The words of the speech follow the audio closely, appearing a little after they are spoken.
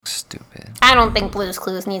I don't think Blue's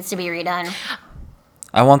Clues needs to be redone.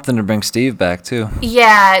 I want them to bring Steve back, too.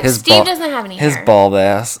 Yeah, Steve doesn't have any hair. His bald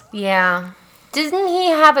ass. Yeah. Didn't he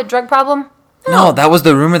have a drug problem? No, that was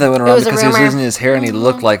the rumor that went around was a because he was rumor. losing his hair and he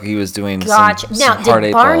looked like he was doing Gotcha. some Now, hard did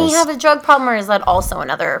eight Barney balls. have a drug problem, or is that also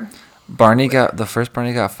another... The first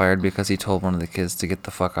Barney got fired because he told one of the kids to get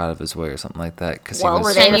the fuck out of his way or something like that. Well,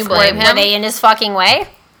 were Can you blame him? Were they in his fucking way?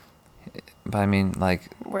 But I mean, like,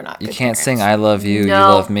 We're not you good can't parents. sing "I love you, you No.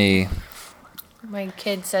 love me." My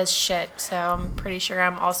kid says shit, so I'm pretty sure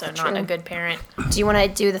I'm also not a good parent. Do you want to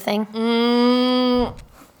do the thing?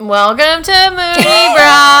 Welcome to Moody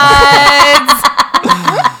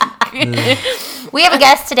Brides. We have a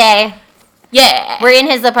guest today. Yeah. We're in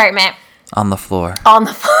his apartment. On the floor. On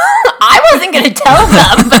the I wasn't going to tell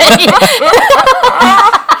them, but...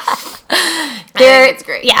 It's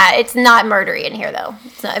great. Yeah, it's not murdery in here, though.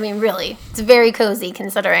 So, I mean, really. It's very cozy,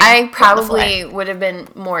 considering... I we're on the probably floor. would have been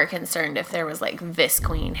more concerned if there was like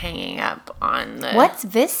Visqueen hanging up on the... What's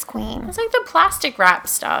Visqueen? It's like the plastic wrap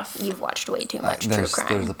stuff. You've watched way too much true There's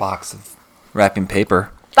crime. a box of wrapping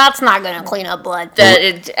paper. That's not going to clean up blood.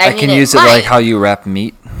 I can use it like how you wrap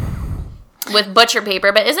meat. with butcher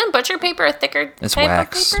paper, but isn't butcher paper a thicker It's type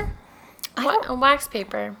wax. of paper? What? A wax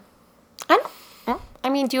paper. I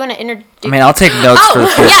mean, do you want to introduce... I mean, I'll take notes for the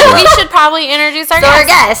future. Yeah, we should probably introduce our So our guest.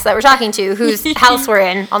 guest that we're talking to, whose house we're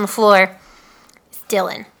in on the floor, is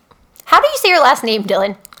Dylan. How do you say your last name,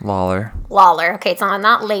 Dylan? Lawler. Lawler. Okay, it's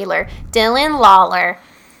not Layler. Dylan Lawler.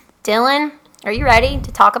 Dylan, are you ready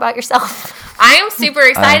to talk about yourself? I am super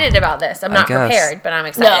excited about this. I'm not guess. prepared, but I'm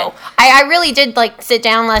excited. No. I really did, sit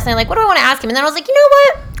down last night, what do I want to ask him? And then I was like, you know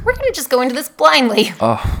what? We're going to just go into this blindly.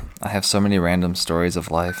 Oh, I have so many random stories of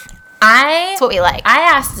life. That's what we like. I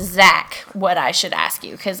asked Zach what I should ask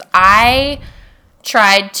you because I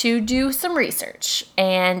tried to do some research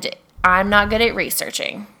and I'm not good at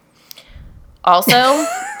researching. Also,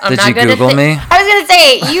 I'm Did not you good Google at me? I was going to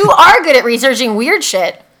say, you are good at researching weird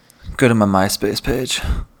shit. Go to my MySpace page.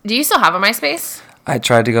 Do you still have a MySpace? I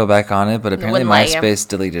tried to go back on it, but apparently Wouldn't let you. MySpace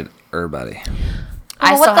deleted everybody.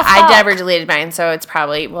 What the I fuck? never deleted mine, so it's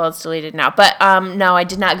probably it's deleted now. But no, I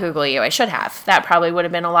did not Google you. I should have. That probably would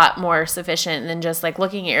have been a lot more sufficient than just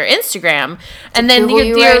looking at your Instagram. And then Google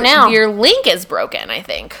you right now. your link is broken, I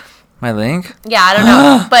think. My link? Yeah, I don't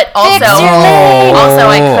know. But also, Fix your link. also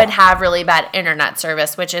I could have really bad internet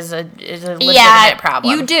service, which is a legitimate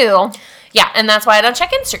problem. You do. Yeah, and that's why I don't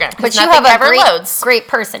check Instagram. But Because you nothing have a ever loads. great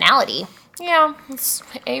personality. Yeah, it's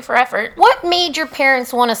A for effort. What made your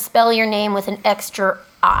parents want to spell your name with an extra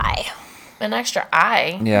I? An extra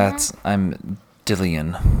I. Yeah, I'm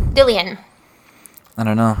Dillian. Dillian. I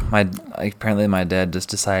don't know. Apparently my dad just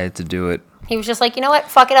decided to do it. He was just like, you know what?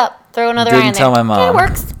 Fuck it up. Throw another I in Didn't there. tell my mom. Yeah, it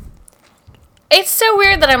works. It's so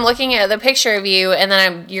weird that I'm looking at the picture of you and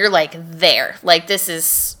then you're like there. Like this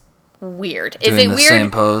is weird. Is Doing it the weird? same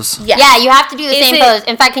pose. Yeah, you have to do the Is same it- pose.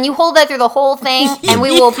 In fact, can you hold that through the whole thing? And we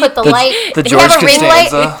will put the light. The Do you have George a ring light?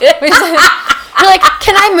 Costanza. You're like,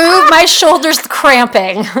 can I move? My shoulder's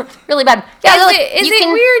cramping. Really bad. Yeah, Is look, it you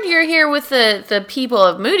can- weird you're here with the people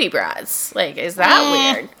of Moody Brides? Like, is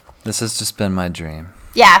that weird? This has just been my dream.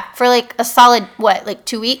 Yeah, for a solid,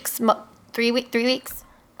 2 weeks? 3 weeks?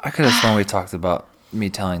 I could have sworn we talked about me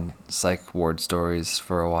telling psych ward stories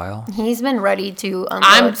for a while. He's been ready to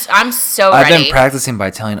unload. I'm so I've ready. been practicing by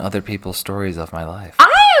telling other people's stories of my life.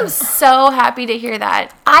 I am so happy to hear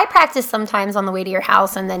that. I practice sometimes on the way to your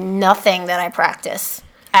house, and then nothing that I practice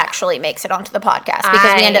actually makes it onto the podcast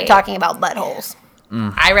because we end up talking about buttholes.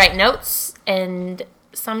 I write notes, and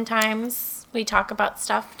sometimes we talk about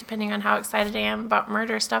stuff depending on how excited I am about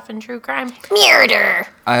murder stuff and true crime. Murder!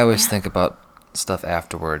 I always think about stuff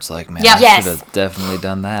afterwards, like, man, Yeah. I Yes. should have definitely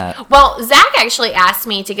done that. Well, Zach actually asked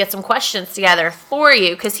me to get some questions together for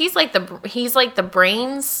you because he's like the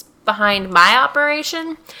brains behind my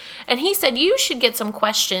operation, and he said you should get some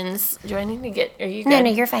questions. Do I need to get? Are you good? No,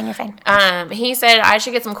 you're fine, you're fine. He said I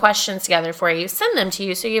should get some questions together for you, send them to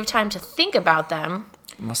you so you have time to think about them.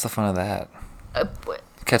 What's the fun of that?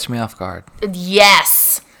 Catch me off guard.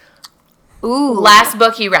 Yes. Ooh. Last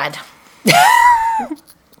book you read.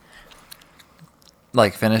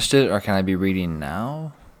 Like, finished it, or can I be reading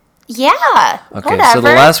now? Yeah. Okay, whatever. so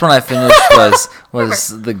the last one I finished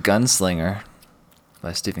was The Gunslinger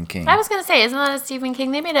by Stephen King. I was gonna say, isn't that a Stephen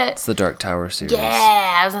King? They made a It's the Dark Tower series.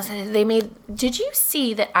 yeah. I was gonna say they made. Did you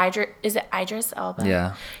see that Idris Elba?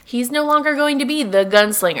 Yeah. He's no longer going to be the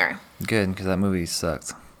gunslinger. Good, because that movie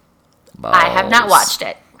sucked. I have not Balls. watched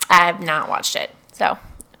it. I have not watched it. So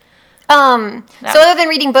So other than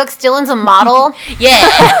reading books, Dylan's a model. Yeah.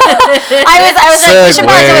 I was like, we should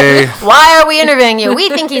probably do it. Segue. Why are we interviewing you? We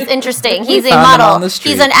think he's interesting. He's a found him model. on the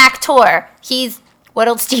street. He's an actor. What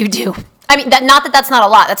else do you do? I mean, that's not a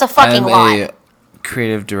lot. That's a fucking I'm lot. a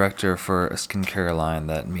creative director for a skincare line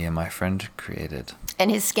that me and my friend created. And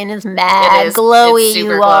his skin is mad It is. glowy, It's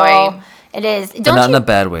super you all. glowy. It is. But Don't not in you? a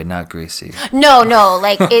bad way, not greasy. No,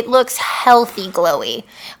 like it looks healthy, glowy.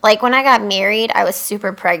 Like when I got married, I was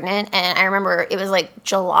super pregnant, and I remember it was like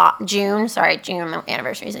June. My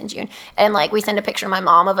anniversary is in June, and like we sent a picture of my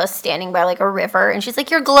mom of us standing by like a river, and she's like,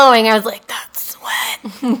 "You're glowing." I was like, "That's sweat."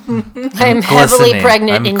 I'm heavily glistening.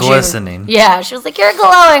 pregnant I'm in glistening. June. Yeah, she was like, "You're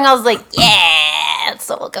glowing." I was like, "Yeah, it's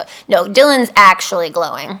so good." No, Dylan's actually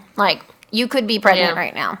glowing. Like you could be pregnant Yeah.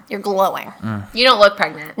 right now. You're glowing. You don't look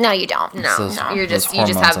pregnant. No, you don't. No, Those- you're those just you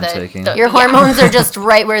just hormones have I'm the, taking. the Your yeah. hormones are just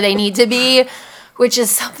right where they need to be, which is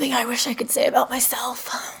something I wish I could say about myself.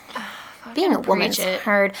 Being a woman's preach it.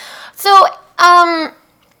 hard. So,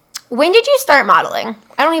 when did you start modeling?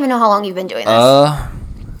 I don't even know how long you've been doing this.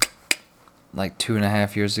 Like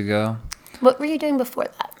 2.5 years ago, What were you doing before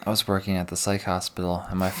that? I was working at the psych hospital,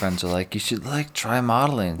 and my friends were like, "You should like try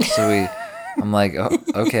modeling." So I'm like, "Oh,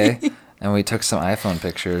 okay." And we took some iPhone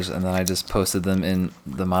pictures, and then I just posted them in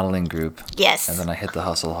the modeling group. Yes. And then I hit the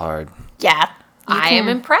hustle hard. Yeah. I am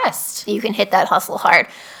impressed. You can hit that hustle hard.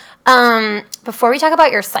 Before we talk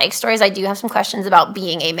about your psych stories, I do have some questions about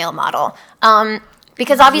being a male model.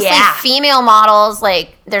 Because obviously Yeah. female models,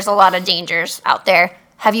 like, there's a lot of dangers out there.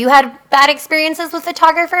 Have you had bad experiences with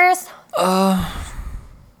photographers?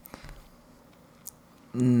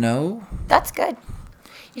 No. That's good.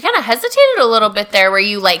 You kind of hesitated a little bit there. Were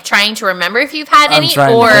you like trying to remember if you've had any, I'm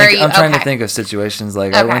trying or to think of situations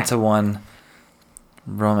like I Okay. went to one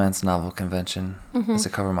romance novel convention as a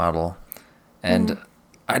cover model, and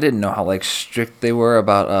I didn't know how like strict they were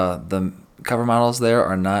about the cover models there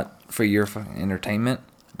are not for your fucking entertainment.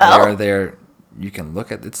 They Oh. are there. You can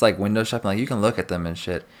look at it's like window shopping. Like you can look at them and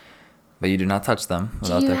shit, but you do not touch them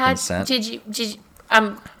without their consent. Did you?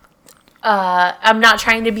 I'm not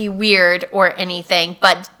trying to be weird or anything,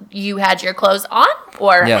 but you had your clothes on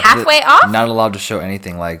or halfway off? Not allowed to show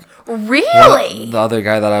anything. Like Really? the other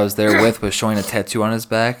guy that I was there with was showing a tattoo on his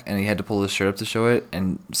back, and he had to pull his shirt up to show it.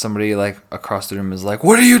 And somebody like across the room is like,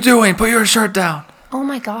 "What are you doing? Put your shirt down." Oh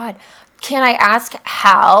my God. Can I ask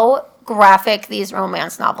how graphic these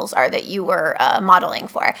romance novels are that you were modeling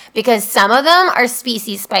for? Because some of them are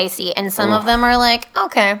species spicy, and some of them are like,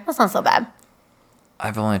 okay, that's not so bad.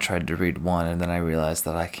 I've only tried to read one, and then I realized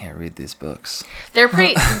that I can't read these books. They're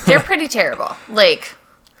pretty terrible. Like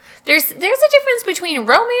there's a difference between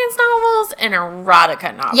romance novels and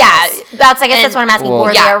erotica novels. Yeah, I guess that's what I'm asking. Well,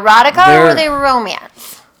 Were yeah, they erotica or were they're- they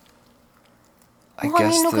romance? I Well, I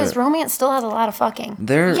guess mean, no, because they're, romance still has a lot of fucking.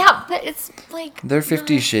 they're Yeah, but it's like they're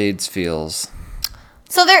 50 Shades feels.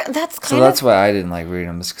 So that's kind So of. that's why I didn't like reading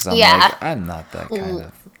them, is because I'm Yeah. like, I'm not that kind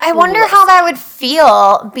of. I wonder how that would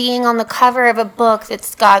feel being on the cover of a book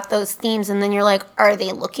that's got those themes, and then you're like, are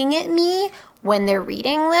they looking at me when they're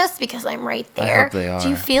reading this? Because I'm right I there. hope they Do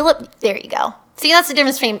you are. feel it? There you go. See, that's the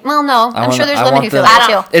difference between. Well, no, I'm I sure wanna- there's I women want who feel them-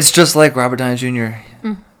 that too. It's just like Robert Downey Jr.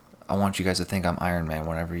 I want you guys to think I'm Iron Man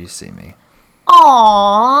whenever you see me.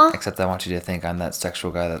 Aww. Except I want you to think I'm that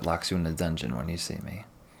sexual guy that locks you in a dungeon when you see me.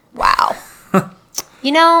 Wow.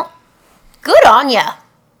 You know, good on ya.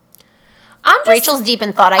 I'm just Rachel's deep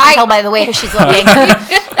in thought. I can tell by the way she's looking.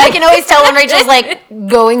 I can always tell when Rachel's like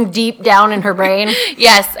going deep down in her brain.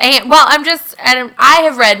 Yes, and I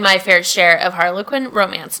have read my fair share of Harlequin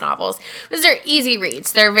romance novels because they're easy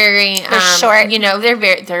reads. They're very short. You know,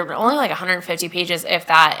 they're only like 150 pages, if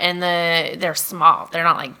that, and they're small. They're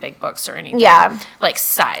not like big books or anything. Yeah. like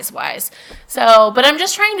size wise. So, but I'm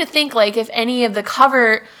just trying to think like if any of the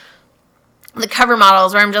cover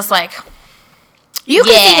models where I'm just like, You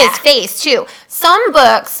can see Yeah. his face too. Some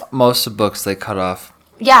books, Most of the books they cut off.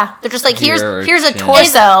 yeah, they're just like here's Here, a chin.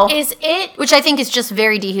 torso, is it? which I think is just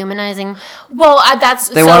very dehumanizing. Well, that's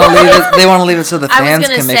They want to leave it. They want to leave it so the I was fans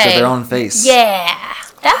gonna can make say, their own face. Yeah,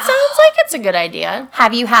 that sounds like it's a good idea.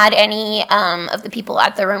 Have you had any of the people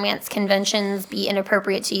at the romance conventions be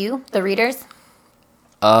inappropriate to you, the readers?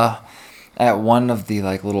 At one of the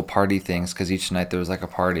like little party things, because each night there was like a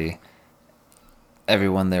party.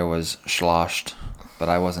 Everyone there was sloshed, but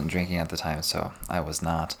I wasn't drinking at the time, so I was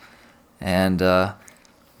not. And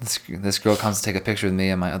this girl comes to take a picture with me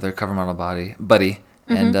and my other cover model buddy,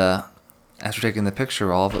 and as we're taking the picture,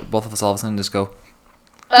 both of us all of a sudden just go.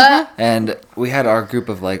 And we had our group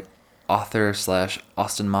of like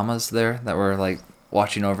author/Austin mamas there that were like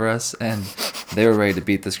watching over us, and they were ready to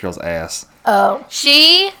beat this girl's ass. Oh,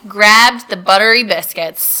 She grabbed the buttery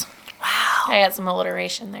biscuits. wow. I got some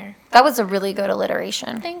alliteration there. That was a really good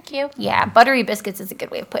alliteration. Thank you. Yeah, buttery biscuits is a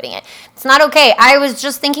good way of putting it. It's not okay. I was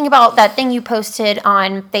just thinking about that thing you posted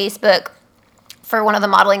on Facebook for one of the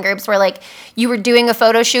modeling groups where like you were doing a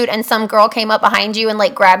photo shoot and some girl came up behind you and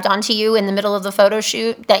like grabbed onto you in the middle of the photo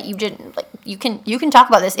shoot that you didn't like. You can talk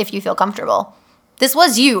about this if you feel comfortable. This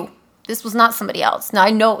was you. This was not somebody else. Now I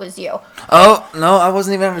know it was you. Oh, no, I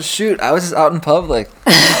wasn't even on a shoot. I was just out in public.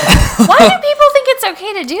 Why do people think it's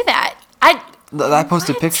okay to do that? I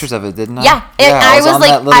posted pictures of it, didn't I? Yeah, I was on like,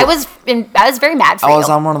 that little- I was very mad for you. I was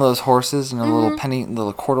on one of those horses,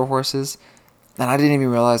 little quarter horses, and I didn't even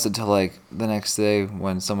realize until like the next day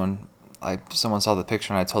when someone saw the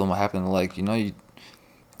picture and I told them what happened. They're like, you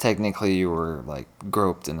technically you were like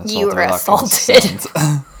groped and assaulted. You were without assaulted. consent.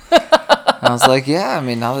 And I was like, yeah. I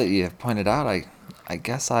mean, now that you have pointed out, I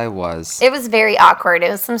guess I was. It was very awkward. It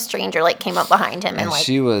was some stranger like came up behind him and like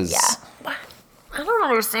she was. Yeah. I don't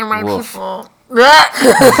understand why Woof. people. I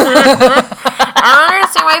don't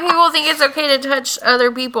understand why people think it's okay to touch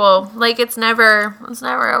other people. Like it's never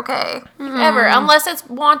okay ever, unless it's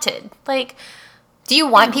wanted. Like, Do you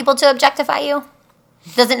want people to objectify you?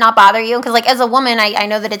 Does it not bother you? Because like as a woman, I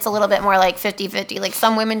know that it's a little bit more like 50-50. Like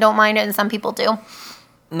some women don't mind it and some people do.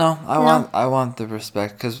 No, I want the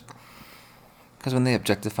respect because when they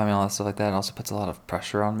objectify me and all that stuff like that, it also puts a lot of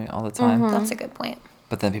pressure on me all the time. That's a good point.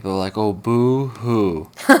 But then people are like, oh, boo hoo.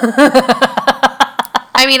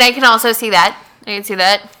 I mean, I can also see that. I can see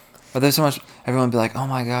that. But there's so much. Everyone would be like, oh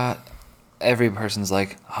my god. Every person's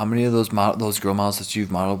like, how many of those girl models that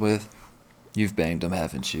you've modeled with, you've banged them,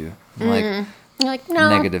 haven't you? I'm like, You're like, no.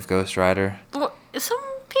 negative Ghost Rider. Well, some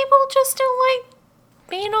people just don't like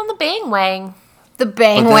being on the bang wang. The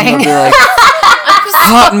bang But then they'll wang. be like,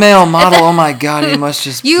 hot male model. Oh my god, he must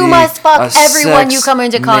just. You be must fuck a everyone you sex come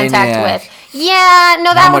into contact maniac. with. Yeah,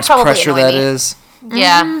 no, that How would much probably pressure annoy that me. is.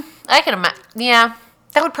 Yeah, I can imagine. Yeah,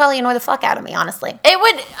 That would probably annoy the fuck out of me, honestly. it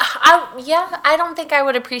would. I don't think I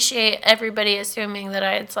would appreciate everybody assuming that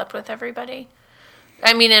I had slept with everybody.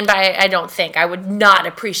 I mean, and by I don't think I would not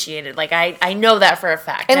appreciate it. Like I know that for a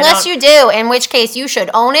fact. Unless you do, in which case you should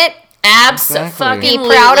own it. absolutely Be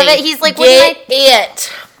proud of it. He's like, what did get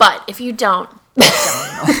it. But if you don't,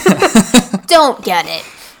 Don't get it.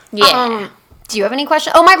 yeah. Do you have any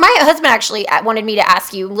questions? Oh, my husband actually wanted me to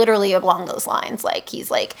ask you literally along those lines. Like, he's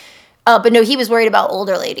like, but no, he was worried about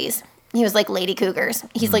older ladies. He was like lady cougars.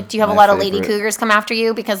 He's like, do you have a My lot of lady favorite. cougars come after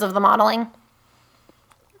you because of the modeling?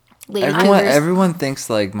 Lady cougars. Everyone thinks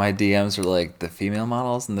like my DMs are like the female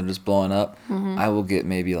models and they're just blowing up. I will get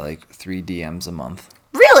maybe like 3 DMs a month.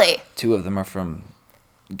 Really? 2 of them are from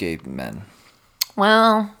gay men.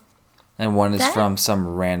 Well, And one is That- from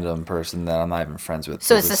some random person that I'm not even friends with.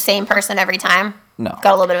 so it's the same person every time? No.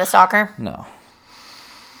 Got a little bit of a stalker? No.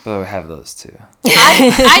 But I have those too.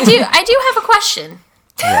 I do have a question.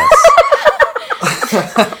 Yes.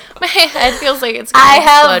 My head feels like it's going I to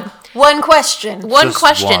have explode. one question. One Just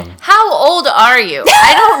question. one. How old are you?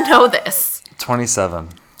 I don't know this. 27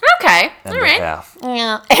 Okay. and All a right. half.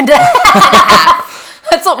 Yeah. And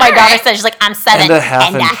that's what my daughter said. She's like, I'm 7 And a half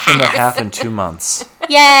and a half. and a half in 2 months.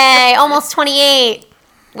 Yay, almost 28,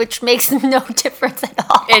 which makes no difference at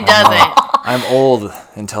all. It doesn't. I'm old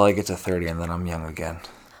until I get to 30 and then I'm young again.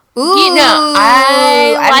 Ooh, You know,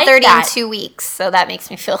 I I'm like 30 that. in 2 weeks, so that makes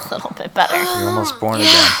me feel a little bit better. You're almost born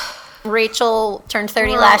again. Rachel turned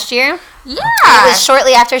 30 last year. It Yeah. was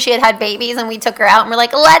shortly after she had babies, and we took her out, and we're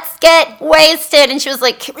like, let's get wasted. And she was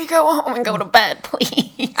like, can we go home and go to bed,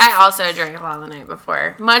 please? I also drank a lot the night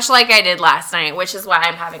before, much like I did last night, which is why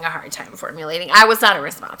I'm having a hard time formulating. I was not a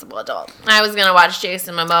responsible adult. I was going to watch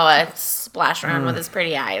Jason Momoa splash around with his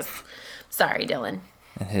pretty eyes. Sorry, Dylan.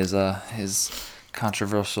 And his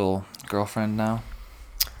controversial girlfriend now.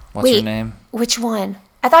 What's her Wait. name? Which one?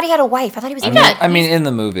 I thought he had a wife. I thought he was I mean, in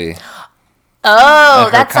the movie. Oh, And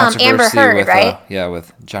her that's Amber controversy Heard, with, right? yeah,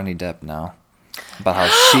 with Johnny Depp now. About how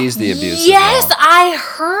she's the abusive Yes, one. I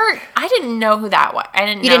heard. I didn't know who that was. I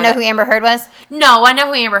didn't. You didn't know that- who Amber Heard was? No, I know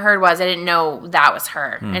who Amber Heard was. I didn't know that was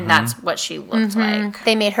her, and that's what she looked like.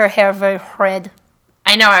 They made her hair very red.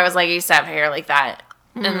 I know. I was like, I used to have hair like that.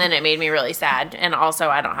 And then it made me really sad. And also,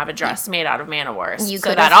 I don't have a dress made out of Man-O-Wars. You So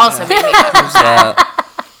could've- that also made me sad.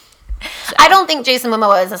 I don't think Jason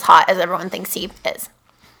Momoa is as hot as everyone thinks he is.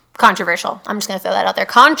 Controversial. I'm just going to throw that out there.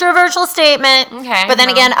 Controversial statement. Okay, But then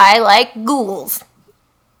well. again, I like ghouls.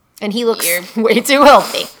 And he looks You're- way too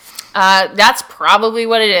healthy. That's probably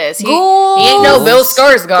what it is. He Ghouls. ain't no Bill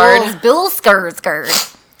Skarsgård. Ghouls. Bill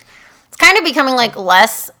Skarsgård. It's kind of becoming like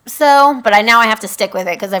less so, but now I have to stick with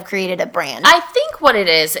it because I've created a brand. I think what it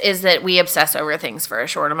is that we obsess over things for a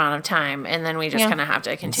short amount of time, and then we just kind of have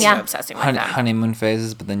to continue obsessing with them. Honeymoon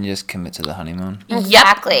phases, but then you just commit to the honeymoon.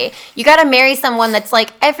 Exactly. You got to marry someone that's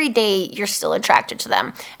like every day you're still attracted to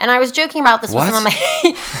them. And I was joking about this with some of my.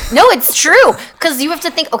 No, it's true because you have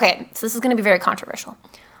to think. Okay, so this is going to be very controversial.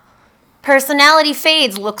 Personality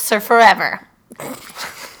fades, looks are forever.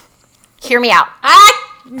 Hear me out.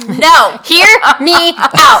 No. Hear me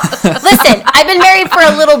out. Listen, I've been married for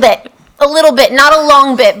a little bit, not a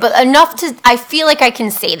long bit, but enough to, I feel like I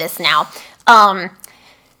can say this now.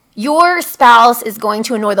 Your spouse is going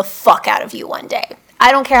to annoy the fuck out of you one day.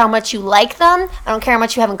 I don't care how much you like them. I don't care how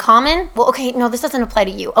much you have in common. Well, okay, no, this doesn't apply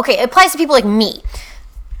to you. Okay, it applies to people like me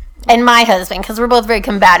and my husband, because we're both very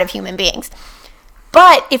combative human beings.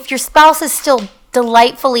 But if your spouse is still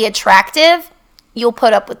delightfully attractive, you'll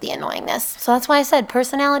put up with the annoyingness. So that's why I said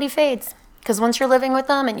personality fades. Because once you're living with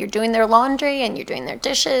them and you're doing their laundry and you're doing their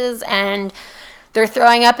dishes and they're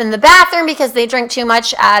throwing up in the bathroom because they drink too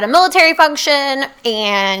much at a military function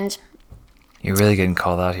and... You're really getting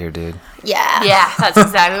called out here, dude. Yeah. Yeah, that's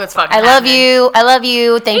exactly what's fucking I love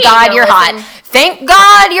you. Thank Hey, God you're listen. hot. Thank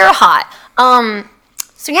God you're hot.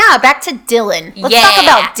 So yeah, back to Dylan. Let's talk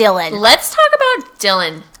about Dylan. Let's talk about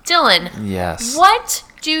Dylan. Dylan. Yes. What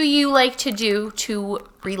do you like to do to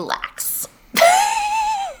relax?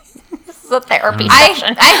 This is a therapy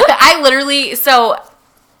session. I literally, so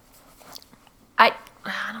I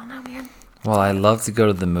don't know, man. Well, I love to go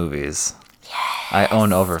to the movies. Yes. I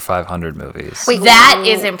own over 500 movies. Wait, That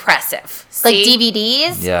is impressive. like See?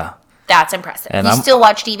 DVDs? Yeah. That's impressive. And You still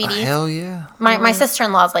watch DVDs? Hell yeah. My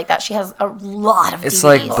sister-in-law's like that. She has a lot of It's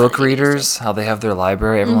DVDs. like book readers, how they have their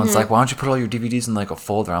library. Everyone's like, why don't you put all your DVDs in like a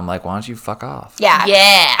folder? I'm like, why don't you fuck off? Yeah.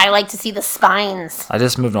 Yeah. I like to see the spines. I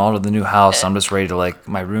just moved on to the new house. So I'm just ready to like,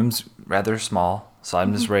 my room's rather small. So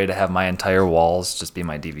I'm just ready to have my entire walls just be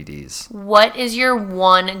my DVDs. What is your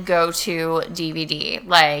one go-to DVD?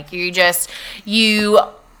 Like,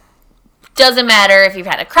 doesn't matter if you've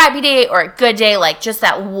had a crappy day or a good day, like just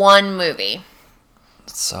that one movie.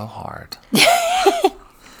 It's so hard.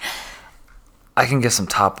 I can get some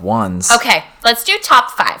top ones. Okay, let's do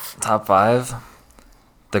top 5. Top 5.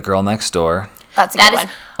 The Girl Next Door. That's a That good is-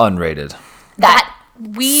 one. Unrated.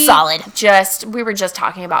 Solid. We were just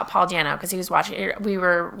talking about Paul Dano because we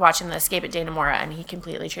were watching The Escape at Dannemora and he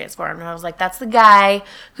completely transformed. And I was like, that's the guy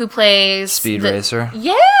who plays Speed Racer.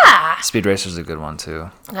 Yeah. Speed Racer's a good one too.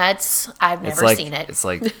 I've never seen it. It's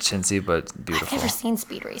like chintzy but beautiful. I've never seen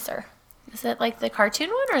Speed Racer. Is it like the cartoon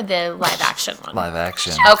one or the live action one? Live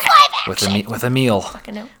action. Okay. With Emil.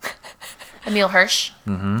 Fucking no. Emil Hirsch.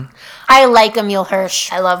 I like Emil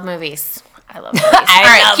Hirsch. I love movies. All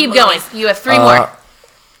right, love keep movies. going. You have 3 more.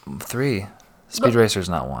 3. Speed Racer's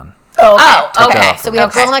not one. Oh, Oh, okay. okay. So we have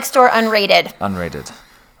Okay. Girl Next Door unrated. Unrated.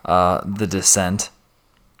 The Descent.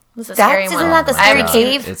 This is a scary Isn't one. that the I scary haven't seen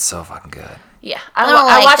cave? It's so fucking good. Yeah, I I don't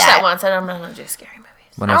like watched that. that once, and I'm not gonna do scary movies.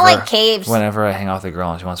 Whenever, like caves. Whenever I hang out with a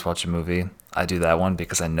girl and she wants to watch a movie, I do that one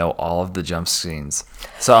because I know all of the jump scenes.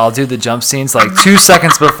 So I'll do the jump scenes like 2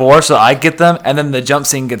 seconds before, so I get them, and then the jump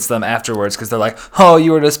scene gets them afterwards because they're like, "Oh,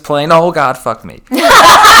 you were just playing. Oh God, fuck me."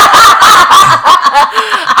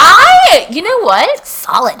 You know what?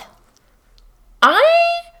 Solid.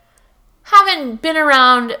 I haven't been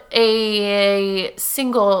around a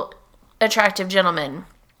single attractive gentleman.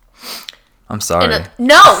 I'm sorry.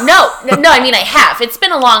 No. I mean, I have. It's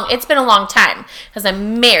been a long time because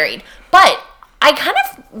I'm married. But I kind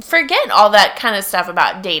of forget all that kind of stuff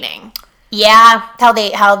about dating. Yeah.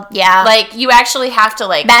 Yeah. Like, you actually have to,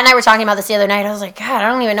 like... Matt and I were talking about this the other night. I was like, God, I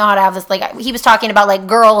don't even know how to have this. Like, he was talking about like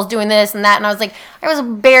girls doing this and that, and I was like, I was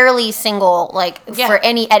barely single, like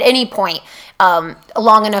at any point,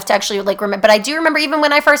 long enough to actually like remember. But I do remember even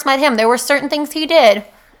when I first met him, there were certain things he did.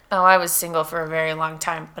 Oh, I was single for a very long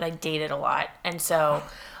time, but I dated a lot, and so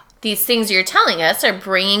these things you're telling us are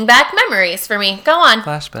bringing back memories for me. Go on.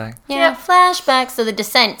 Flashback. Yeah. Flashbacks. So the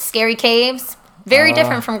Descent, Scary Caves, very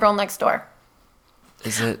different from Girl Next Door.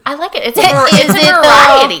 Is it? I like it. It's Is a it,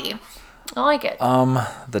 variety. I like it.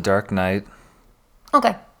 The Dark Knight.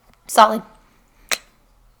 Okay. Solid.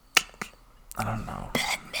 I don't know.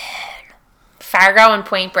 Fargo and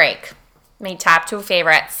Point Break. My top 2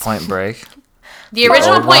 favorites. Point Break. The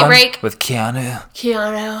original Old Point one Break. with Keanu.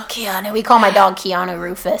 Keanu. We call my dog Keanu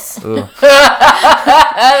Rufus. Ooh.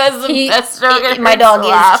 That's the best joke My dog is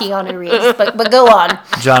Keanu Reeves. But go on.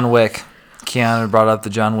 John Wick. Keanu brought up the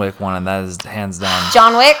John Wick one, and that is hands down.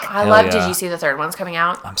 John Wick. I Hell love. yeah. Did you see the third one's coming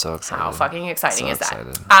out? I'm so excited. How fucking exciting So is that?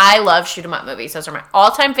 excited. I love shoot 'em up movies. Those are my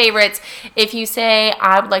all-time favorites. If you say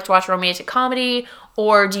I would like to watch a romantic comedy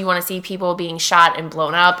or do you want to see people being shot and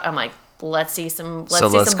blown up? I'm like, let's see some. So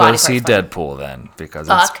let's go see Deadpool then, because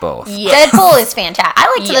it's both. Yes. Deadpool is fantastic. I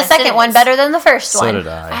liked the Yes, second it one is. better than the first one. So did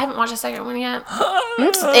I I. haven't watched the second one yet.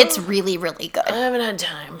 It's really, really good. I haven't had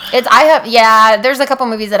time. There's a couple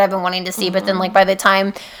movies that I've been wanting to see, but then like by the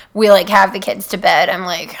time we like have the kids to bed, I'm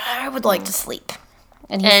like, I would like to sleep.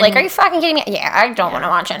 And he's like, are you fucking kidding me? Yeah, I don't want to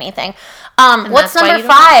watch anything. What's that's why number you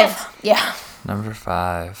don't have 5? Yeah. Number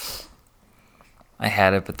 5. I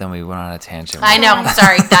had it, but then we went on a tangent. I know.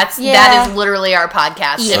 Sorry. That Yeah. is literally our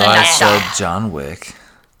podcast Yeah. in So a I nutshell. said John Wick.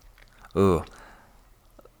 Ooh.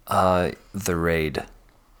 The Raid.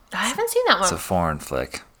 I haven't seen that It's a one. foreign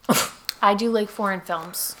flick. I do like foreign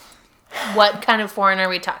films. What kind of foreign are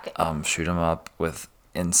we talking? Shoot 'em up with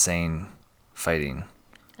insane fighting.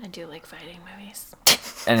 I do like fighting movies.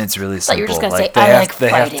 And it's really thought you were simple. just gonna Like say, they "I have like they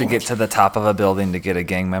have to fighting." get to the top of a building to get a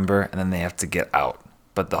gang member, and then they have to get out.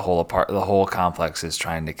 But the whole complex is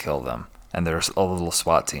trying to kill them. And there's a little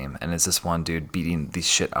SWAT team, and it's this one dude beating the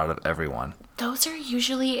shit out of everyone. Those are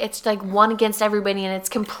usually, it's like one against everybody, and it's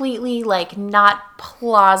completely like not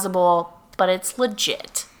plausible, but it's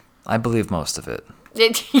legit. I believe most of it.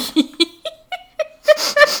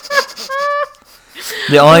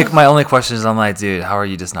 My only question is, I'm like, dude, how are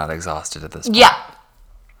you just not exhausted at this point? Yeah.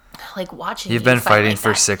 Like watching. You've you been fight fighting like for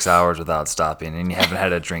that. 6 hours without stopping, and you haven't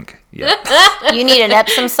had a drink yet. You need an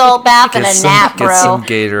Epsom salt bath and a nap, bro. Get some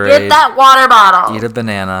Gatorade. Get that water bottle. Eat a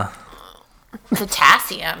banana.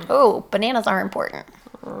 Potassium. Oh, bananas are important.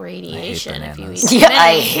 Radiation if you bananas. eat Yeah, many.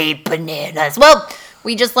 I hate bananas. Well,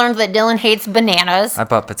 we just learned that Dylan hates bananas. I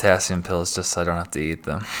bought potassium pills just so I don't have to eat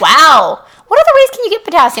them. Wow. What other ways can you get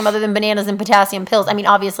potassium other than bananas and potassium pills? I mean,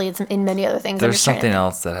 obviously, it's in many other things. I'm There's just trying to something think.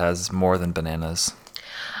 else that has more than bananas.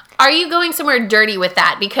 Are you going somewhere dirty with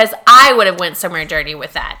that? Because I would have went somewhere dirty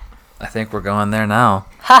with that. I think we're going there now.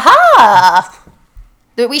 Ha-ha!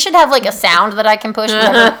 We should have like a sound that I can push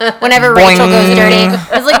whenever Rachel goes dirty.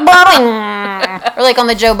 It's like boing! Or like on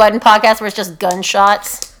the Joe Budden podcast where it's just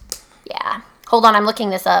gunshots. Yeah. Hold on, I'm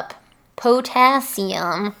looking this up.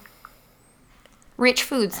 Potassium. Rich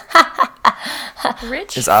foods.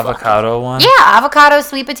 Rich. Is avocado one? Yeah, avocado,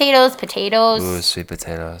 sweet potatoes, potatoes, Ooh, sweet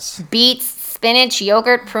potatoes. beets, spinach,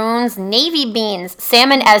 yogurt, prunes, navy beans,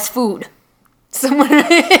 salmon as food. Someone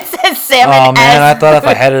it says salmon Oh man, I as thought if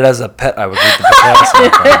I had it as a pet, I would eat the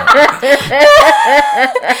potassium from it.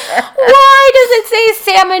 Why does it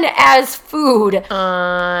say salmon as food?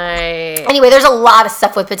 Anyway, there's a lot of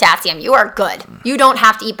stuff with potassium. You are good. You don't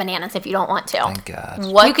have to eat bananas if you don't want to. Thank God.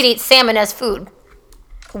 You could eat salmon as food.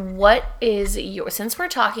 What is your, since we're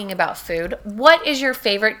talking about food, what is your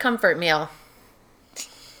favorite comfort meal?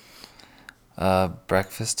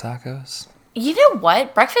 Breakfast tacos? You know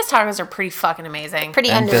what? Breakfast tacos are pretty fucking amazing. Pretty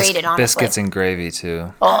And underrated, honestly. biscuits and gravy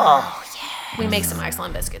too. We make some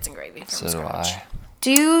excellent biscuits and gravy from So do scratch. I.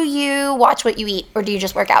 Do you watch what you eat, or do you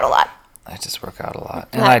just work out a lot? I just work out a lot.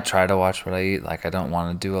 And I try to watch what I eat. Like, I don't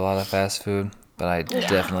want to do a lot of fast food, but I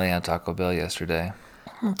definitely had Taco Bell yesterday.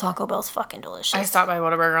 Taco Bell's fucking delicious. I stopped by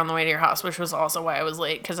Whataburger on the way to your house, which was also why I was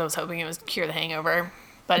late, because I was hoping it would cure the hangover.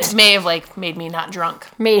 But it may have like made me not drunk.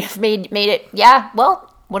 made it. Yeah,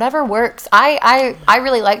 well, whatever works. I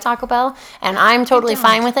really like Taco Bell, and I'm totally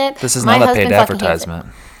fine with it. This is My not a husband paid fucking hates it.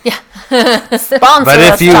 advertisement. Sponsor But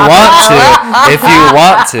us, if you Taco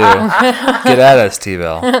want Bell. to, get at us,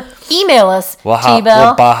 T-Bell. Email us, We'll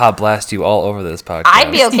T-Bell. Baja blast you all over this podcast.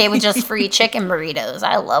 I'd be okay with just free chicken burritos.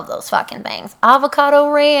 I love those fucking things. Avocado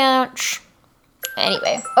ranch.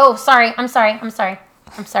 Anyway. Oh, sorry. I'm sorry. Let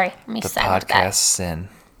me The silence podcast that. sin.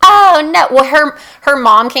 Oh, no. Well, her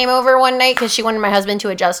mom came over one night because she wanted my husband to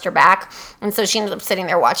adjust her back. And so she ended up sitting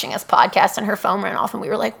there watching us podcast, and her phone ran off, and we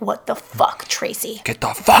were like, what the fuck, Tracy? Get the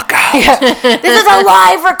fuck out. This is a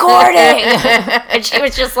live recording. And she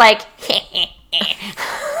was just like,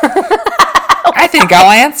 I think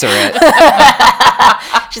I'll answer it.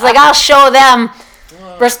 she's like, I'll show them.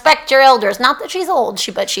 Respect your elders. Not that she's old,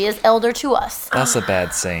 but she is elder to us. That's a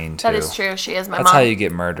bad saying, too. That is true. She is my That's mom. how you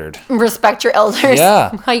get murdered. Respect your elders.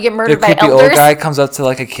 Yeah. How you get The murdered by creepy elders. old guy comes up to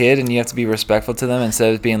like a kid and you have to be respectful to them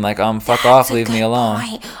instead of being like, fuck off, leave me alone.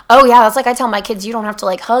 Right. Oh yeah, that's like I tell my kids, you don't have to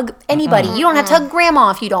like hug anybody. You don't have to hug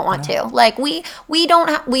grandma if you don't want to. Like we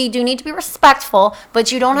do need to be respectful,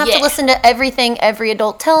 but you don't have to Yeah. listen to everything every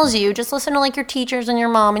adult tells you. Just listen to like your teachers and your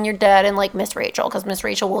mom and your dad and like Miss Rachel, because Miss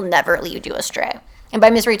Rachel will never lead you astray. And by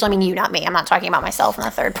Miss Rachel, I mean you, not me. I'm not talking about myself in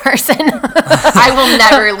the third person. I will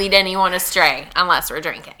never lead anyone astray unless we're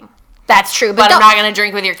drinking. That's true, But I'm don't- not going to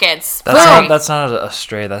drink with your kids. That's not a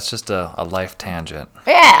stray. That's just a life tangent.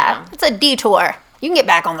 Yeah, it's a detour. You can get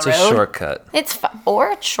back on the It's road. a shortcut.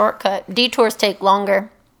 Or it's shortcut. Detours take longer.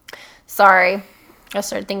 Sorry. I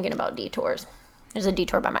started thinking about detours. There's a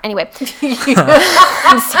detour by my... Anyway. She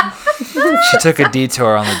took a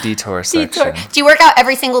detour on the detour section. Do you work out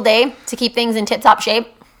every single day to keep things in tip-top shape?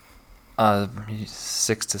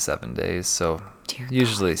 6 to 7 days, so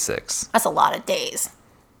usually 6. That's a lot of days.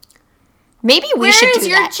 Maybe we Where should is do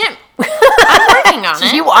your that. gym? I'm working on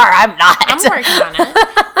it. You are. I'm not. I'm working on it.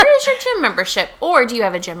 Where is your gym membership? Or do you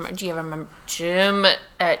have a gym? Do you have a gym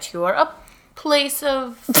at your place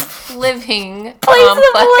of living? Place of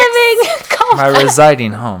living. My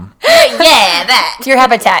residing home. Yeah, that. Your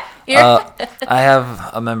habitat. I have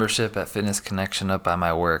a membership at Fitness Connection up by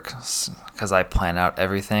my work because I plan out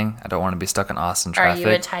everything. I don't want to be stuck in Austin Are traffic. you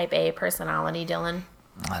a type A personality, Dylan?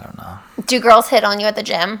 I don't know. Do girls hit on you at the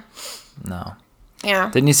gym? No.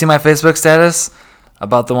 Yeah. Didn't you see my Facebook status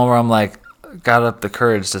about the one where I'm like, got up the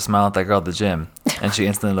courage to smile at that girl at the gym, and she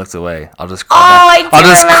instantly looked away. I'll just crawl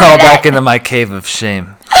back into my cave of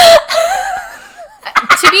shame.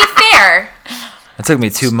 To be fair, It took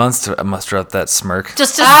me 2 months to muster up that smirk.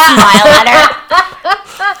 Just to smile at her.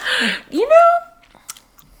 you know,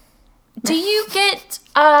 do you get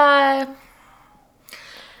my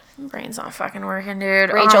brain's not fucking working,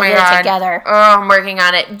 dude. Rachel, oh my get it God. together. Oh, I'm working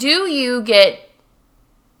on it. Do you get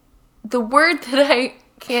the word that I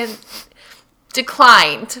can't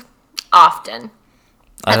declined often?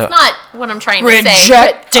 That's not what I'm trying to say.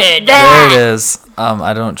 Rejected. There it is.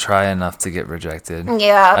 I don't try enough to get rejected.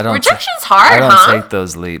 Yeah. I don't Rejection's hard, I don't huh? take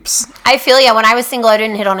those leaps. I feel ya. When I was single, I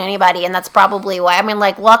didn't hit on anybody, and that's probably why. I mean,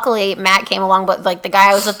 like, luckily Matt came along, but like the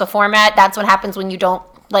guy I was with before Matt, that's what happens when you don't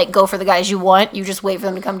like go for the guys you want. You just wait for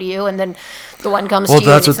them to come to you, and then the one comes to you. Well,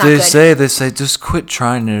 that's and what it's not they good. say. They say just quit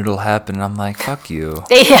trying and it'll happen. And I'm like, fuck you.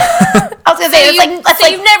 I was gonna say, So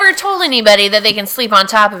you've never told anybody that they can sleep on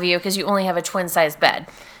top of you because you only have a twin-size bed.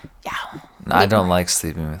 yeah. No, I don't like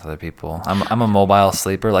sleeping with other people. I'm a mobile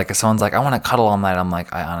sleeper. Like if someone's like, I want to cuddle all night, I'm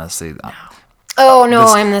like, I honestly, Oh no,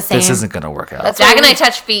 I'm the same. this isn't gonna work out. That's Jack and we- I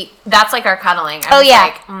touch feet. That's like our cuddling. Oh, yeah.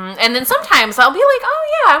 Like, and then sometimes I'll be like,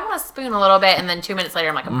 oh yeah, I want to spoon a little bit, and then 2 minutes later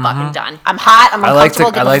I'm like, I'm fucking done. I'm hot. I'm I like to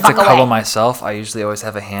uncomfortable. Get the fuck cuddle away. myself. I usually always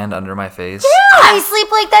have a hand under my face. I sleep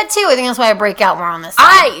like that too. I think that's why I break out more on this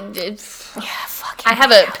side. I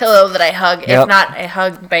have a pillow that I hug. If Yep. not, I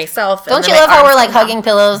hug myself. and Don't you then love my how we're arms like come down. hugging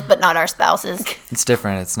pillows, but not our spouses? It's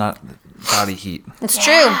different. It's not body heat. It's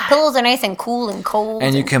true. Pillows are nice and cool and cold.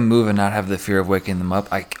 And you can move and not have the fear of waking them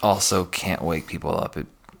up. I also can't wake people up. It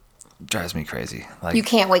drives me crazy. Like You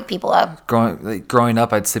can't wake people up. growing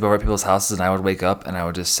up, I'd sleep over at people's houses and I would wake up and I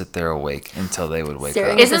would just sit there awake until they would wake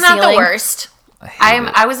Staring up. at Isn't the that the ceiling. worst? I hate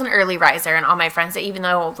it. I was an early riser, and all my friends, even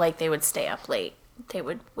though like they would stay up late, they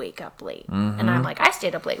would wake up late, and I'm like, I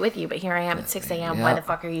stayed up late with you, but here I am at 6 a.m. Why Yeah. the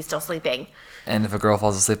fuck are you still sleeping? And if a girl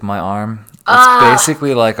falls asleep on my arm, it's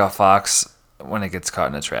basically like a fox when it gets caught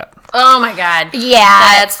in a trap. Oh my god,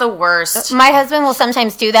 Yeah. that's the worst. My husband will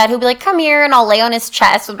sometimes do that. He'll be like, come here, and I'll lay on his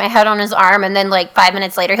chest with my head on his arm, and then like 5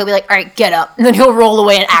 minutes later, he'll be like, all right, get up. And then he'll roll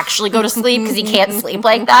away and actually go to sleep because he can't sleep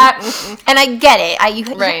like that. And I get it.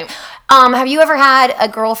 Right. Have you ever had a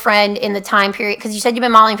girlfriend in the time period, because you said you've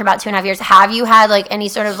been modeling for about 2.5 years. Have you had like any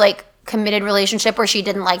sort of like committed relationship where she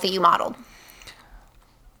didn't like that you modeled?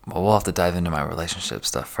 Well, we'll have to dive into my relationship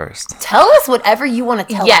stuff first. Tell us whatever you want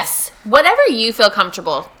to tell us. Yes, whatever you feel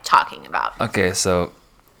comfortable talking about. Okay, so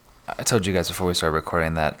I told you guys before we started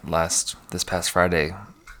recording that this past Friday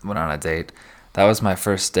went on a date. That was my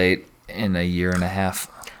first date in a year and a half.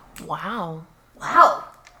 Wow. Wow.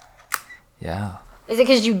 Yeah. Is it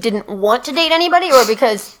because you didn't want to date anybody, or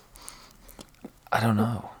because... I don't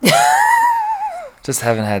know. Just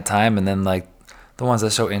haven't had time. And then, like, the ones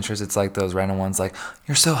that show interest, it's like those random ones like,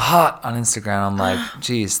 you're so hot on Instagram. I'm like,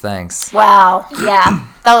 geez, thanks. Wow. Yeah.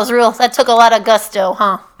 That was real. That took a lot of gusto,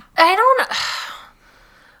 huh? I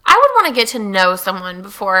would want to get to know someone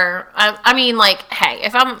before. I mean, like, hey,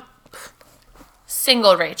 if I'm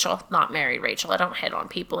single Rachel, not married Rachel, I don't hit on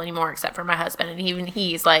people anymore except for my husband, and even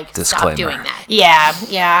he's like, Disclaimer. stop doing that. Yeah.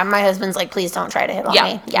 Yeah. My husband's like, please don't try to hit on Yeah,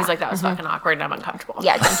 me. Yeah. he's like, that was fucking awkward, and I'm uncomfortable.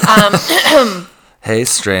 Yeah. Don't you- Hey,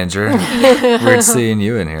 stranger. Weird seeing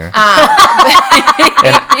you in here. in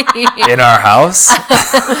our house?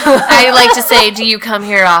 I like to say, do you come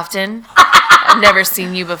here often? I've never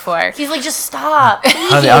seen you before. He's like, just stop.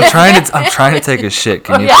 Honey, I'm trying to take a shit.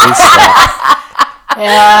 Can you please stop?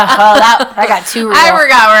 Yeah. Oh, that got too real. I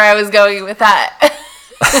forgot where I was going with that.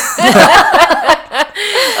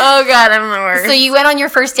 Oh God, I'm the worst. So you went on your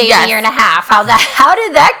first date in Yes. a year and a half. How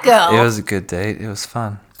did that go? It was a good date. It was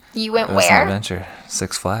fun. You went It was an where? adventure.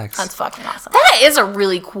 Six Flags. That's fucking awesome. That is a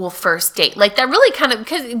really cool first date. Like that really kind of,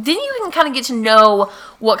 because then you can kind of get to know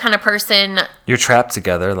what kind of person. You're trapped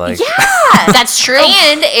together. Like, Yeah, That's true.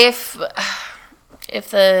 And if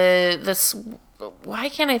why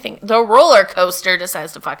can't I think? The roller coaster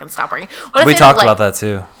decides to fucking stop working. What if We it, talked like- about that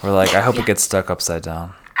too. We're like, I hope it gets stuck upside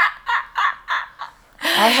down.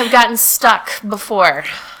 I have gotten stuck before,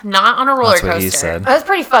 not on a roller That's coaster. what he said. That was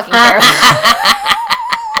pretty fucking terrible.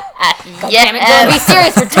 Yeah, Dylan, be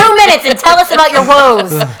serious for 2 minutes and tell us about your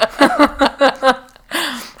woes.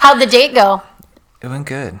 How'd the date go? It went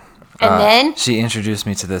good. And then? She introduced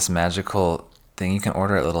me to this magical thing you can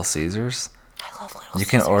order at Little Caesars. I love Little You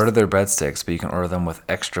can Caesars. order their breadsticks, but you can order them with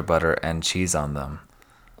extra butter and cheese on them.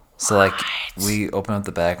 So like, we open up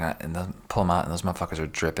the bag and then pull them out, and those motherfuckers are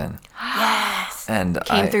dripping. Yes. And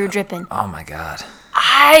Came through dripping. Oh my god,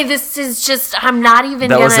 this is just, I'm not even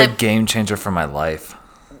that gonna. was a game changer for my life.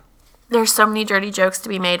 There's so many dirty jokes to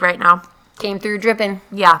be made right now. Came through dripping.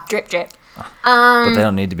 Yeah. Drip, drip. But they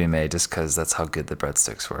don't need to be made just because that's how good the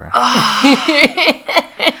breadsticks were. I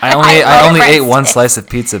only ate one slice of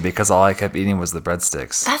pizza because all I kept eating was the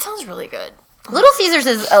breadsticks. That sounds really good. Little Caesars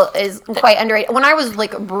is quite underrated. When I was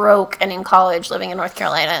like broke and in college living in North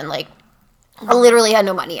Carolina and like I literally had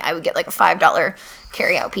no money, I would get like a $5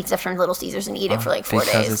 carry-out pizza from Little Caesars and eat it for like 4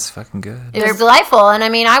 because days. it's fucking good. It was delightful, and I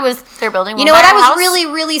mean, They're building you one know what? by I our was house. really,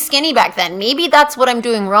 really skinny back then. Maybe that's what I'm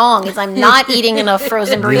doing wrong. Is I'm not eating enough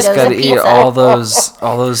frozen You just burritos gotta and eat pizza.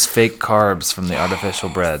 all those fake carbs from the artificial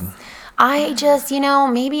bread. I just,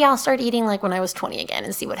 maybe I'll start eating like when I was 20 again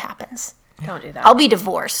and see what happens. Don't do that. I'll be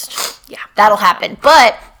divorced. Yeah. That'll happen.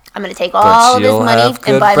 But I'm going to take all of this you'll money have and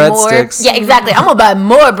good buy more. breadsticks. Yeah, exactly. I'm going to buy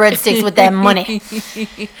more breadsticks with that money.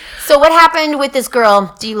 So what happened with this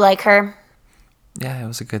girl? Do you like her? Yeah, it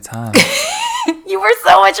was a good time. You were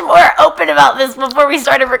so much more open about this before we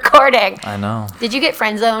started recording. I know. Did you get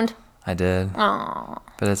friend zoned? I did. Oh,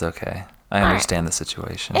 But it's okay. I understand the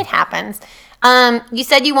situation. it happens. You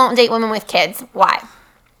said you won't date women with kids. Why?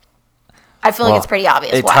 I feel like it's pretty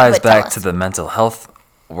obvious. It why, ties but tell back us. to the mental health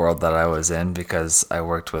world that I was in because I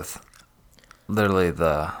worked with literally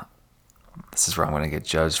this is where I'm going to get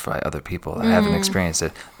judged by other people that haven't experienced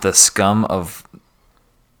it. The scum of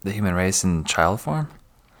the human race in child form.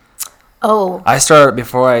 Oh, I started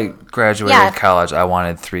before I graduated Yeah. college. I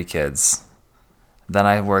wanted 3 kids. Then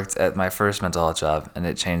I worked at my first mental health job, and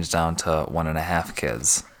it changed down to 1.5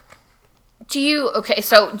 kids. Do you, okay,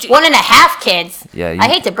 so. 1.5 kids. Yeah, I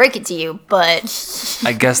hate to break it to you, but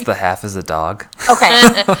I guess the half is a dog.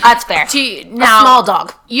 okay, that's fair. Do you, A now, small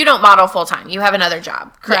dog. you don't model full time. You have another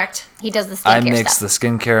job, correct? He does the I skincare mix stuff. the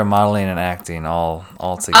skincare, modeling, and acting all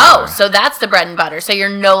together. Oh, so that's the bread and butter. So you're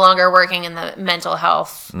no longer working in the mental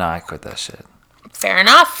health. No, I quit that shit. Fair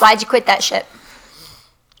enough. Why'd you quit that shit?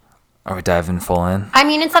 Are we diving full in? I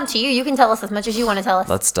mean, it's up to you. You can tell us as much as you want to tell us.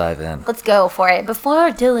 Let's dive in. Let's go for it. Before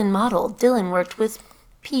Dylan modeled, Dylan worked with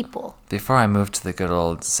people. Before I moved to the good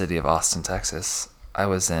old city of Austin, Texas, I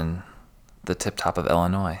was in the tip top of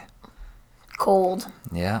Illinois. Cold.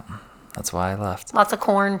 Yeah, that's why I left. Lots of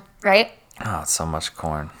corn, right? Oh, it's so much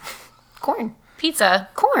corn. Corn. Pizza,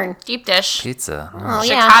 Corn. deep dish, Pizza. Oh,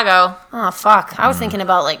 yeah. Chicago. Oh, fuck. I was thinking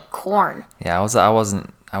about, like, corn. Yeah,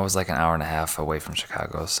 I was like an hour and a half away from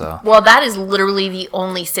Chicago, so Well, that is literally the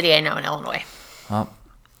only city I know in Illinois. well,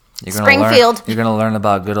 you're Springfield. You're gonna learn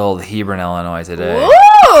about good old Hebron, Illinois today.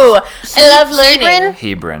 Ooh, I love learning. Hebron?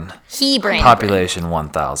 Hebron, Hebron. population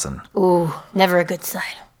 1,000. Ooh, never a good sign.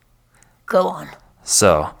 Go on.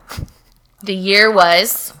 So, The year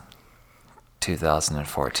was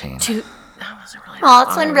 2014. that wasn't really. Oh,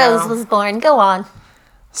 that's long when ago. Rose was born. Go on.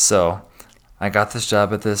 So, I got this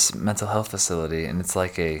job at this mental health facility, and it's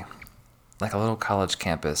like a little college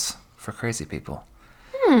campus for crazy people.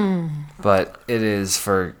 But it is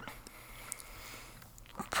for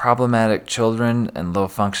problematic children and low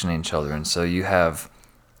functioning children. So you have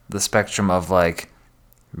the spectrum of like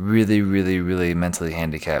really, really, really mentally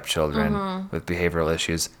handicapped children with behavioral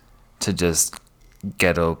issues to just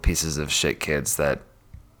ghetto pieces of shit kids that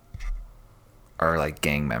are like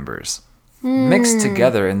gang members. Mixed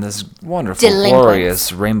together in this wonderful, Delinquents.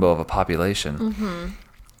 glorious rainbow of a population.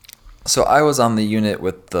 So I was on the unit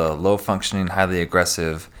with the low functioning, highly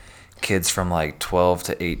aggressive kids from like 12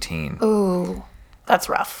 to 18. Ooh, that's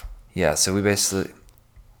rough. Yeah, so we basically,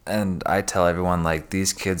 and I tell everyone like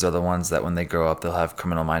these kids are the ones that when they grow up they'll have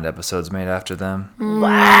Criminal Mind episodes made after them. Because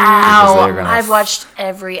Wow. they're gonna I've watched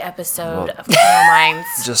every episode of Criminal Minds.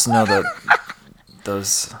 Just know that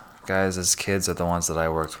those guys as kids are the ones that I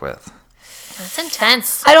worked with. That's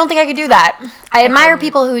intense. I don't think I could do that. I admire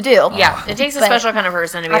people who do. Yeah, it takes a But special kind of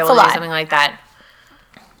person to be that's able a to do lot. something like that.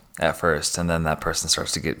 At first, and then that person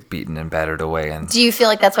starts to get beaten and battered away, and Do you feel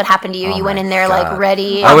like that's what happened to you? Oh you went my in there God. like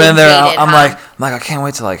ready. I went in there. Dated, I'm huh? like, I can't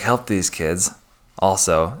wait to like help these kids.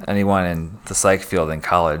 Also, anyone in the psych field in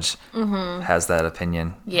college has that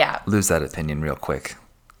opinion. Yeah. Lose that opinion real quick.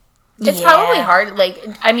 It's probably hard. Like,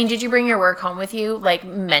 I mean, did you bring your work home with you? Like,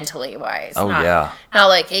 mentally wise. Oh, not, yeah. Not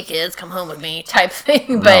like, hey, kids, come home with me type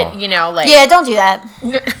thing. But, No. like. Yeah, don't do that.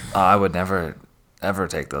 I would never, ever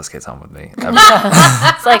take those kids home with me. Ever.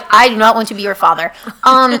 It's like, I do not want to be your father.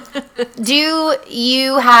 Do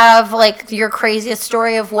you have, like, your craziest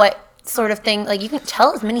story of what sort of thing? Like, you can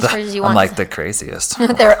tell as many stories as you want. I'm like the craziest.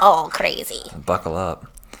 They're all crazy. Buckle up.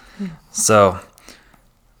 So,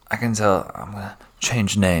 I can tell I'm going to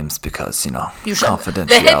change names because, confidentiality.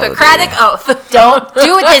 The Hippocratic Oath. Don't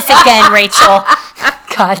do this again, Rachel.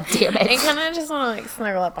 God damn I it. kind of just want to, like,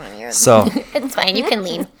 snuggle up on you. So, It's fine. You can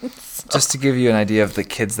lean. just to give you an idea of the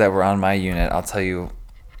kids that were on my unit, I'll tell you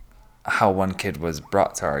how one kid was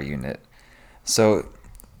brought to our unit. So,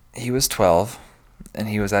 he was 12, and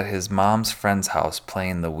he was at his mom's friend's house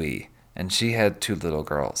playing the Wii, and she had 2 little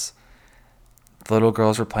girls. The little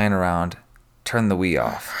girls were playing around, turned the Wii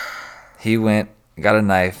off. He went, got a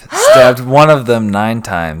knife, stabbed one of them 9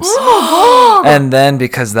 times. And then,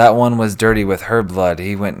 because that one was dirty with her blood,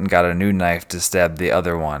 he went and got a new knife to stab the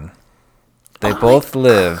other one. They both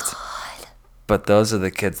lived, but those are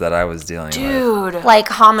the kids that I was dealing with. Dude. Like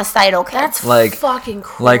homicidal kids. That's Like- fucking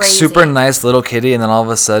crazy. Like super nice little kitty, and then all of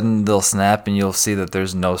a sudden they'll snap and you'll see that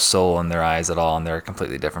there's no soul in their eyes at all, and they're a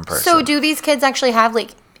completely different person. So do these kids actually have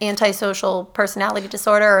like antisocial personality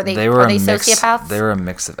disorder, or They were are they a mix. sociopaths? They were a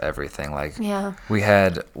mix of everything. Like Yeah. we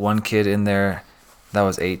had one kid in there that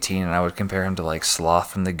was 18, and I would compare him to like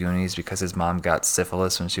Sloth from the Goonies because his mom got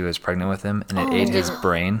syphilis when she was pregnant with him, and it ate his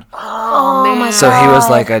brain. Oh, man. So he was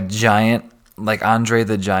like a giant, like Andre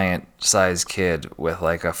the Giant sized kid with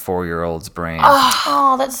like a 4-year-old's brain.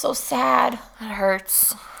 Oh, that's so sad. That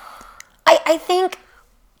hurts. I think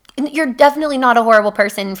you're definitely not a horrible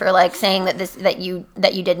person for like saying that you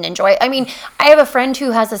didn't enjoy it. I mean, I have a friend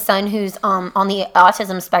who has a son who's on the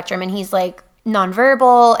autism spectrum, and he's like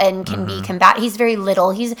nonverbal and can be combative. He's very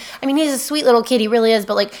little. He's a sweet little kid. He really is.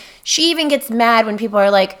 But like, she even gets mad when people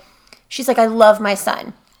are like, she's like, I love my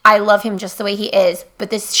son. I love him just the way he is, but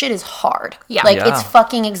this shit is hard. Yeah. Like, Yeah. it's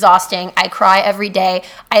fucking exhausting. I cry every day.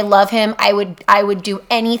 I love him. I would do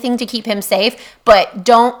anything to keep him safe, but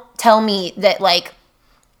don't tell me that like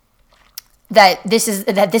that this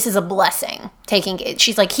is a blessing.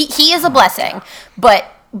 She's like, he is a blessing, but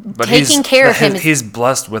taking care of him is, he's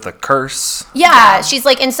blessed with a curse. yeah, she's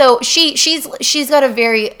like, and so she's got a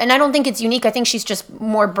very, and I don't think it's unique. I think she's just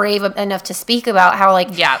more brave enough to speak about how like,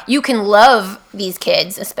 Yeah. you can love these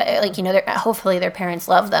kids, like, hopefully their parents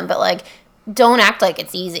love them, but like, don't act like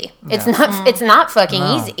it's easy. It's not. It's not fucking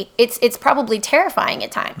easy. It's probably terrifying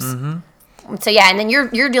at times. So yeah, and then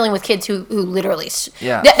you're dealing with kids who literally,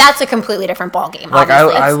 Yeah. that's a completely different ballgame. Like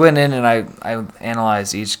obviously. I went in and I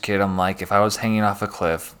analyzed each kid. I'm like, if I was hanging off a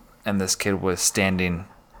cliff and this kid was standing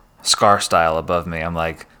Scar style above me, I'm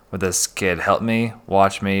like, would this kid help me,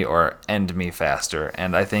 watch me, or end me faster?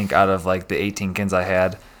 And I think out of like the 18 kids I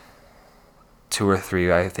had, 2 or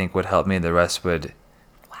 3 I think would help me. The rest would.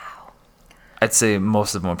 Wow. I'd say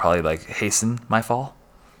most of them would probably like hasten my fall.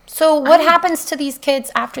 So what happens to these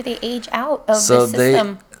kids after they age out of So the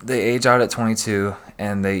system? they age out at 22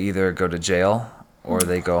 and they either go to jail or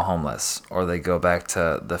they go homeless or they go back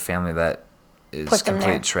to the family that is Put them there.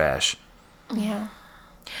 complete trash. Yeah.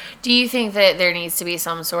 Do you think that there needs to be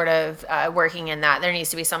some sort of working in that? There needs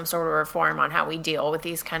to be some sort of reform on how we deal with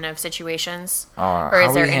these kind of situations? Or is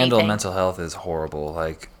How there we handle anything? mental health is horrible.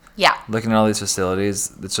 Like Yeah. looking at all these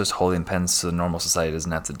facilities, it's just holding pens so normal society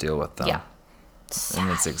doesn't have to deal with them. Yeah. And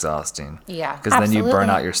it's exhausting. Yeah. Because then you burn Absolutely.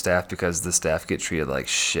 out your staff because the staff get treated like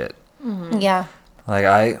shit. Yeah. Like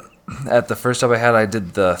at the first job I had, I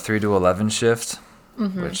did the 3 to 11 shift,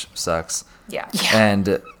 which sucks. Yeah.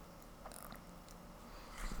 And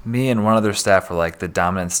me and one other staff were like the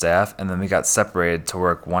dominant staff, and then we got separated to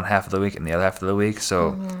work one half of the week and the other half of the week.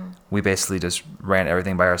 So we basically just ran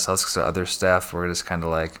everything by ourselves because the other staff were just kind of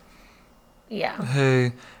like, Yeah.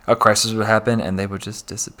 hey, a crisis would happen and they would just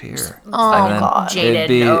disappear. Oh, And then God. Jaded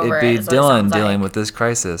It'd over it be is what it Dylan sounds dealing like. with this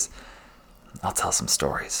crisis. I'll tell some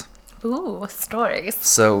stories. Ooh, stories.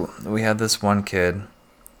 So we had this one kid,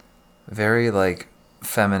 very like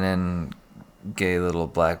feminine, gay little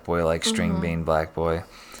black boy, like string bean black boy.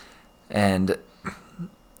 And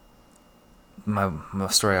my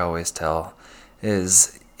story I always tell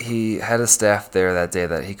is he had a staff there that day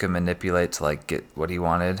that he could manipulate to like get what he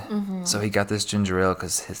wanted. So he got this ginger ale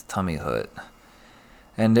because his tummy hurt.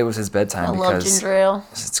 And it was his bedtime I love because ginger ale.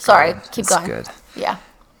 it's Sorry, good. keep It's going. good. Yeah.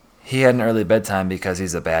 He had an early bedtime because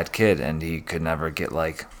he's a bad kid and he could never get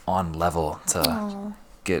like on level to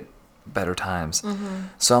get better times.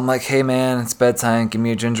 So I'm like, hey man, it's bedtime. Give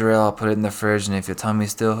me a ginger ale. I'll put it in the fridge, and if your tummy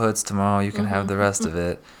still hurts tomorrow, you can have the rest of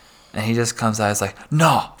it. And he just comes out. He's like,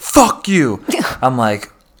 no, fuck you. I'm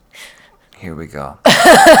like, here we go.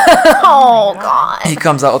 Oh God. He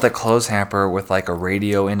comes out with a clothes hamper with like a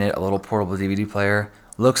radio in it, a little portable DVD player.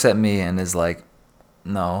 Looks at me and is like,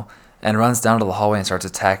 no, and runs down to the hallway and starts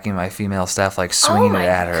attacking my female staff, like swinging it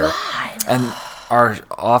at her. God. And our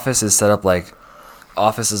office is set up like.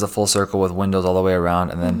 Office is a full circle with windows all the way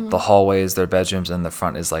around, and then the hallway is their bedrooms, and the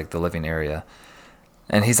front is like the living area.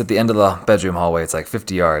 And he's at the end of the bedroom hallway. It's like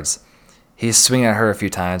 50 yards. He's swinging at her a few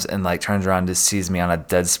times and like turns around and just sees me on a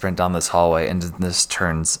dead sprint down this hallway and just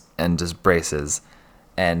turns and just braces.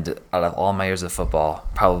 And out of all my years of football,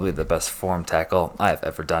 probably the best form tackle I've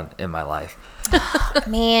ever done in my life.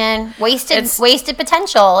 Man, wasted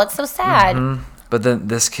potential. It's so sad. But then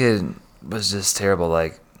this kid was just terrible.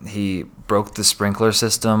 Like, he broke the sprinkler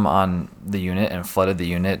system on the unit and flooded the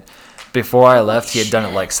unit. Before I left, he had done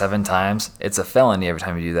it like 7 times. It's a felony every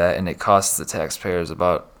time you do that, and it costs the taxpayers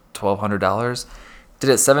about $1,200. Did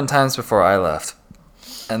it 7 times before I left.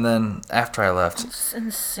 And then after I left, That's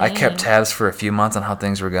insane. I kept tabs for a few months on how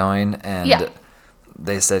things were going, and Yeah.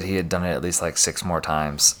 they said he had done it at least like 6 more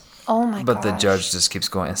times. Oh my God. But the judge just keeps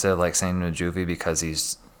going, instead of like sending him to juvie because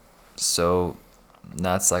he's so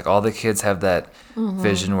nuts. Like, all the kids have that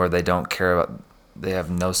vision where they don't care about, they have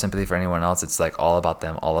no sympathy for anyone else. It's like all about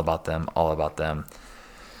them, all about them, all about them.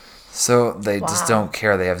 So they just don't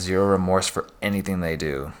care. They have zero remorse for anything they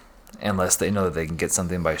do, unless they know that they can get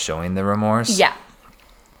something by showing the remorse. Yeah.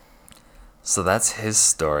 So that's his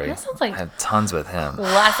story. That sounds like- I had tons with him.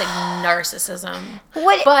 Classic narcissism.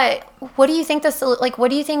 What do you think what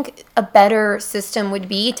do you think a better system would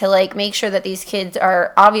be to like make sure that these kids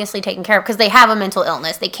are obviously taken care of because they have a mental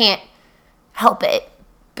illness, they can't help it,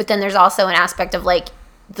 but then there's also an aspect of like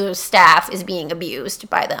the staff is being abused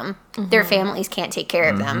by them, their families can't take care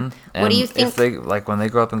of them. And What do you think? if they, like, when they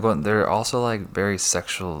grow up and go, they're also like very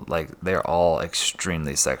sexual. Like, they're all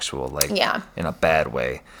extremely sexual. Like, Yeah. in a bad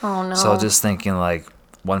way. Oh no. So just thinking, like,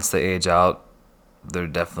 once they age out, they're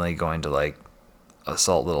definitely going to like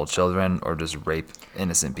assault little children or just rape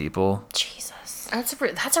innocent people. Jesus.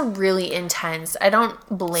 That's a really intense. I don't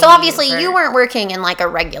blame. So obviously for- you weren't working in like a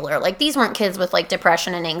regular, like these weren't kids with like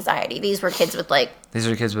depression and anxiety. These were kids with like These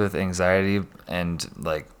are kids with anxiety and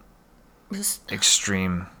like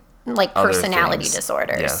extreme. personality things.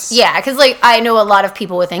 disorders. Yes. Yeah, because like I know a lot of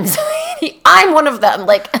people with anxiety. I'm one of them.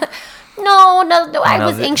 Like, no, I No,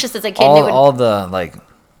 was the- anxious as a kid. All the like,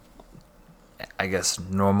 I guess,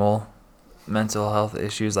 normal mental health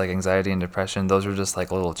issues like anxiety and depression, those are just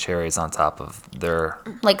like little cherries on top of their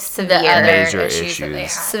like the severe, other major issues that they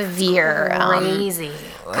issues. have. severe. Crazy.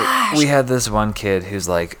 like, we had this one kid who's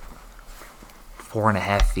like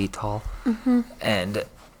 4.5 feet tall, and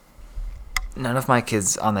none of my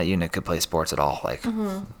kids on that unit could play sports at all. Like,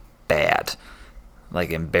 bad, like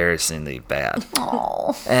embarrassingly bad.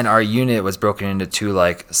 Oh, And our unit was broken into 2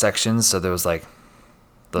 like sections, so there was like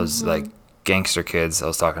those like gangster kids I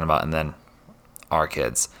was talking about, and then our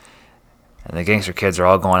kids. And the gangster kids are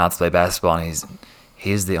all going out to play basketball, and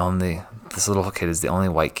this little kid is the only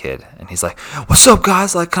white kid, and he's like, "What's up,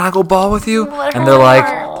 guys? Like, can I go ball with you?" And they're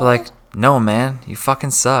like, "No, man, you fucking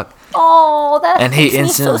suck." oh, that And makes he me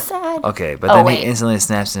so instantly, sad. okay, but Oh, then wait. he instantly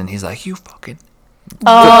snaps in. He's like, "You fucking."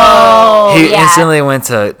 Oh, He yeah. instantly went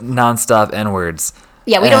to nonstop N words.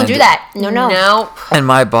 Yeah, we don't do And- that. No. Nope. And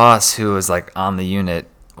my boss, who was like on the unit,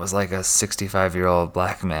 was like a 65-year-old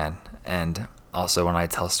black man. And also, when I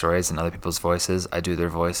tell stories in other people's voices, I do their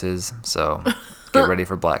voices. So get ready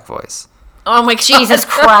for black voice, Oh my God. Jesus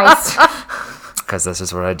Christ. because that's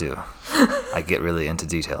just what I do. I get really into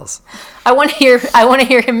details. I want to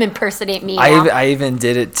hear him impersonate me. now. I even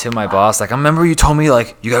did it to my boss. Like, I remember you told me,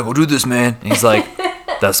 like, you gotta go do this, man. And he's like,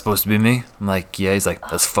 that's supposed to be me? I'm like, yeah. He's like,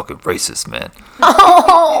 that's fucking racist, man.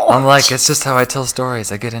 Oh, I'm like, it's just how I tell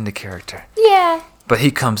stories. I get into character. yeah. But he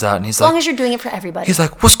comes out and he's As long like, as you're doing it for everybody. he's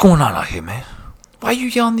like, what's going on out here, man? Why are you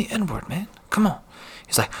yelling the N-word, man? Come on.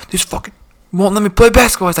 He's like, these fucking won't let me play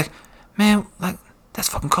basketball. He's like, man, like, that's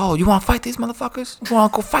fucking cold. You want to fight these motherfuckers? You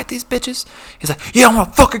want to go fight these bitches? He's like, yeah, I want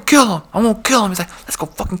to fucking kill them. I won't kill them. He's like, let's go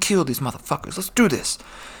fucking kill these motherfuckers. Let's do this.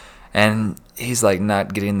 And he's like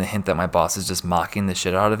not getting the hint that my boss is just mocking the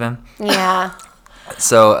shit out of him. Yeah.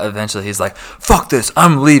 So eventually he's like, fuck this,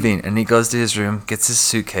 I'm leaving. And he goes to his room, gets his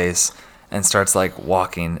suitcase, and starts like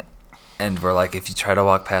walking. And we're like, if you try to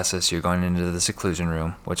walk past us, you're going into the seclusion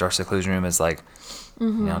room, which our seclusion room is like, you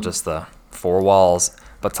know, just the 4 walls.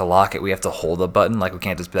 But to lock it, we have to hold a button. Like, we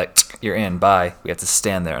can't just be like, you're in, bye. We have to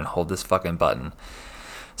stand there and hold this fucking button.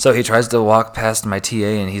 So he tries to walk past my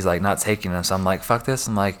TA, and he's like not taking him. So I'm like, fuck this.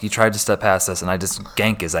 I'm like, you tried to step past us, and I just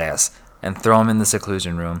gank his ass and throw him in the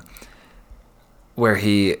seclusion room, where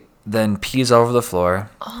he then pees all over the floor.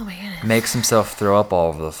 Oh my goodness. Makes himself throw up all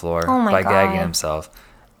over the floor Oh my by gagging God. himself.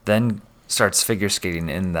 Then starts figure skating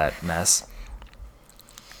in that mess.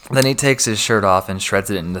 Then he takes his shirt off and shreds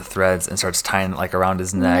it into threads and starts tying it like around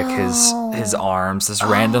his neck, his arms, this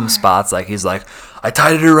random spots. Like he's like, I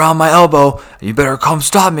tied it around my elbow. You better come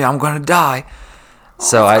stop me. I'm gonna die.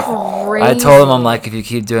 So I told him, I'm like, if you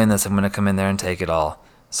keep doing this, I'm gonna come in there and take it all.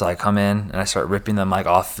 So I come in and I start ripping them like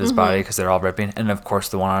off his body because they're all ripping. And of course,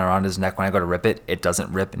 the one around his neck, when I go to rip it, it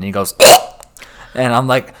doesn't rip, and he goes, and I'm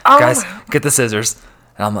like, guys, get the scissors.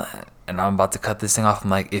 And I'm about to cut this thing off. I'm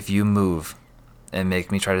like, if you move and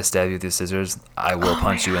make me try to stab you with your scissors, I will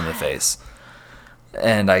punch you in the face.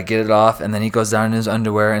 And I get it off, and then he goes down in his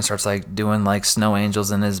underwear and starts like doing like snow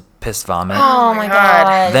angels in his piss vomit. Oh my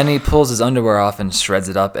God. Then he pulls his underwear off and shreds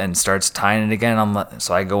it up and starts tying it again.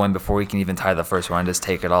 So I go in before he can even tie the first one and just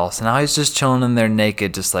take it all. So now he's just chilling in there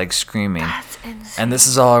naked, just like screaming. That's insane. And this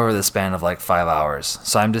is all over the span of like 5 hours.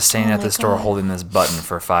 So I'm just standing at the store holding this button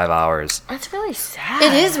for 5 hours. That's really sad.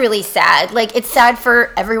 It is really sad. Like, it's sad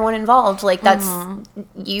for everyone involved. Like, that's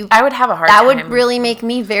you. I would have a hard That time. would really make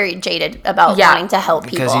me very jaded about Yeah. wanting to help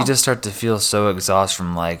people. Because you just start to feel so exhausted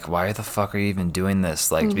from like, why the fuck are you even doing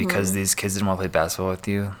this? Like, because these kids didn't want to play basketball with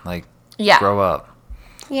you? Like, grow up.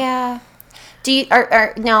 Yeah. Do you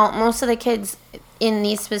are now most of the kids in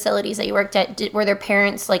these facilities that you worked at, were their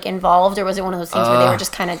parents like involved, or was it one of those things where they were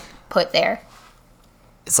just kind of put there?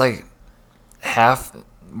 It's like half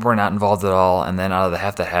were not involved at all, and then out of the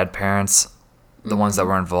half that had parents, the ones that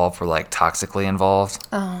were involved were like toxically involved.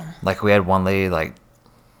 Oh. Like we had one lady like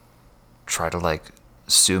try to like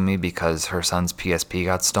sue me because her son's PSP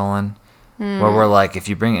got stolen. Where we're like, if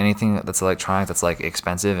you bring anything that's electronic that's like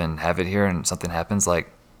expensive and have it here and something happens, like,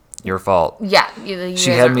 your fault. Yeah. She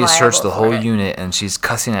had me search the whole unit, and she's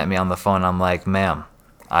cussing at me on the phone. I'm like, ma'am,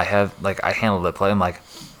 I handled it. I'm like,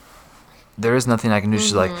 there is nothing I can do.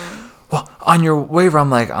 She's like, well, on your waiver. I'm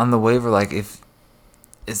like, on the waiver, like, if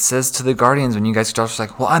it says to the guardians when you guys talk, she's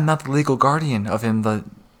like, well, I'm not the legal guardian of him. The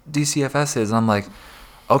DCFS is. And I'm like,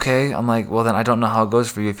 okay. I'm like, well, then I don't know how it goes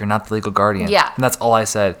for you if you're not the legal guardian. Yeah. And that's all I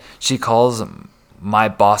said. She calls my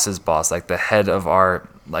boss's boss, like the head of our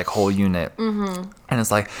like whole unit. And it's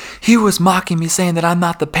like, he was mocking me saying that I'm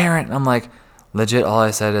not the parent. And I'm like, legit, all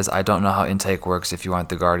I said is, I don't know how intake works if you aren't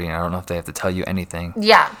the guardian. I don't know if they have to tell you anything.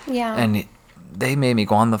 Yeah. Yeah. And they made me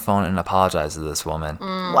go on the phone and apologize to this woman.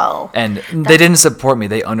 Whoa. And they didn't support me.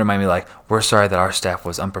 They undermined me like, we're sorry that our staff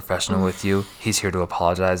was unprofessional with you. He's here to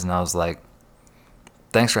apologize. And I was like,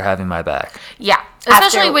 thanks for having my back. Yeah.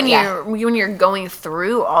 Especially when yeah. you're going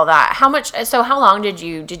through all that. How long did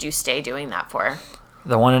you stay doing that for?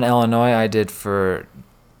 The one in Illinois I did for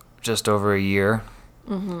just over a year.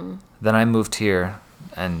 Then I moved here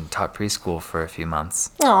and taught preschool for a few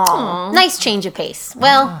months. Aw, nice change of pace.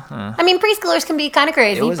 Well, I mean, preschoolers can be kind of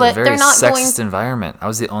crazy, It was but a very they're not sexist going. environment. I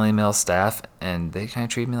was the only male staff, and they kind of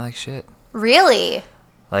treated me like shit. Really?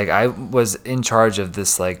 Like, I was in charge of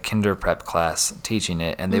this, like, kinder prep class, teaching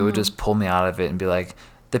it, and they would just pull me out of it and be like,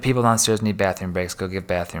 the people downstairs need bathroom breaks, go give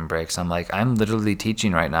bathroom breaks. I'm like, I'm literally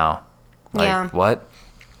teaching right now. Like, Yeah. what?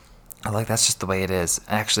 I'm like, that's just the way it is.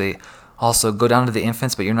 Actually, also, go down to the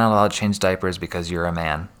infants, but you're not allowed to change diapers because you're a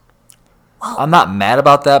man. I'm not mad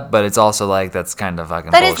about that, but it's also like, that's kind of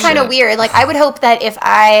fucking That bullshit. is kind of weird. Like, I would hope that if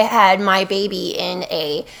I had my baby in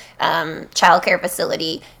a childcare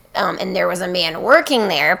facility, and there was a man working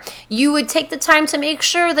there, you would take the time to make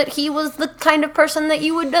sure that he was the kind of person that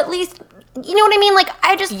you would at least, you know what I mean? Like,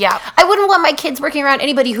 I wouldn't want my kids working around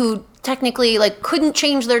anybody who technically, like, couldn't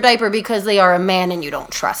change their diaper because they are a man and you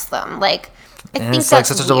don't trust them. Like, I And think it's like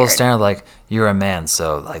that's such a double weird. standard. Like, you're a man,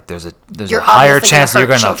 so like there's a You're higher obviously chance that gonna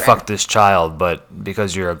you're hurt gonna children. fuck this child, but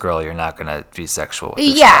because you're a girl, you're not gonna be sexual with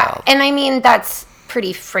this Yeah, child. and I mean, that's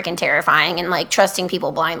pretty freaking terrifying, and like trusting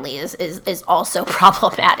people blindly is also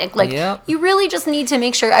problematic. Like, Yep. you really just need to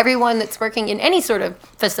make sure everyone that's working in any sort of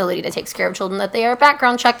facility that takes care of children, that they are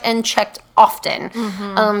background checked and checked often,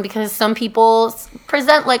 because some people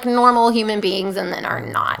present like normal human beings and then are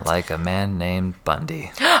not. Like a man named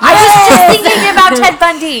Bundy. I was just thinking about Ted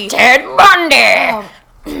Bundy. Ted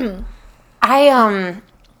Bundy.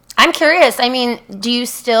 I'm curious. I mean, do you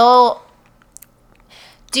still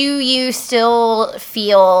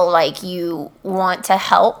feel like you want to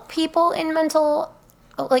help people in mental,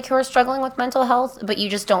 like, who are struggling with mental health, but you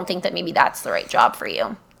just don't think that maybe that's the right job for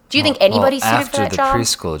you? Do you think anybody's suited for that after the job?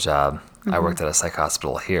 preschool job, I worked at a psych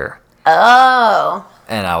hospital here. Oh.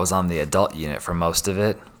 And I was on the adult unit for most of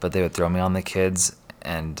it, but they would throw me on the kids.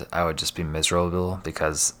 and I would just be miserable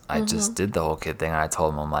because I just did the whole kid thing. And I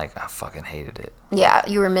told them, I'm like, I fucking hated it. Yeah,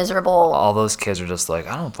 you were miserable. All those kids are just like,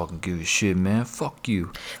 I don't fucking give a shit, man. Fuck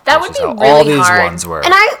you. That Which would is be how really all these hard. ones were.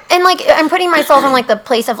 And like I'm putting myself in like the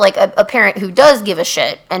place of like a parent who does give a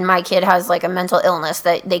shit, and my kid has like a mental illness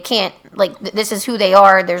that they can't like. This is who they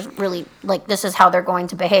are. There's really like this is how they're going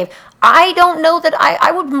to behave. I don't know that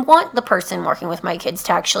I would want the person working with my kids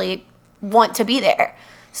to actually want to be there.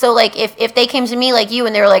 So like if they came to me like you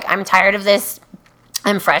and they were like, I'm tired of this,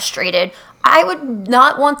 I'm frustrated, I would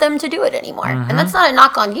not want them to do it anymore. And that's not a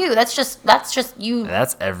knock on you. That's just you.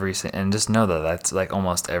 That's and just know that that's like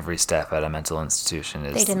almost every staff at a mental institution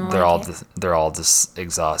is They didn't they're like all it. they're all just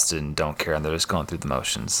exhausted and don't care, and they're just going through the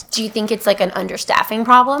motions. Do you think it's like an understaffing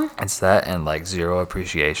problem? It's that and like zero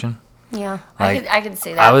appreciation. Yeah. Like I could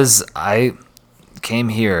see that. I came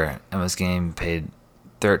here and was getting paid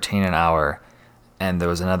 $13 an hour, and there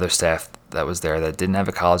was another staff that was there that didn't have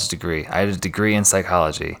a college degree. I had a degree in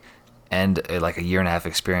psychology and like a 1.5 year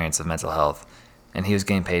experience of mental health, and he was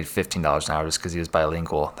getting paid $15 an hour just because he was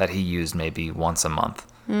bilingual that he used maybe once a month.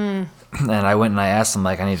 And I went and I asked him,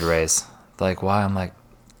 like, I need a raise. They're like, why? I'm like,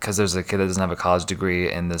 because there's a kid that doesn't have a college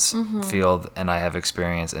degree in this field, and I have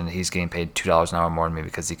experience, and he's getting paid $2 an hour more than me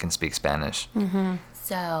because he can speak Spanish.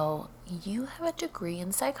 So you have a degree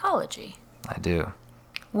in psychology. I do.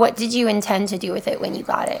 What did you intend to do with it when you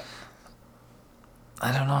got it?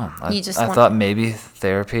 I don't know. You just I want- thought maybe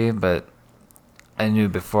therapy, but I knew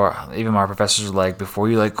before. Even my professors were like, before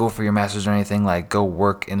you like go for your master's or anything, like go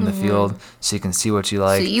work in the field so you can see what you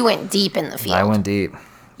like. So you went deep in the field. I went deep.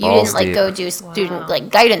 You Balls didn't like deep. go do student like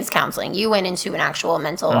guidance counseling. You went into an actual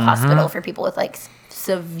mental hospital for people with like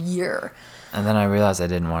severe. And then I realized I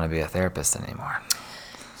didn't want to be a therapist anymore.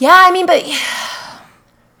 Yeah, I mean, but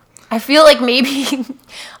I feel like maybe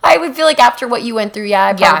I would feel like after what you went through, yeah,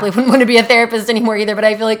 I probably wouldn't want to be a therapist anymore either. But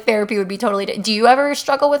I feel like therapy would be totally. Do you ever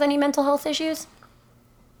struggle with any mental health issues?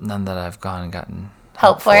 None that I've gone and gotten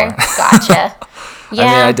Help for? for. Gotcha. Yeah.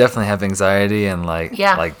 I mean, I definitely have anxiety and like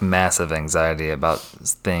Yeah. like massive anxiety about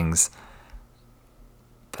things.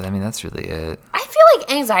 But I mean, that's really it. I feel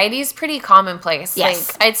like anxiety is pretty commonplace.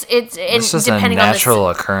 Yes. Like It's just a depending on natural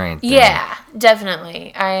occurring thing. Yeah,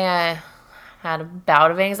 definitely. I had a bout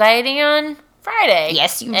of anxiety on Friday.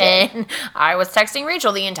 Yes, you did. And I was texting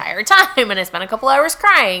Rachel the entire time, and I spent a couple hours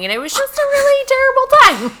crying, and it was just a really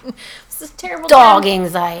terrible time. It was a terrible Dog time.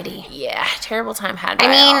 anxiety. Yeah, terrible time had by I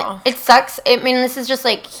mean, all. it sucks. I mean, this is just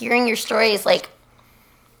like hearing your story is like,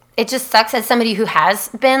 it just sucks as somebody who has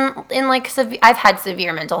been in like, I've had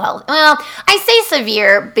severe mental health. Well, I say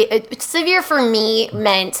severe, but severe for me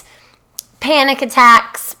meant panic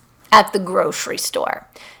attacks at the grocery store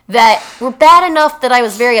that were bad enough that I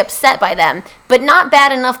was very upset by them, but not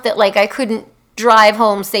bad enough that like I couldn't drive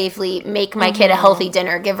home safely, make my kid a healthy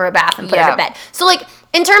dinner, give her a bath, and put her to bed. So like,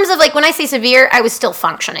 in terms of like when I say severe, I was still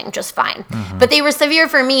functioning just fine. But they were severe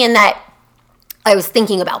for me in that I was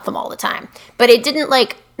thinking about them all the time. But it didn't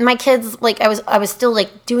like my kids like I was still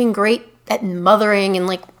like doing great at mothering and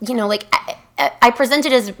like, you know, like I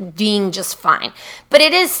presented as being just fine. But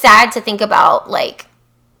it is sad to think about like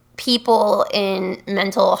people in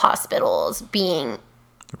mental hospitals being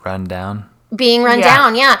Run down. run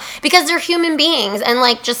down, yeah, because they're human beings, and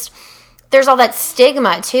like just there's all that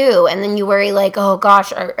stigma too, and then you worry like, oh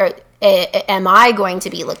gosh, am I going to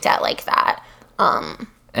be looked at like that?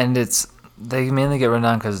 And they mainly get run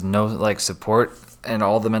down because no like support, and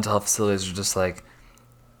all the mental health facilities are just like,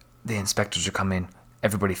 the inspectors are coming,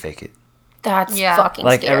 everybody fake it. That's Yeah. fucking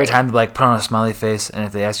Like scary. every time they like put on a smiley face, and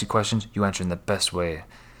if they ask you questions, you answer in the best way.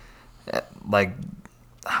 Like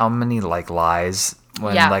how many like lies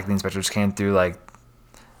when Yeah. like the inspectors came through, like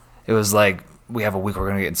it was like, we have a week, we're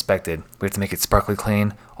gonna get inspected, we have to make it sparkly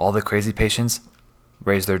clean, all the crazy patients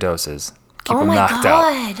raise their doses, keep oh them my knocked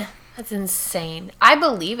out. god. That's insane. I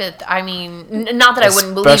believe it. I mean, not that I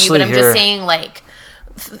wouldn't believe you, Especially but I'm here. just saying, like,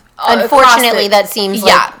 Unfortunately, that seems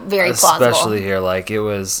like very plausible. Especially here, like it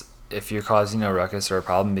was, if you're causing a ruckus or a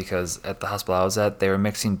problem, because at the hospital I was at, they were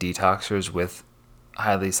mixing detoxers with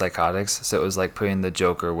highly psychotics, so it was like putting the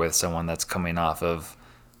Joker with someone that's coming off of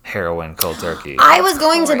heroin cold turkey. I was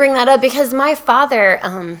going to bring that up because my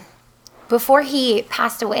father, before he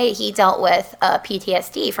passed away, he dealt with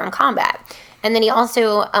PTSD from combat. And then he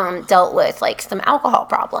also dealt with like some alcohol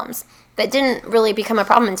problems that didn't really become a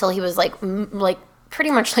problem until he was like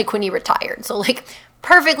pretty much like when he retired. So like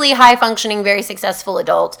perfectly high functioning, very successful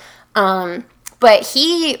adult. But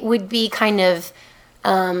he would be kind of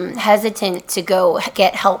hesitant to go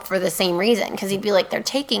get help for the same reason, because he'd be like, they're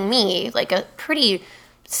taking me, like a pretty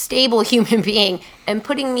stable human being, and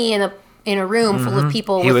putting me in in a room full of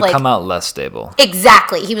people He with would like come out less stable.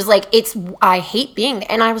 exactly. He was like, I hate being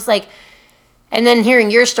there. And I was like, and then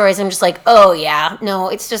hearing your stories, I'm just like, oh yeah, no,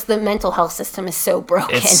 it's just the mental health system is so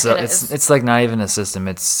broken. It's like not even a system.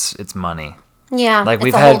 It's money. Yeah, Like it's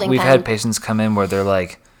we've a had holding we've pen. had patients come in where they're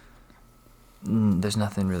like, there's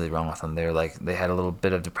nothing really wrong with them. They're like they had a little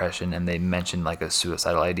bit of depression and they mentioned like a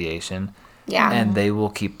suicidal ideation. Yeah. And they will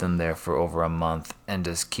keep them there for over a month and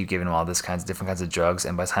just keep giving them all different kinds of drugs.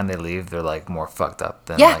 And by the time they leave, they're like more fucked up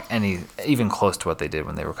than Yeah. like even close to what they did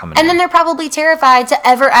when they were coming And in. then they're probably terrified to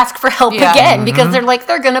ever ask for help Yeah. again because they're like,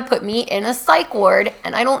 they're gonna put me in a psych ward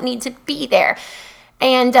and I don't need to be there.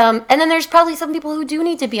 And then there's probably some people who do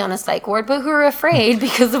need to be on a psych ward, but who are afraid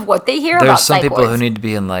because of what they hear about There's some psych people wards. who need to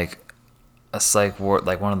be in like a psych ward,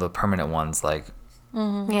 like one of the permanent ones, like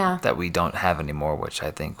Yeah. that we don't have anymore, which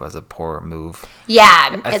I think was a poor move.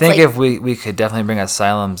 Yeah. I think if we could definitely bring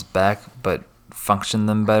asylums back, but function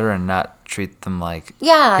them better and not treat them like,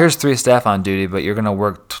 Yeah. here's 3 staff on duty, but you're going to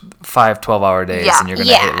work 5 12-hour days Yeah. and you're going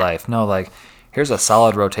to Yeah. hate life. No, like, here's a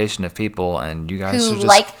solid rotation of people and you guys who should just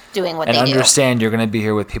like doing what and they do. understand you're going to be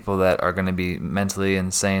here with people that are going to be mentally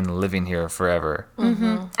insane living here forever.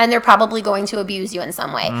 And they're probably going to abuse you in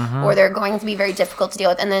some way, or they're going to be very difficult to deal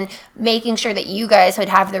with. And then making sure that you guys would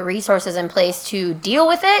have the resources in place to deal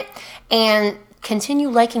with it and continue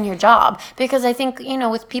liking your job. Because I think,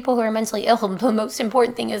 with people who are mentally ill, the most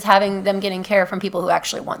important thing is having them getting care from people who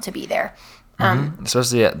actually want to be there.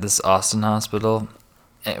 Especially at this Austin hospital,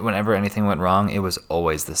 whenever anything went wrong, it was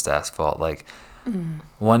always the staff's fault. Like,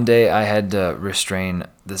 one day I had to restrain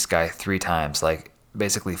this guy 3 times, like,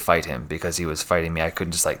 basically fight him because he was fighting me. I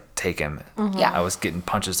couldn't just, like, take him. Yeah. I was getting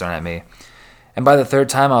punches thrown at me. And by the 3rd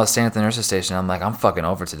time I was staying at the nurse's station, I'm like, I'm fucking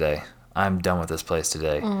over today. I'm done with this place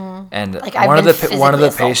today. And Like, I've one of been the one of the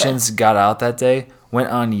physically assaulted. patients got out that day, went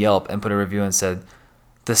on Yelp and put a review and said,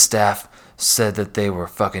 the staff said that they were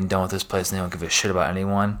fucking done with this place and they don't give a shit about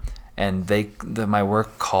anyone. And my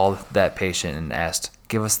work called that patient and asked,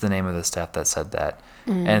 give us the name of the staff that said that.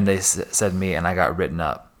 And they said me, and I got written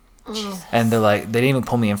up. And they're like, they didn't even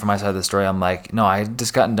pull me in for my side of the story. I'm like, no, I had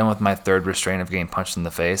just gotten done with my 3rd restraint of getting punched in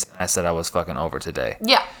the face. I said I was fucking over today.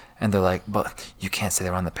 Yeah. And they're like, but you can't say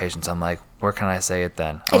that around the patients. I'm like, where can I say it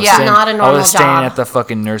then? It's Yeah. not a I normal was staying job. at the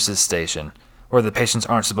fucking nurse's station where the patients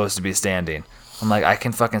aren't supposed to be standing. I'm like, I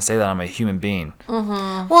can fucking say that I'm a human being. Well,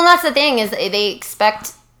 and that's the thing is they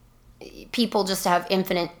expect people just to have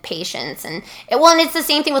infinite patience, and it's the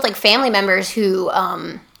same thing with like family members who,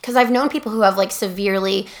 because I've known people who have like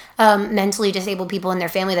severely mentally disabled people in their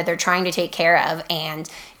family that they're trying to take care of, and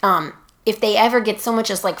if they ever get so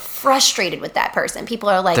much as like frustrated with that person, people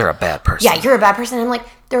are like, They're a bad person. yeah, you're a bad person. I'm like,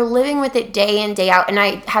 they're living with it day in, day out. And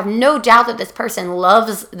I have no doubt that this person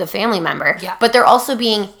loves the family member. Yeah. But they're also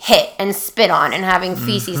being hit and spit on and having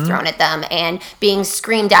feces thrown at them and being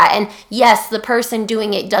screamed at. And yes, the person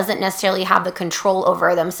doing it doesn't necessarily have the control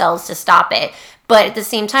over themselves to stop it. But at the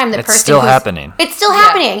same time, the It's person still who's- happening. It's still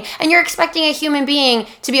happening. And you're expecting a human being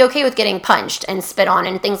to be okay with getting punched and spit on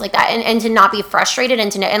and things like that, and to not be frustrated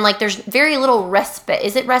and like there's very little respite.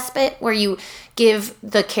 Is it respite where you give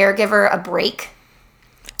the caregiver a break?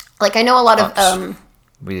 Like I know a lot of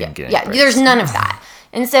We didn't get any yeah, breaks. there's none of that.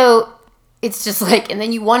 And so it's just like, and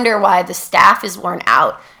then you wonder why the staff is worn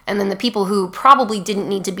out. And then the people who probably didn't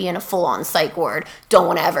need to be in a full-on psych ward don't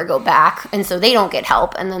want to ever go back. And so they don't get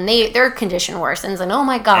help. And then their condition worsens. And oh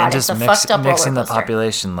my God, And it's just a fucked up mixing roller the coaster.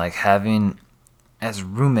 population, like having as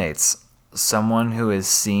roommates someone who is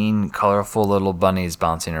seeing colorful little bunnies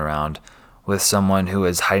bouncing around with someone who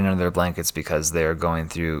is hiding under their blankets because they're going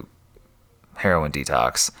through heroin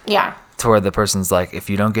detox. Yeah. To where the person's like, if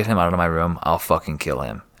you don't get him out of my room, I'll fucking kill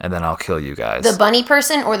him. And then I'll kill you guys. The bunny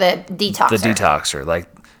person or the detoxer? The detoxer. Like,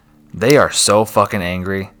 they are so fucking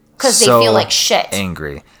angry. 'Cause they So feel like shit.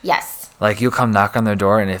 Angry. Yes. Like, you'll come knock on their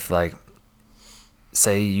door, and if, like,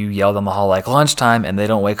 say you yell down the hall, like, lunchtime, and they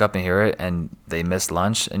don't wake up and hear it, and they miss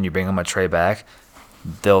lunch, and you bring them a tray back,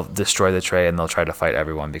 they'll destroy the tray, and they'll try to fight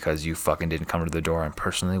everyone because you fucking didn't come to the door and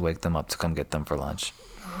personally wake them up to come get them for lunch.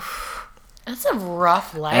 That's a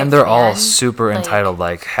rough life. And they're all man. super Like, entitled.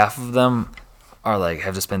 Like, half of them are, like,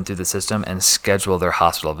 have just been through the system and schedule their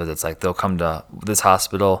hospital visits. Like, they'll come to this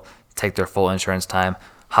hospital, take their full insurance time,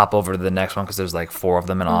 hop over to the next one because there's like 4 of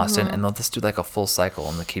them in Austin, and they'll just do like a full cycle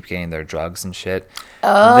and they keep getting their drugs and shit. They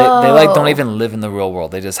like don't even live in the real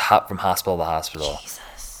world. They just hop from hospital to hospital.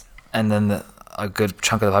 Jesus. And then a good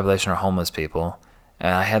chunk of the population are homeless people.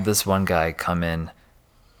 And I had this one guy come in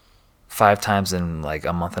 5 times in like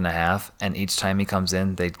a month and a half, and each time he comes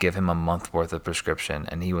in, they'd give him a month worth of prescription,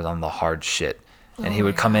 and he was on the hard shit. And he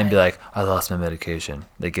would come in and be like, I lost my medication.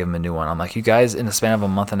 They give him a new one. I'm like, you guys, in the span of a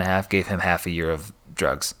month and a half, gave him half a year of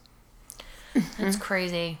drugs. That's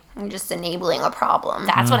crazy. I'm just enabling a problem.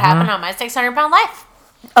 That's what happened on my 600-pound life.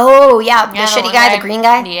 Oh, yeah. The Yeah, the shitty one guy, guy- the green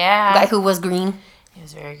guy? Yeah. The guy who was green. It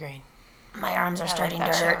was very green. My arms are starting to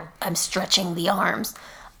that hurt. show. I'm stretching the arms.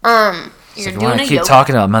 So You're if you doing want a to keep yoga.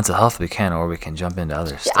 talking about mental health, we can, or we can jump into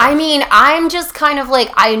other stuff. I mean, I'm just kind of like,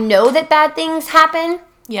 I know that bad things happen.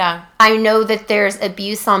 Yeah. I know that there's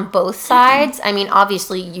abuse on both sides. I mean,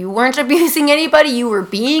 obviously, you weren't abusing anybody, you were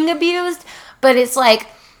being abused. But it's like,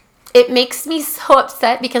 it makes me so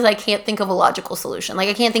upset because I can't think of a logical solution. Like,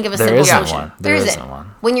 I can't think of a There simple isn't solution. one. There isn't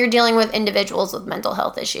one. When you're dealing with individuals with mental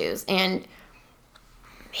health issues. And,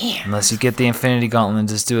 man. Unless you get the Infinity Gauntlet and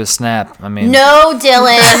just do a snap. I mean, No,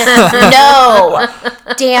 Dylan.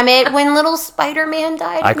 No. Damn it. When little Spider-Man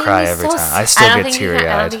died, I it made cry me every so time. I I still don't get think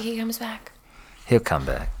teary-eyed. he comes back. He'll come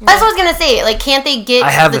back. That's what I was gonna say. Like, can't they get I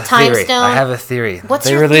have the a time theory. stone? I have a theory. What's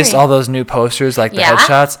they your released theory? all those new posters, like the Yeah?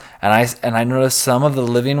 headshots, and I noticed some of the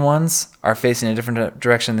living ones are facing a different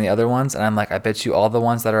direction than the other ones, and I'm like, I bet you all the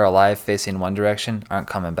ones that are alive facing one direction aren't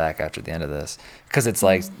coming back after the end of this, because it's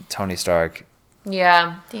like Tony Stark.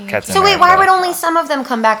 Yeah. Captain So wait, why America. would only some of them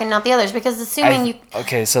come back and not the others? Because assuming you,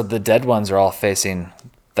 Okay, so the dead ones are all facing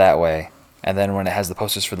that way. And then when it has the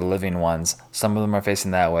posters for the living ones, some of them are facing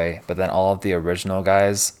that way, but then all of the original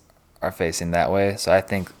guys are facing that way. So I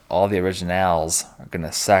think all the originals are going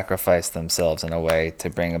to sacrifice themselves in a way to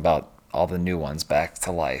bring about all the new ones back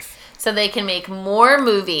to life. So they can make more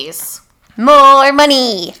movies. more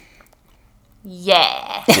money.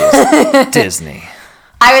 Yeah. Disney.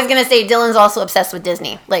 I was gonna say Dylan's also obsessed with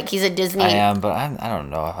Disney. Like, he's a Disney. I am, but I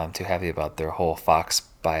don't know if I'm too happy about their whole Fox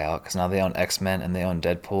buyout, because now they own X-Men and they own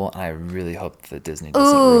Deadpool, and I really hope that Disney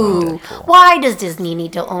doesn't ruin Ooh, Deadpool. why does Disney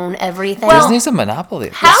need to own everything? Disney's a monopoly.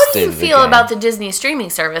 at How this do state you of the feel game. about the Disney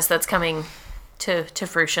streaming service that's coming to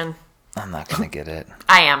fruition? I'm not going to get it.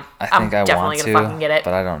 I am. I think I'm I definitely want gonna fucking get it.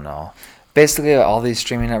 but I don't know. Basically, all these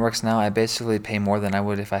streaming networks now, I basically pay more than I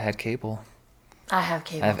would if I had cable. I have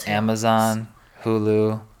cable I have too. Amazon,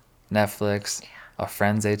 Hulu, Netflix, a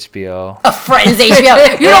Friends HBO. a Friends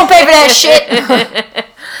HBO. You don't pay for that shit.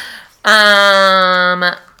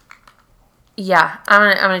 Yeah,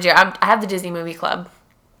 I'm gonna do. I have the Disney Movie Club.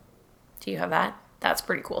 Do you have that? That's a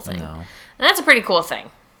pretty cool thing. No. And that's a pretty cool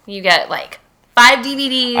thing. You get like 5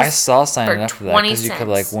 DVDs. I saw signing for up for that 20 because you could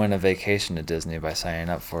like cents. win a vacation to Disney by signing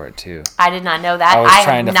up for it too. I did not know that. I was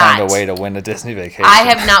trying to have not. find a way to win a Disney vacation. I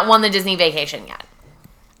have not won the Disney vacation yet,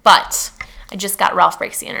 but I just got Ralph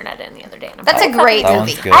Breaks the Internet in the other day. And I'm That's like, a great That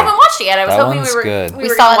movie. one's good. I haven't watched it yet. I was That hoping one's we were good. we We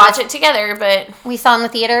were saw gonna it watch this- it together, but We saw it in the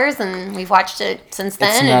theaters and we've watched it since then.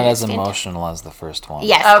 It's and not as fantastic. emotional as the first one.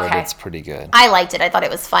 Yes. But Okay. it's pretty good. I liked it. I thought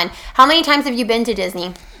it was fun. How many times have you been to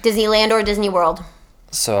Disney? Disneyland or Disney World?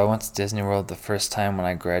 So I went to Disney World the first time when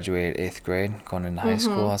I graduated 8th grade, going into high Mm-hmm.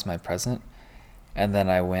 school as my present. And then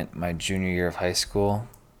I went my junior year of high school.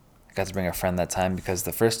 I got to bring a friend that time because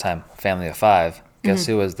the first time, family of 5, guess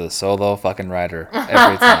Mm-hmm. who was the solo fucking rider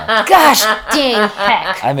every time? Gosh dang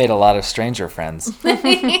heck. I made a lot of stranger friends.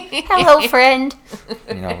 Hello, friend.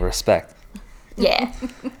 Respect. Yeah.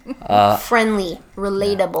 Friendly,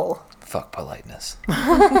 relatable. Fuck politeness.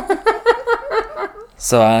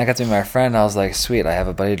 So when I got to meet my friend, I was like, sweet, I have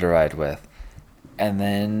a buddy to ride with. And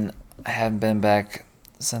then I hadn't been back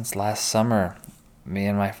since last summer. Me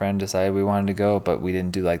and my friend decided we wanted to go, but we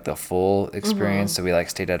didn't do like the full experience. So we like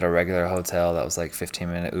stayed at a regular hotel that was like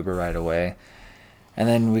 15-minute Uber ride away. And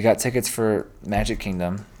then we got tickets for Magic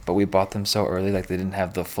Kingdom, but we bought them so early, like they didn't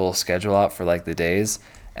have the full schedule out for like the days.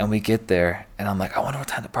 And we get there, and I'm like, I wonder what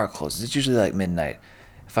time the park closes. It's usually like midnight.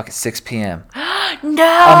 Fucking 6 p.m.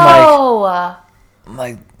 no. I'm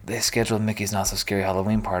like, they scheduled Mickey's Not So Scary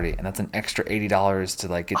Halloween party, and that's an extra $80 to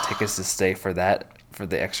like get tickets to stay for that for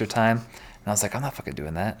the extra time. And I was like, I'm not fucking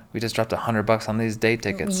doing that. We just dropped $100 on these day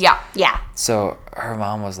tickets. Yeah. Yeah. So her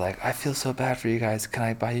mom was like, I feel so bad for you guys. Can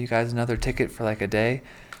I buy you guys another ticket for like a day?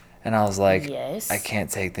 And I was like, Yes. I can't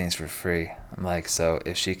take things for free. I'm like, so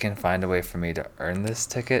if she can find a way for me to earn this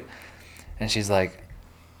ticket, and she's like,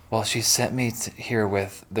 well, she sent me here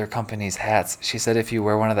with their company's hats. She said if you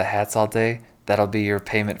wear one of the hats all day, that'll be your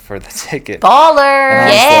payment for the ticket. Baller. I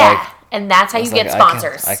was Yeah. like- And that's how I you was get like,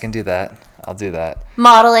 sponsors. I can do that. I'll do that.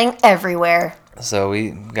 Modeling everywhere. So we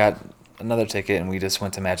got another ticket and we just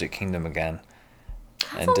went to Magic Kingdom again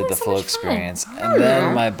and did the always so full much fun. experience. And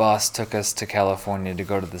then my boss took us to California to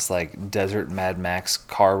go to this like desert Mad Max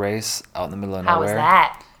car race out in the middle of How was nowhere.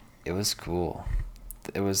 that? It was cool.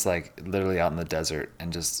 It was like literally out in the desert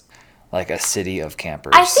and just like a city of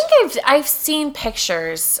campers. I think I've seen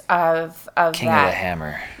pictures of King that. of the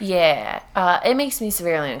Hammer. Yeah, it makes me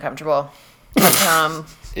severely uncomfortable.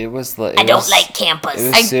 It was like I don't like campers.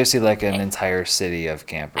 It was seriously like an entire city of I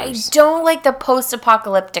campers. don't like the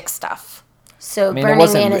post-apocalyptic stuff. So I mean,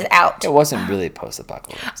 Burning Man is out. It wasn't really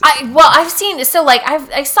post-apocalyptic. I've seen so like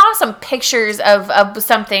I saw some pictures of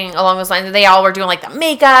something along those lines. They all were doing like the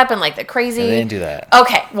makeup and like the crazy. They didn't do that.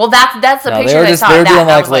 Okay, well that's the No, picture they were I just saw. they were of doing that,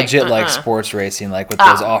 and I like was legit like uh-uh. sports racing, like with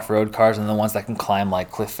those off-road cars and the ones that can climb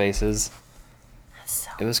like cliff faces.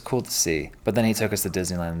 It was cool to see. But then he took us to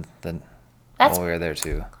Disneyland That's while we were there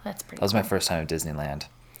too. that's pretty. That was my first time at Disneyland.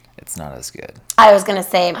 It's not as good. I was gonna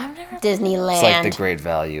say I've never- Disneyland. It's like the great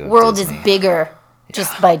value of World Disney. is bigger,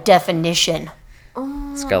 just by definition.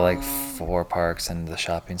 It's got like 4 parks and the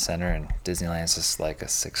shopping center, and Disneyland's just like a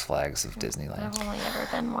Six Flags of Disneyland. I've only ever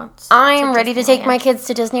been once. I'm ready to take my kids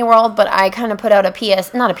to Disney World, but I kind of put out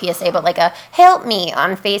not a PSA, but like a help me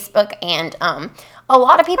on Facebook, and a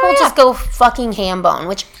lot of people just go fucking ham bone,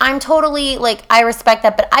 which I'm totally like, I respect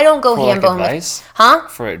that, but I don't go For ham like bone advice? with, huh?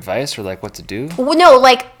 For advice or like what to do? Well, no,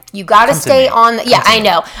 like you got to Come to stay me. on. Yeah, Come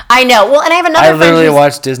to I know. Well, and I have another I friend literally who's-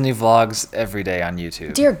 watch Disney vlogs every day on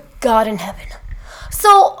YouTube. Dear God in heaven.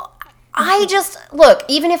 So I just look,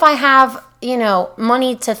 even if I have,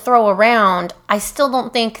 money to throw around, I still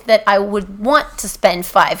don't think that I would want to spend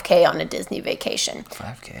 $5,000 on a Disney vacation.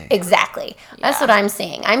 5K. Exactly. That's Yeah. what I'm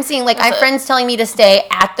seeing. I'm seeing like I have friends telling me to stay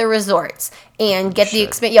at the resorts and get the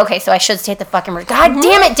experience. Okay, so I should stay at the fucking resort. God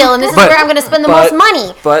damn it, Dylan. This is where I'm going to spend the most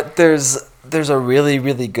money. But there's a really,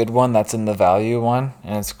 really good one that's in the value one,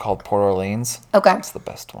 and it's called Port Orleans. Okay. It's the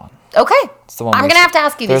best one. Okay. It's the one I'm we going to s- have to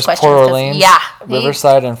ask you these There's questions. Port 'cause- Orleans, yeah.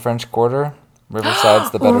 Riverside, and French Quarter.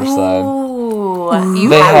 Riverside's the better side. Ooh, you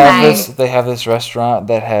They have have my- this. They have this restaurant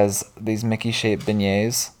that has these Mickey-shaped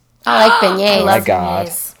beignets. I like beignets. Oh my God.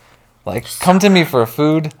 beignets. Like, come to me for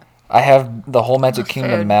food. I have the whole Magic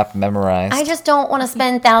Kingdom food. map memorized. I just don't want to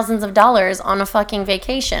spend thousands of dollars on a fucking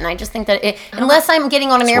vacation. I just think that unless I'm getting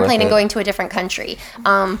on an It's airplane worth and it. going to a different country. But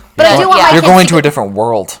I do want my You're kids going to to a different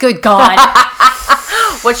world. Good God.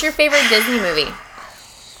 What's your favorite Disney movie?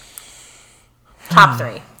 Top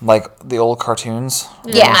 3. Like the old cartoons.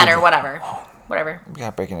 Doesn't Yeah. matter. Whatever. We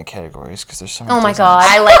gotta break into categories because there's so many. Oh my Disney. God.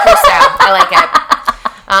 I like your style. I like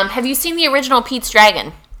it. Have you seen the original Pete's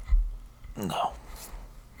Dragon? No.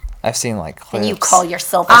 I've seen like clips. And you call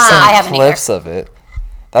yourself a I've seen I haven't either. clips of it.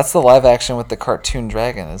 That's the live action with the cartoon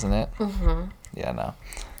dragon, isn't it? Mm-hmm. Yeah, no.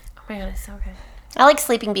 Oh my god, it's so good. I like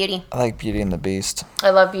Sleeping Beauty. I like Beauty and the Beast.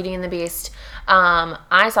 I love Beauty and the Beast.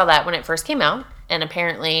 I saw that when it first came out, and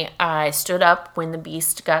apparently I stood up when the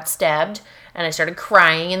Beast got stabbed, and I started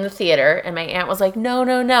crying in the theater, and my aunt was like, no,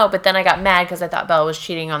 no, no, but then I got mad because I thought Belle was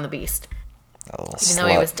cheating on the Beast, That little even though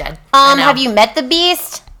he slut. was dead. I know. Have you met the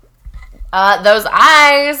Beast? Those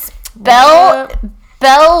eyes.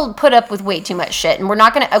 Belle put up with way too much shit, and we're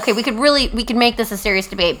not gonna. Okay, we could make this a serious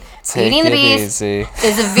debate. Take Beauty and the it Beast easy.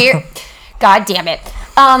 is a very. God damn it.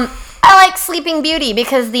 I like Sleeping Beauty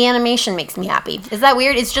because the animation makes me happy. Is that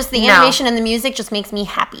weird? It's just the No. animation and the music just makes me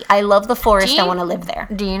happy. I love the forest. Do you- I want to live there.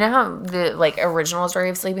 Do you know how the original story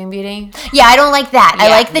of Sleeping Beauty? Yeah, I don't like that. I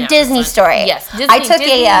Yeah, like the no, Disney it's story. Yes, I Disney- took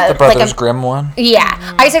Disney- a The like Brothers a Grimm one.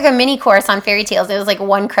 Yeah, I took a mini course on fairy tales. It was like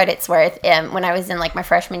 1 credit's worth when I was in like my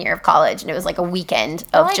freshman year of college, and it was like a weekend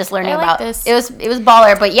of just learning I like about this. It was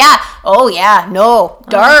baller, but yeah, oh yeah, no,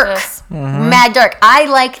 dark, this. mad dark. I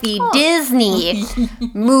like the Disney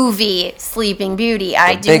movie Sleeping Beauty.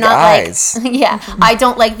 I do big not eyes. like. Yeah, I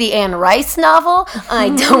don't like the Anne Rice novel. I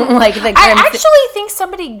don't like the. I Grimm- actually think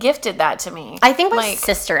somebody gifted that to me. I think my like-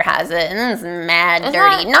 sister has it, and it's mad Isn't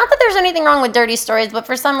dirty. that- Not that there's anything wrong with dirty stories, but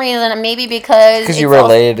for some reason, maybe because Because you it's all-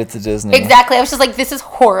 related it to Disney. Exactly. I was just like, this is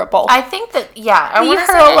horrible. I think that I Leave want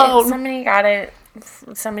to her say alone. somebody got it.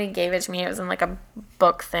 Somebody gave it to me. It was in like a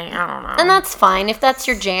book thing. I don't know. and that's fine if that's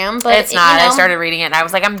your jam, but it's not. You know, I started reading it and I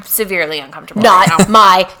was like, I'm severely uncomfortable. right not now.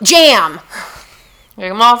 my jam.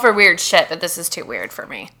 Like, I'm all for weird shit, but this is too weird for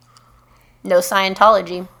me. No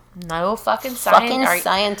Scientology. No fucking Fucking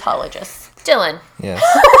science. Scientologists. Dylan, Yes.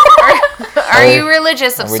 are you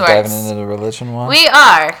religious of Are we sorts? diving into the religion one? We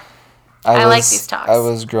are. I like was- these talks. I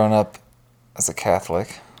was grown up as a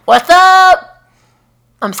Catholic. What's up?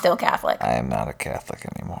 I'm still Catholic. I am not a Catholic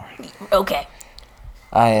anymore. Okay.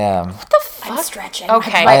 I am. I'm stretching.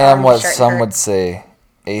 Okay. My I am arm what shirt some hurt. would say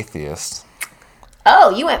atheist.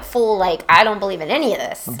 Oh, you went full like I don't believe in any of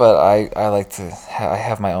this. But I like to. I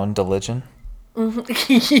have my own religion.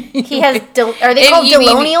 He has. Are they If called you mean-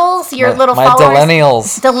 Delonials? Your my, little my followers.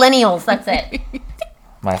 Delennials. Delenials. That's it.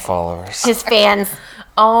 My followers. His fans.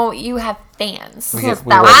 Oh, you have fans. We That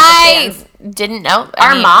were- was I fans. didn't know.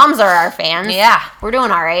 Our moms are our fans. Yeah. We're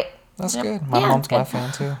doing all right. That's good. My Yeah, mom's good. my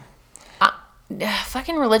fan too.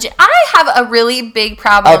 Fucking religion. I have a really big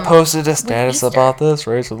problem. I posted a status Easter. about this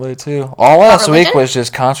recently too. All last week religion? was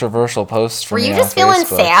just controversial posts from Were me you on just feeling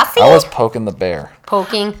Facebook. sassy? I was poking the bear.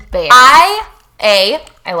 Poking bear. I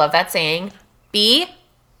love that saying. B,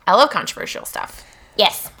 I love controversial stuff.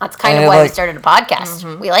 Yes, that's kind And of why we like- started a podcast.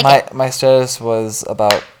 Mm-hmm. We like it. My status was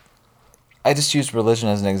about. I just used religion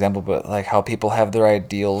as an example, but like how people have their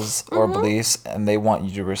ideals or Mm-hmm. beliefs, and they want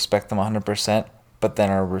you to respect them 100%, but then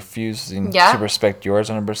are refusing Yeah. to respect yours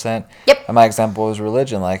 100%. Yep. And my example was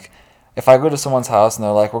religion. Like, if I go to someone's house and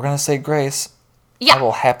they're like, "We're gonna say grace," Yeah. I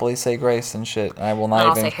will happily say grace and shit. And I will not And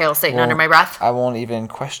I'll even. say Hail Satan won't- under my breath. I won't even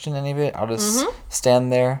question any of it. I'll just Mm-hmm.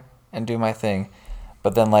 stand there and do my thing.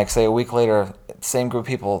 But then, like, say a week later, same group of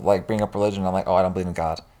people like bring up religion. I'm like, "Oh, I don't believe in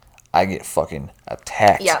God." I get fucking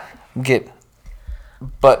attacked. Yep. Get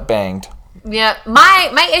butt banged. Yeah,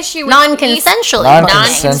 my issue with Non-consensually. Non-consensually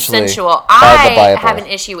non-consensual. by the I Bible. have an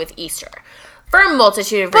issue with Easter for a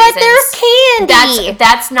multitude of But reasons. there's candy.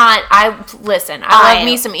 That's not. I listen. I love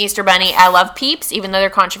me some Easter bunny. I love Peeps, even though they're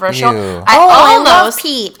controversial. Ew. I love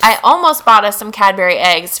Peeps. I almost bought us some Cadbury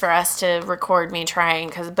eggs for us to record me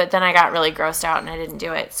trying, but then I got really grossed out and I didn't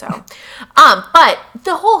do it. So, but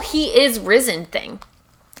the whole "He is risen" thing.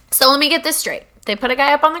 So let me get this straight. They put a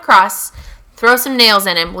guy up on the cross, throw some nails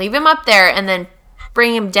in him, leave him up there, and then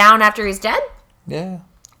bring him down after he's dead. Yeah.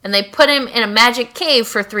 And they put him in a magic cave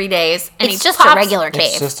for 3 days. And It's he just pops- a regular It's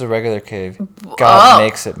cave. just a regular cave. God Oh.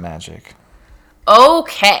 makes it magic.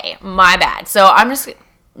 Okay, my bad. So I'm just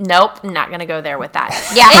nope, not gonna go there with that.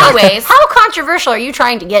 Yeah. Anyways, How controversial are you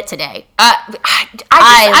trying to get today?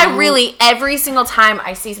 I really every single time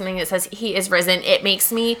I see something that says "He is risen," it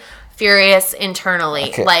makes me furious internally.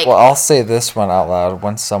 Okay, Like, well, I'll say this one out loud.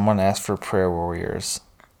 When someone asks for prayer warriors,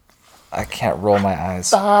 I can't roll my eyes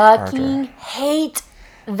fucking harder. hate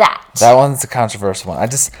that. That one's the controversial one.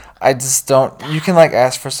 I just don't. You can like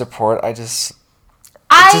ask for support. It just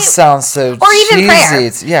sounds so Or even cheesy. prayer.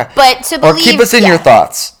 It's, yeah. But to or believe, keep us in your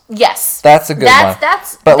thoughts. Yes, That's a good one.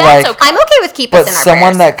 That's But, that's like- okay. I'm okay with keep us But in our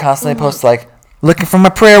someone prayers. that constantly posts like, looking for my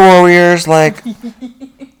prayer warriors, like,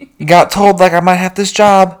 you got told like I might have this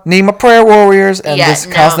job, need my prayer warriors, and Yeah, just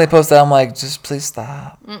no. constantly post that. I'm like, just please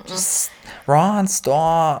stop. Just Ron,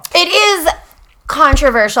 stop. It is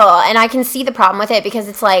controversial, and I can see the problem with it because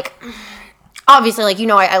it's like, obviously, like,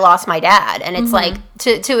 I lost my dad, and it's like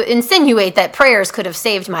to insinuate that prayers could have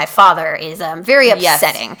saved my father is very Yes.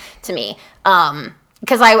 upsetting to me.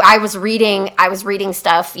 Because I was reading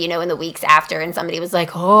stuff, in the weeks after, and somebody was like,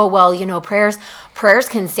 "Oh, well, prayers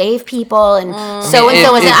can save people," and so and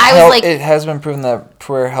so, and I was like, it has been proven that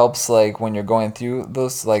prayer helps, like when you're going through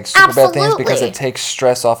those like super bad things, because Absolutely. it takes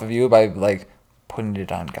stress off of you by like putting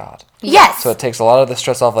it on God. yes, So it takes a lot of the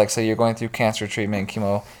stress off. Like, say you're going through cancer treatment,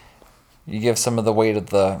 chemo, you give some of the weight of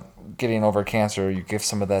the getting over cancer, you give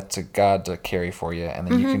some of that to God to carry for you, and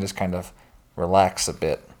then you can just kind of relax a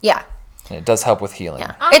bit. yeah. And it does help with healing.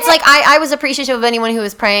 It's like I was appreciative of anyone who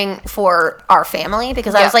was praying for our family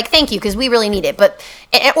because I was Yeah. like, thank you, because we really need it. But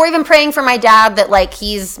or even praying for my dad that like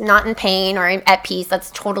he's not in pain or at peace.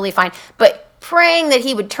 That's totally fine. But praying that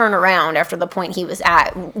he would turn around after the point he was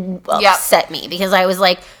at upset me because I was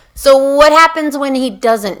like, so what happens when he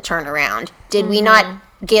doesn't turn around? Did we not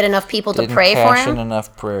get enough people to Didn't pray for cash him? in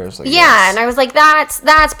enough prayers. I Yeah, guess. and I was like,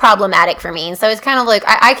 that's problematic for me. And so it's kind of like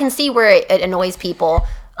I can see where it annoys people.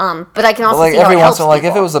 But I can also But like see how every it once helps in a while, like if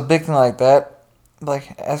people. it was a big thing like that,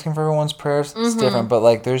 like asking for everyone's prayers, it's different. But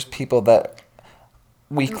like there's people that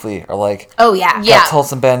weekly are like, Oh yeah. Yeah. got told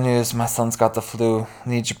some bad news. My son's got the flu.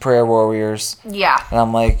 Need your prayer warriors. Yeah. And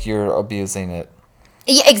I'm like, you're abusing it.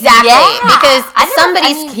 Yeah, exactly. Yeah. Because I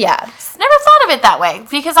mean, yeah. Never thought of it that way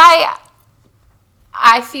because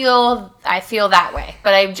I feel that way,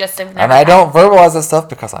 but I just have never. And I don't verbalize that stuff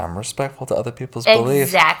because I'm respectful to other people's beliefs.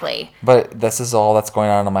 Exactly. But this is all that's going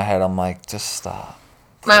on in my head. I'm like, just stop.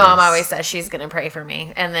 My mom Please. always says she's gonna pray for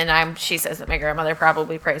me, and then she says that my grandmother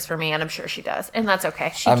probably prays for me, and I'm sure she does, and that's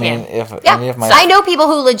okay. She I can. mean, if Yeah. any of my So I know people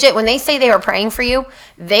who legit, when they say they are praying for you,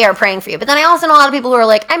 they are praying for you. But then I also know a lot of people who are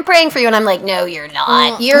like, I'm praying for you. And I'm like, no, you're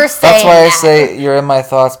not. You're saying That's why I that. say you're in my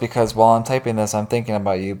thoughts, because while I'm typing this, I'm thinking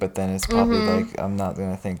about you, but then it's probably like I'm not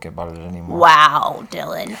going to think about it anymore. Wow,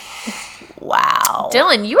 Dylan. Wow.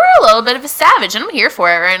 Dylan, you are a little bit of a savage, and I'm here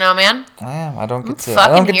for it right now, man. I am. I don't get to. I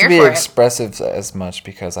fucking don't get here to be for it. expressive as much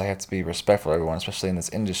because I have to be respectful of everyone, especially in this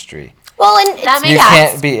industry. Well, and That it's, makes You Yes.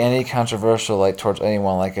 can't be any controversial like towards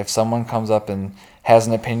anyone. Like if someone comes up and has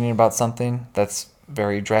an opinion about something that's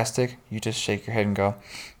very drastic, you just shake your head and go,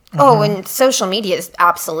 Oh, and social media is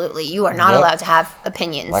absolutely. You are not Yep. allowed to have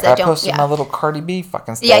opinions Like that I don't. posted Yeah. my little Cardi B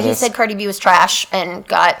fucking status. Yeah, he said Cardi B was trash and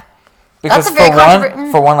got. because that's a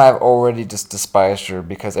very for one, I've already just despised her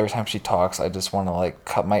because every time she talks, I just want to like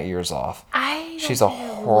cut my ears off. She's a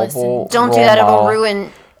horrible. Don't do role that. It'll model.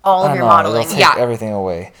 ruin all of I your know, modeling. It'll take Yeah. everything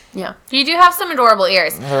away. Yeah. You do have some adorable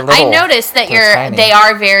ears. They're I little. noticed that They're tiny. they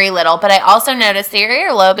are very little, but I also noticed that your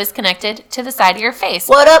earlobe is connected to the side of your face.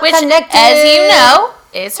 What up, which, connected? as you know,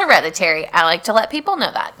 is hereditary. I like to let people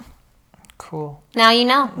know that. Cool. Now you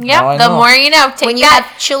know. Yeah, Now I the know. more you know. Take When you that.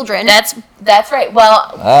 have children. That's right.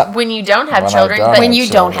 Well, when you don't have when I children, don't but have when you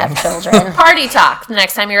don't children. have children. party talk. The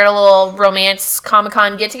next time you're at a little romance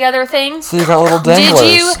Comic-Con get-together thing. So you got little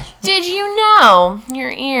danglers. Did you know your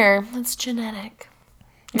ear? That's genetic.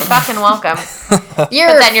 You're fucking welcome. You're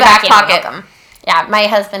Put that in your back fucking pocket. welcome. Yeah, my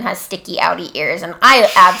husband has sticky outy ears, and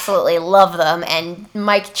I absolutely love them. And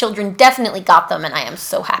my children definitely got them, and I am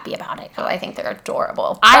so happy about it. So I think they're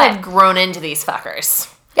adorable. I But- have grown into these fuckers.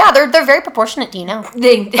 yeah, they're very proportionate. Do you know?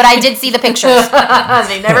 They, But I did see the pictures.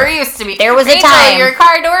 they never used to be. There was a Rachel, time. your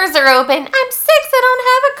car doors are open. I'm 6. I don't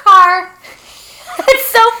have a car. It's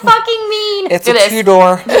so fucking mean. It's It a is.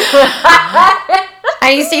 2-door. I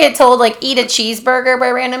used to get told like eat a cheeseburger by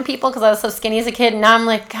random people because I was so skinny as a kid. And now I'm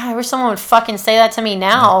like, God, I wish someone would fucking say that to me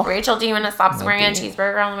now. Rachel, do you want to stop swearing on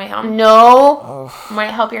cheeseburger on the way home? No,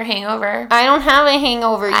 Might help your hangover. I don't have a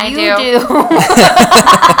hangover. I you do.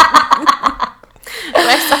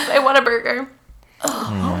 I want a burger.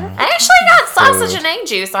 I actually got sausage and egg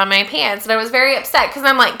juice on my pants, and I was very upset because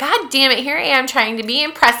I'm like, God damn it, here I am trying to be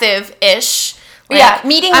impressive-ish. Like, Yeah,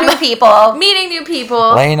 meeting I'm new people, meeting new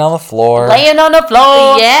people. Laying on the floor. laying on the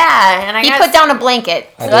floor. Yeah, and I He got put down a blanket,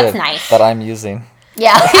 so I that's did, nice. That I'm using.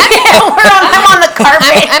 Yeah, I'm on the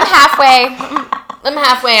carpet. I'm halfway. I'm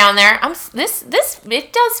halfway on there. This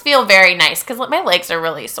it does feel very nice because my legs are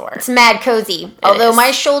really sore. It's mad cozy. Although is.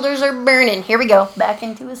 my shoulders are burning. Here we go, back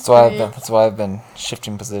into his. That's why I've been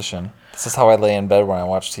shifting position. This is how I lay in bed when I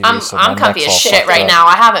watch TV. I'm so my comfy neck's as all shit fucked right up. now.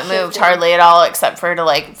 I haven't moved hardly at all except for to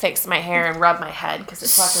like fix my hair and rub my head because it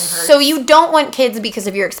fucking hurts. So you don't want kids because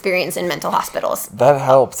of your experience in mental hospitals. That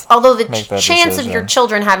helped. Although the Make that chance of your decision.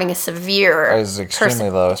 children having a severe Is extremely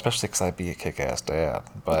low, especially because I'd be a kick-ass dad.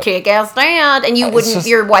 But kick-ass dad, and you It's wouldn't, just-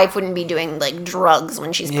 your wife wouldn't be doing like drugs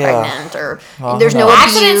when she's Yeah. pregnant, or Well, there's who no knows?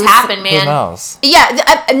 accidents abuse. happen, who man. knows? Yeah,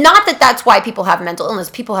 not that that's why people have mental illness.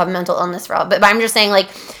 People have mental illness for all, but I'm just saying, like,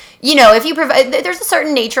 you know, if you provide, there's a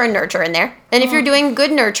certain nature and nurture in there, and if you're doing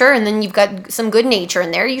good nurture, and then you've got some good nature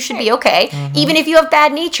in there, you should be okay. Mm-hmm. Even if you have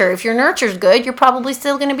bad nature, if your nurture's good, you're probably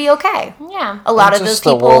still going to be okay. Yeah. A lot It's of those just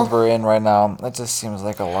the people. world we're in right now. It just seems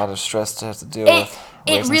like a lot of stress to have to deal with.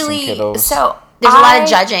 It raising really some kiddos. so There's a lot of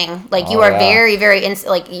judging. Like you Oh, are yeah. very, very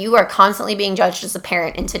like you are constantly being judged as a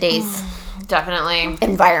parent in today's definitely.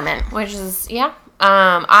 environment. Which is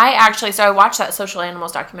I watched that Social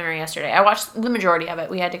Animals documentary yesterday. I watched the majority of it.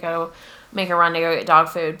 We had to go make a run to go get dog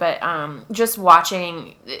food, but just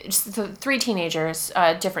watching just the 3 teenagers,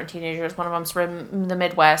 different teenagers. One of them's from the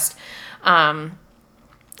Midwest. I'm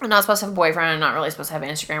not supposed to have a boyfriend. I'm not really supposed to have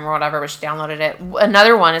Instagram or whatever, but she downloaded it.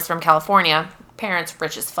 Another one is from California. Parents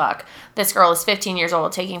rich as fuck. This girl is 15 years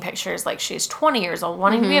old, taking pictures like she's 20 years old,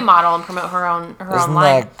 wanting to be a model and promote her own Isn't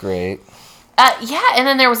line. that great? Yeah, and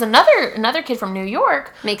then there was another kid from New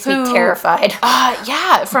York. Makes me who- terrified.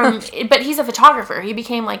 Yeah, but he's a photographer. He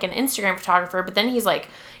became like an Instagram photographer, but then he's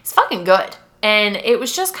fucking good. And it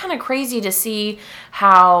was just kind of crazy to see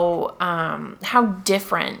how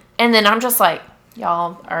different. And then I'm just like,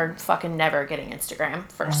 y'all are fucking never getting Instagram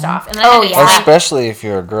first off. And then Oh, it's yeah. like- Especially if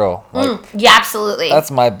you're a girl. Like, Yeah, absolutely.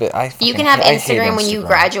 that's my bit. You can have I hate Instagram when you Instagram.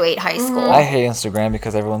 graduate high school. I hate Instagram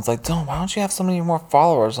because everyone's like, why don't you have so many more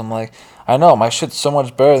followers? I'm like, I know, my shit's so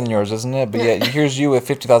much better than yours, isn't it? But yet, here's you with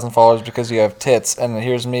 50,000 followers because you have tits, and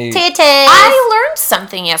here's me. Titties. I learned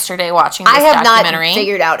something yesterday watching this I have not documentary.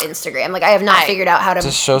 figured out Instagram. Like I have not figured out how to.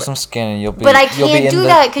 Just show some skin, and you'll be. But I you'll be can't in do the,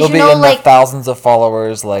 that 'cause you'll you be know, in like- the thousands of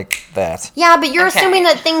followers like that. Yeah, but you're Okay. assuming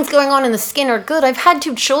that things going on in the skin are good. I've had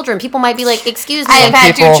 2 children. People might be like, "Excuse me." I have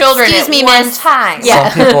had people- 2 children Excuse at me, one miss. time.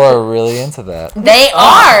 Yeah. Some people are really into that. They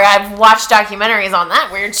are. I've watched documentaries on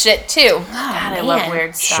that weird shit too. God, I love man.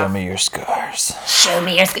 weird stuff. Show me your scars. Show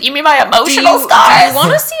me your skin. You mean my emotional Do you scars? Do you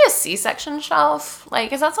want to see a C-section shelf?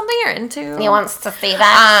 Like, is that something you're into? He wants to see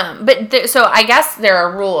that. So I guess there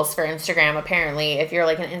are rules for Instagram. Apparently, if you're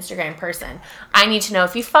like an Instagram person, I need to know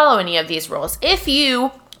if you follow any of these rules. If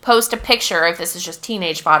you post a picture, if this is just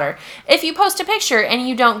teenage fodder, if you post a picture and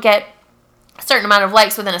you don't get a certain amount of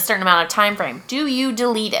likes within a certain amount of time frame, do you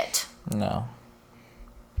delete it? No.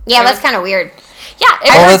 Yeah, that's kind of weird. Yeah. I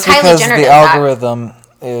Well, heard that's Kylie because Jenner the does that. algorithm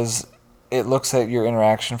is it looks at your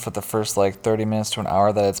interaction for the first like 30 minutes to an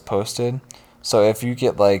hour that it's posted. So if you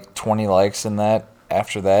get like 20 likes in that,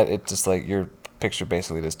 after that, it just like your picture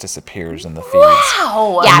basically just disappears in the feeds.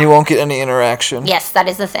 Wow. Yeah. And you won't get any interaction. Yes, that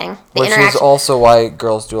is the thing. The Which is interaction. also why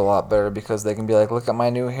girls do a lot better, because they can be like, look at my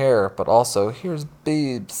new hair, but also, here's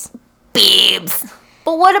boobs. Boobs.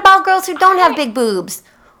 But what about girls who don't have big boobs?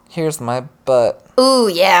 Here's my butt. Ooh,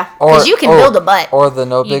 yeah. Because you can build a butt. Or the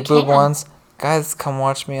no big boob can. ones. Guys, come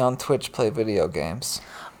watch me on Twitch play video games.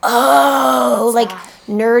 Oh, like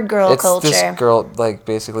nerd girl It's culture. this girl, like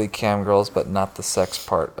basically cam girls, but not the sex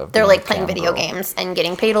part of They're being like a playing cam video girl. games and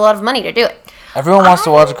getting paid a lot of money to do it. Everyone wants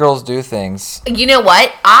to watch girls do things. You know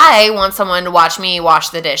what? I want someone to watch me wash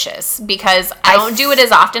the dishes because I don't do it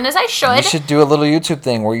as often as I You should. should do a little YouTube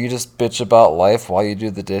thing where you just bitch about life while you do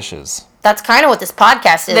the dishes. That's kind of what this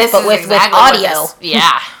podcast is, This but is with exactly what audio. this-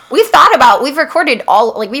 yeah. We've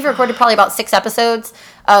recorded probably about 6 episodes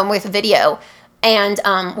with video, and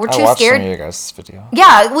we're I too watched scared. some of your guys' video.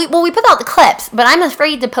 Yeah, we put out the clips, but I'm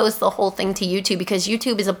afraid to post the whole thing to YouTube because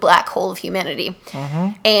YouTube is a black hole of humanity.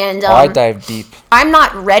 And I dive deep. I'm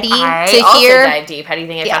not ready I to also hear. dive deep. How do you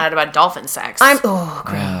think I Yeah. found out about dolphin sex?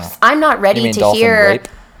 Gross. I'm not You ready mean to dolphin hear. rape?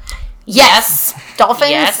 Yes, dolphins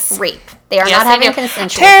Yes. rape. They are Yes, not they having do.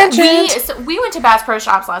 consensual sex. We went to Bass Pro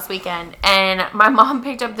Shops last weekend, and my mom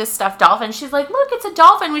picked up this stuffed dolphin. She's like, "Look, it's a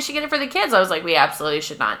dolphin. We should get it for the kids." I was like, "We absolutely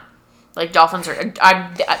should not. Like, dolphins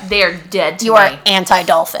they are dead to You me. are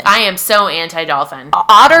anti-dolphin. I am so anti-dolphin.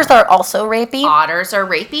 Otters are also rapey. Otters are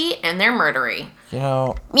rapey and they're murdery. You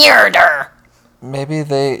know, Murder. maybe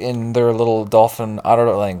they, in their little dolphin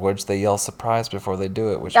otter language, they yell surprise before they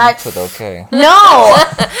do it, which That's- makes it okay. No,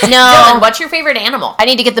 Dylan, no. what's your favorite animal? I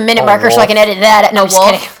need to get the minute A marker so I wolf. can edit that. No, just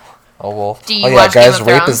wolf? kidding. A wolf. Do you oh yeah, watch Game guys, of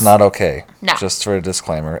rape Thrones? is not okay. No. Just for a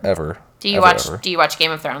disclaimer, ever. Do you Ever. Do you watch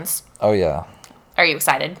Game of Thrones? Oh yeah, Are you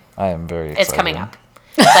excited? I am very excited. It's coming up.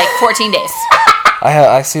 Like 14 days.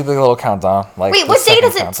 I see the little countdown. Like Wait, the what day second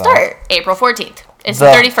does it countdown. start? April 14th. It's the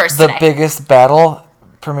 31st The today. biggest battle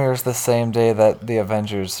premieres the same day that the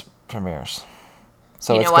Avengers premieres.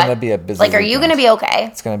 So You it's know what? gonna be a busy. Like, are you weekend. gonna be okay?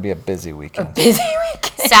 It's gonna be a busy weekend. Busy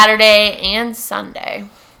weekend. Saturday and Sunday.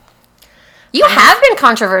 You have been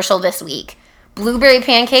controversial this week. Blueberry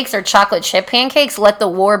pancakes or chocolate chip pancakes? Let the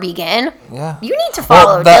war begin. Yeah. You need to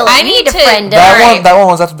follow that- Dylan. I You need need to to- friend That Dylan. one, that one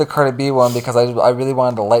was after the Cardi B one because I really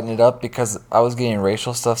wanted to lighten it up because I was getting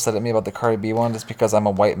racial stuff said at me about the Cardi B one just because I'm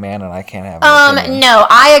a white man and I can't have an opinion. No,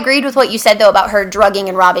 I agreed with what you said though about her drugging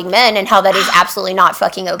and robbing men and how that is absolutely not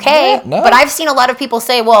fucking okay. Yeah, no. But I've seen a lot of people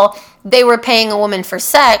say, well, they were paying a woman for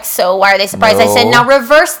sex, so why are they surprised? I said, No. now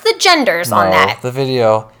reverse the genders on No, that. the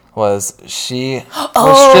video was she Oh.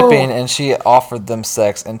 was stripping and she offered them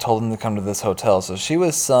sex and told them to come to this hotel. So she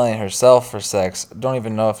was selling herself for sex. Don't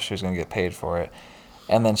even know if she was going to get paid for it.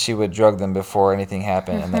 And then she would drug them before anything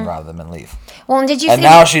happened and then rob them and leave. Well, and did you And see?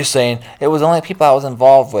 now she's saying it was only people I was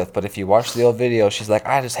involved with. But if you watch the old video, she's like,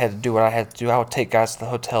 I just had to do what I had to do. I would take guys to the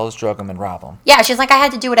hotels, drug them, and rob them. Yeah, she's like, I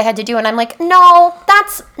had to do what I had to do, and I'm like, no,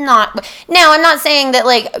 that's not. Now, I'm not saying that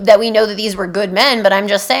that we know that these were good men, but I'm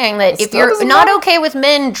just saying that if still you're doesn't not matter. okay with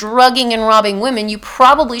men drugging and robbing women, you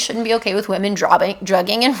probably shouldn't be okay with women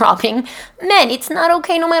drugging and robbing men. It's not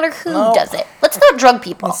okay, no matter who No. does it. Let's not drug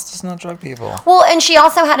people. Let's just not drug people. Well, and she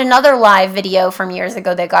also had another live video from years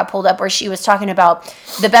ago that got pulled up where she was talking about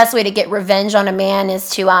the best way to get revenge on a man is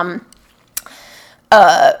to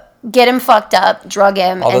get him fucked up, drug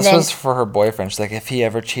him, Oh, and this then was for her boyfriend. She's like, if he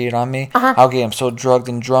ever cheated on me, I'll get him so drugged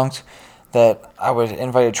and drunk that I would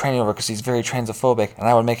invite a tranny over because he's very transphobic, and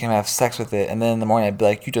I would make him have sex with it. And then in the morning, I'd be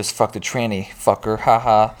like, you just fucked a tranny, fucker,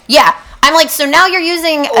 haha. yeah. I'm like, so now you're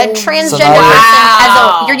using a transgender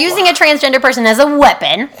now you're using a transgender person as a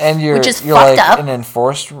weapon, And you're which is you're fucked like up. an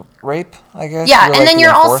enforced rape, I guess. Yeah, You're and like then the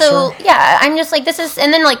you're enforcer? also I'm just like, this is,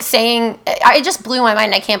 and then like saying, it just blew my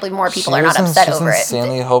mind. I can't believe more people are not upset she's over it.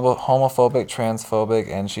 insanely homophobic, transphobic,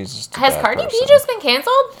 and she's just a Has bad Cardi B person. just been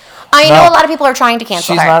canceled? I No. know a lot of people are trying to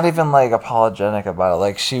cancel She's her. not even like apologetic about it.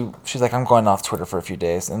 Like she's like, I'm going off Twitter for a few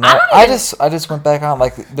days, and I don't I even- just went back on.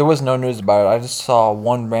 Like there was no news about it. I just saw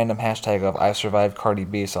one random hashtag of I survived Cardi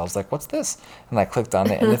B, so I was like, what's this? And I clicked on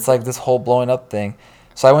it, and it's like this whole blowing up thing.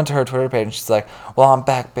 So I went to her Twitter page, and she's like, well, I'm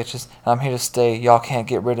back, bitches, and I'm here to stay. Y'all can't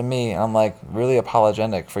get rid of me. And I'm like, really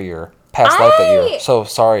apologetic for your past life that you're so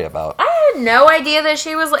sorry about. I had no idea that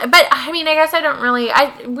she was, but I mean, I guess I don't really.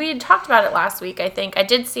 We had talked about it last week. I think I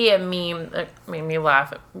did see a meme that made me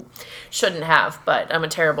laugh. Shouldn't have, but I'm a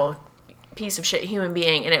terrible piece of shit human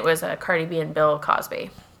being, and it was Cardi B and Bill Cosby.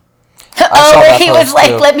 saw Oh, that he was post, like,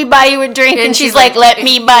 too. let me buy you a drink, and, And she's she's like, like, let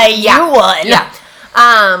me buy you one. Yeah.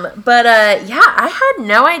 But yeah, I had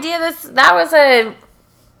no idea that was a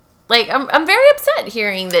Like, I'm very upset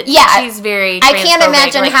hearing that Yeah, she's very I can't transphobic.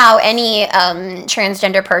 imagine Like, how any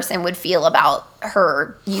transgender person would feel about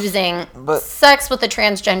her using But- sex with a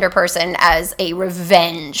transgender person as a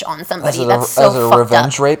revenge on somebody. As That's so a fucked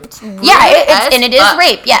revenge up. rape. Yeah, as and it is fuck.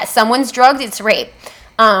 rape. Yeah, someone's drugged, it's rape.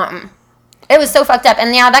 It was so fucked up.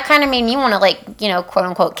 And yeah, that kind of made me want to, like, you know, quote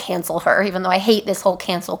unquote cancel her, even though I hate this whole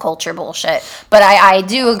cancel culture bullshit. But I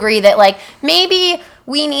do agree that, like, maybe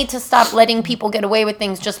we need to stop letting people get away with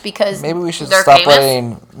things just because Maybe we should They're stop famous?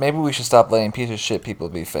 letting piece of shit people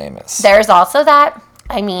be famous. there's also that.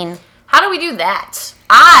 I mean, how do we do that?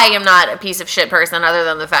 I am not a piece of shit person, other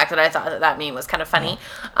than the fact that I thought that meme was kind of funny.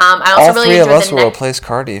 I also All really three of enjoyed us the will neck. replace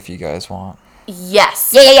Cardi if you guys want. Yes.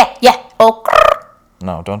 yeah. Oh,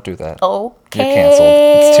 No, don't do that. okay. You're canceled.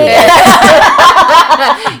 It's too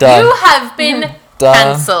late. Done. You have been Done.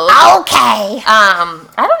 canceled. Okay. I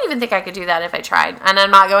don't even think I could do that if I tried, and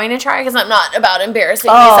I'm not going to try because I'm not about embarrassing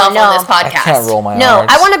Oh, myself no. on this I podcast. can't roll my No, R's.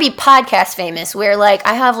 I want to be podcast famous where, like,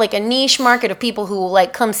 I have, like, a niche market of people who will,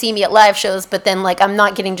 like, come see me at live shows, but then, like, I'm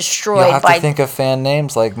not getting destroyed You'll have by... to think of fan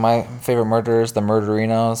names like my favorite murderers, the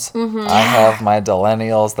Murderinos. Mm-hmm. I have my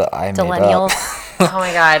Delennials that I made Millennials. up. Oh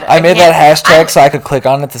my god! I made that can't- hashtag so I could click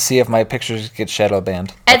on it to see if my pictures get shadow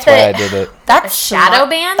banned. That's why I did it. That's shadow smart.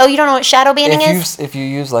 ban? Oh, you don't know what shadow banning is? If you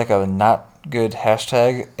use like a not good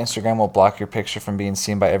hashtag, Instagram will block your picture from being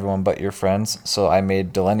seen by everyone but your friends. So I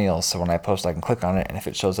made Delennials so when I post I can click on it, and if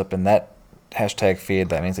it shows up in that hashtag feed,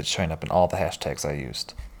 that means it's showing up in all the hashtags I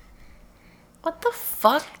used. What the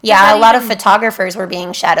fuck? Yeah, Does a that lot of even- photographers were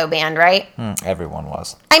being shadow banned, right? Everyone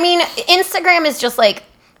was. I mean, Instagram is just, like...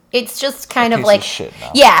 It's just kind of piece of like... shit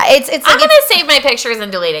now. Yeah, it's I'm like... gonna save my pictures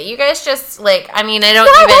and delete it. You guys just like. I mean, I don't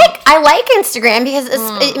No, even. I like Instagram because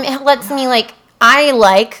it lets me, like... I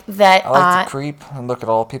like that... I like to creep and look at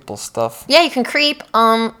all people's stuff. Yeah, you can creep. There's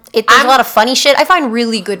a lot of funny shit. I find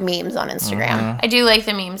really good memes on Instagram. I do like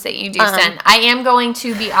the memes that you do send. I am going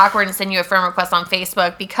to be awkward and send you a friend request on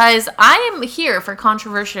Facebook because I am here for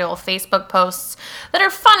controversial Facebook posts that are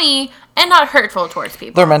funny and not hurtful towards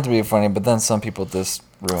people. They're meant to be funny, but then some people just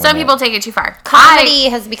ruin Some it. people take it too far. Comedy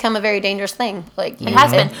has become a very dangerous thing. Like It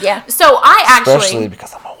has been. Yeah. So I actually. Especially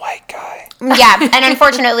because I'm a white guy. Yeah, and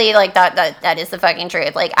unfortunately, like that is the fucking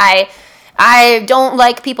truth. Like I don't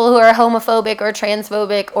like people who are homophobic or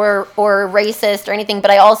transphobic or racist or anything, but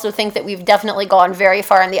I also think that we've definitely gone very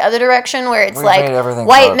far in the other direction where it's We've like made everything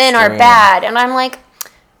white so men are extreme. bad, and I'm like,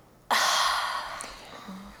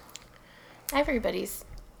 Everybody's.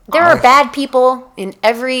 there are bad people in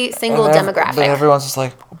every single And demographic. But everyone's just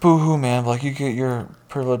like, boo-hoo, man. Like, you get your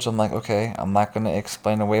privilege. I'm like, okay, I'm not going to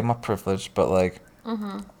explain away my privilege, but, like,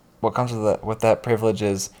 what comes with that privilege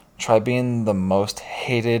is try being the most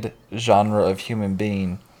hated genre of human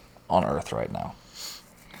being on Earth right now.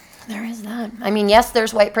 There is that. I mean, yes,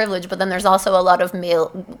 there's white privilege, but then there's also a lot of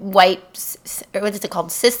what is it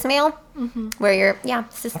called, cis male, where you're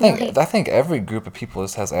cis male. I think every group of people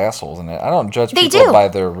just has assholes in it. I don't judge They people do. by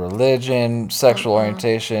their religion, sexual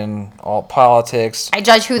orientation, all politics. I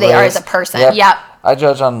judge who they are as a race. person. Yep. I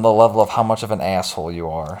judge on the level of how much of an asshole you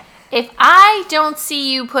are. If I don't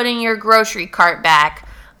see you putting your grocery cart back,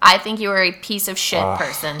 I think you are a piece of shit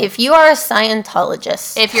person. If you are a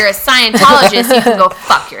Scientologist, If you're a Scientologist, you can go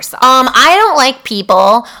fuck yourself. I don't like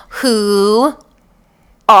people who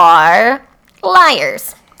are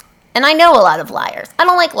liars. And I know a lot of liars. I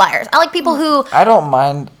don't like liars. I like people who... I don't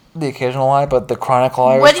mind the occasional lie, but the chronic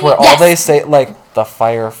liars What do you- where all Yes. they say, like the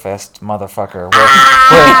Firefest motherfucker,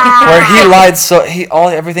 where he lied, so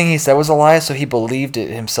everything he said was a lie, so he believed it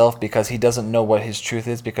himself because he doesn't know what his truth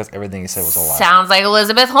is because everything he said was a lie. Sounds like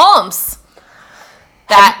Elizabeth Holmes.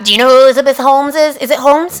 Do you know who Elizabeth Holmes is? Is it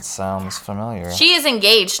Holmes? It sounds familiar. She is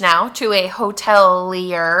engaged now to a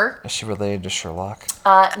hotelier. Is she related to Sherlock?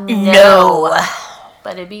 No.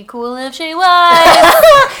 But it'd be cool if she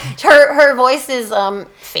was. Her voice is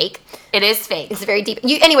fake. It is fake. It's very deep.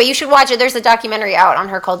 Anyway, you should watch it. There's a documentary out on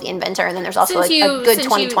her called The Inventor, and then there's also a good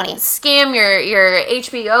 2020. You scam your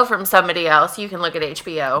HBO from somebody else, you can look at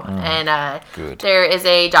HBO. And Good. there is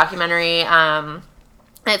a documentary.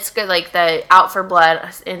 It's good, like the Out for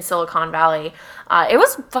Blood in Silicon Valley. It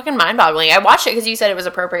was fucking mind-boggling. I watched it because you said it was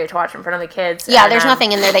appropriate to watch in front of the kids. Yeah, and, there's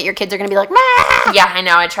nothing in there that your kids are going to be like, Mah! Yeah, I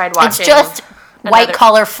know. I tried watching. It's just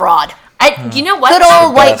white-collar fraud. You know what? Good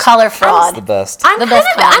old best. white-collar It's the fraud. best. I'm the kind best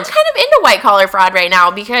of I'm kind. kind of into white collar fraud right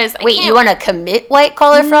now because I Wait, can't, you want to commit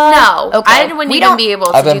white-collar fraud? No, Okay. I wouldn't We even don't- be able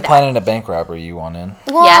to I've do been that. planning a bank robbery. You want in?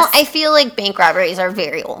 Well, Yes. I feel like bank robberies are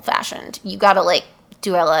very old-fashioned. You got to, like,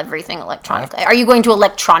 do everything electronically. Are you going to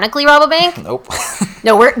electronically rob a bank? Nope.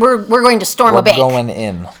 No, we're going to storm We're a bank. going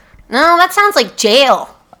in. No, that sounds like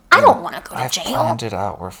jail. I don't want to go to I've jail. planned it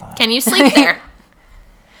out. We're fine. Can you sleep there?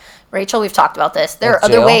 Rachel, we've talked about this. There At are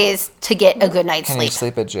other jail? ways to get a good night's Can sleep. you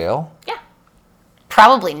sleep at jail? Yeah.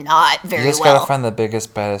 Probably not very You just well. gotta find the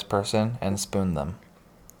biggest, baddest person and spoon them,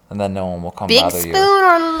 and then no one will come Big bother spoon you.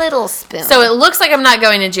 or little spoon? So it looks like I'm not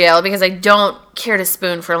going to jail because I don't care to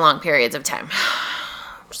spoon for long periods of time.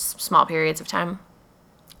 Just small periods of time.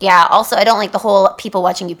 Yeah, also, I don't like the whole people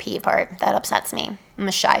watching you pee part. That upsets me. I'm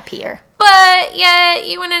a shy peer. But yeah,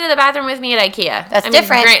 you went into the bathroom with me at IKEA. That's I mean,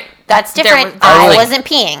 different. great. That's There different. was- I would- wasn't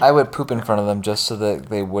peeing. I would poop in front of them just so that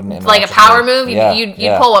they wouldn't interact Like a with power me. move, Yeah, you'd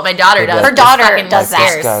yeah. pull what my daughter They'd be does. like, Her daughter Fucking does that. This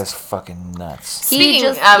upstairs. guy's fucking nuts. Speaking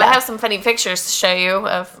just- of, yeah. I have some funny pictures to show you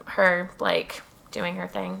of her like doing her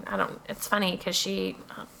thing. It's funny because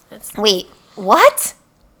it's Wait, what?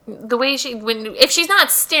 the way if she's not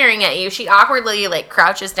staring at you, she awkwardly like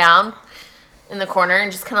crouches down in the corner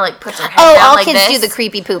and just kind of like puts her head Oh, down all like kids this. do the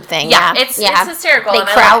creepy poop thing. Yeah, Yeah, it's hysterical, They and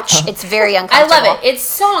I crouch. It's very I uncomfortable. love it. It's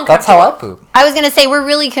so uncomfortable. That's how I poop. I was gonna say we're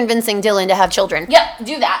really convincing Dylan to have children. Yep,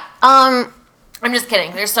 do that. Um, I'm just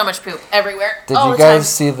kidding. There's so much poop everywhere. Did all you the guys time.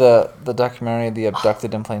 see the documentary, The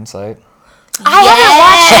Abducted in Plain Sight? I haven't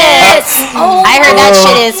watched it. Oh, I heard that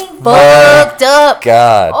shit is fucked up.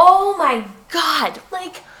 God. Oh my god!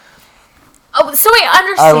 Like, so I I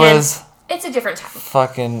understand. was It's a different time.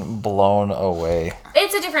 fucking blown away.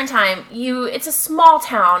 It's a different time. It's a small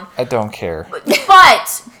town. I don't care. But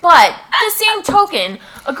the same token,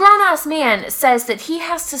 a grown ass man says that he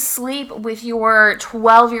has to sleep with your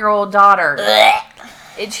 12-year-old daughter.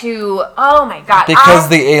 Oh my god! Because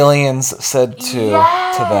the aliens said to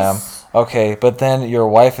them. Yes. Okay, but then your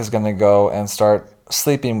wife is gonna go and start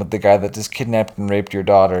sleeping with the guy that just kidnapped and raped your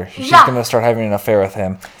daughter. She's Yeah. gonna start having an affair with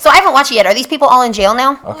him. So I haven't watched it yet. Are these people all in jail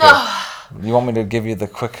now? Okay. You want me to give you the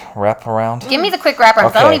quick wrap around? Give me the quick wrap around.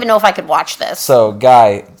 'Cause I don't Okay. even know if I could watch this. So,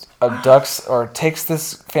 guy abducts or takes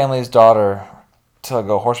this family's daughter to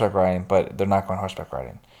go horseback riding, but they're not going horseback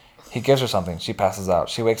riding. He gives her something. She passes out.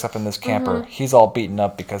 She wakes up in this camper. Mm-hmm. He's all beaten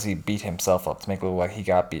up because he beat himself up to make it look like he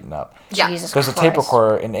got beaten up. Yeah. Jesus There's a Christ. tape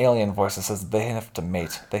recorder in alien voice that says they have to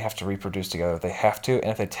mate. They have to reproduce together. They have to. And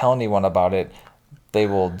if they tell anyone about it, they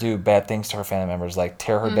will do bad things to her family members, like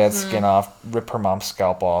tear her dad's Mm-hmm. skin off, rip her mom's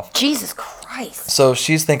scalp off. Jesus Christ. So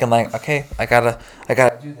she's thinking like, okay, I gotta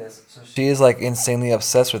do this. So she is like insanely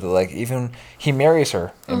obsessed with it. Like even he marries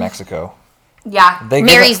her in Mexico. Yeah. They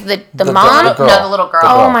Marries get the mom? girl. No, the little girl.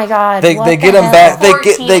 Oh my God, They what they get the him hell? back. They 14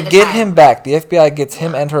 get at the get time. him back. The FBI gets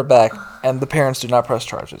him and her back, and the parents do not press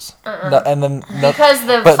charges. No, and then Because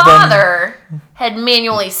the but then- father had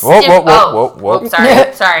manually Whoa, stiffed. whoa.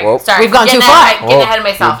 Sorry. Whoa. We've gone Getting too far. Getting ahead of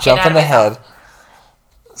myself. You're getting jumping ahead of myself. ahead.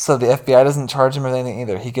 So the FBI doesn't charge him with anything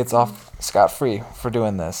either. He gets off scot-free for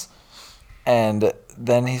doing this. And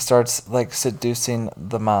then he starts like seducing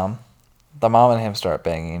the mom. The mom and him start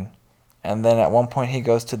banging. And then at one point he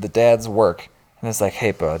goes to the dad's work and is like,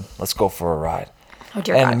 "Hey bud, let's go for a ride." Oh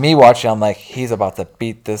dear And God. me watching, I'm like, he's about to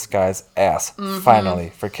beat this guy's ass, finally,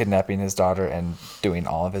 for kidnapping his daughter and doing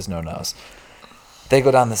all of his no-nos. They go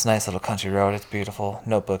down this nice little country road. It's beautiful,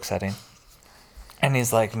 notebook setting. And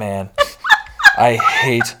he's like, man, I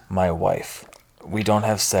hate my wife. We don't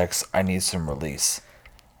have sex. I need some release.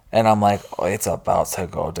 And I'm like, oh, it's about to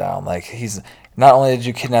go down. Like, he's... Not only did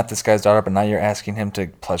you kidnap this guy's daughter, but now you're asking him to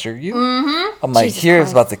pleasure you? Mm-hmm. I'm like, Jesus here's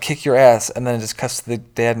Christ. about to kick your ass. And then it just cuts to the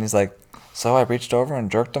dad, and he's like, so I reached over and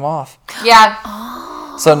jerked him off.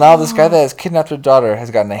 Yeah. So now this guy that has kidnapped her daughter has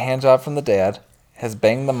gotten a hand job from the dad, has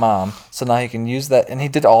banged the mom, so now he can use that, and he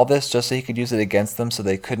did all this just so he could use it against them, so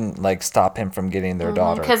they couldn't like stop him from getting their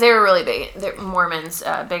daughter. Because they were really big. They're Mormons,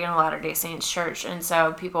 big in the Latter-day Saints church. And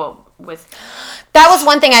so people with... That was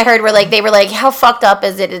one thing I heard where they were like, how fucked up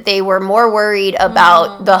is it that they were more worried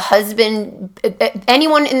about the husband,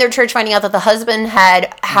 anyone in their church finding out that the husband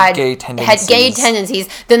had Gay tendencies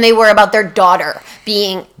than they were about their daughter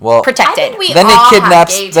being Well- protected. I think we Then he all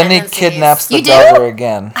kidnaps. have gay Then he tendencies. kidnaps the You do? daughter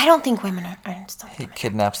again. I don't think women are. I'm still He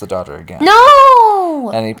kidnaps the daughter again.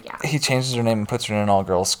 no. And he changes her name and puts her in an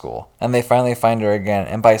all-girls school. And they finally find her again.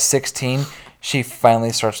 And by 16, she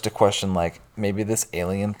finally starts to question, like, maybe this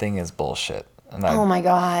alien thing is bullshit. And Oh my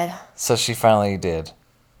God. So she finally did.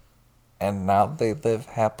 And now they live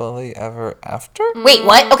happily ever after? Wait,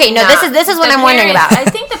 what? Okay, no, this is what The I'm wondering parents- about. I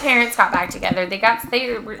think the parents got back together.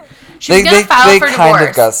 She was They going to file for kind divorce.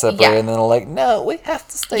 of got separated, Yeah. and then they're like, no, we have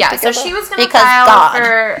to stay Yeah, together. so she was going to Because file God.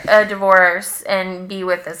 for a divorce and be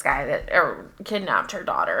with this guy that kidnapped her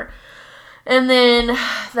daughter. And then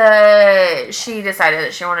she decided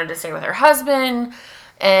that she wanted to stay with her husband.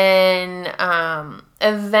 And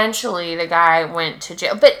eventually the guy went to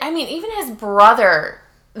jail. But, I mean, even his brother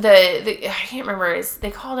I can't remember.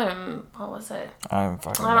 They called him, what was it? I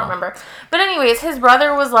don't remember. But anyways, his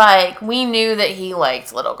brother was like, we knew that he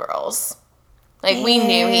liked little girls. Like, we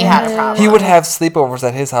knew he had a problem. He would have sleepovers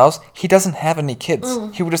at his house. He doesn't have any kids.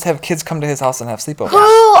 He would just have kids come to his house and have sleepovers. Who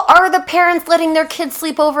are the parents letting their kids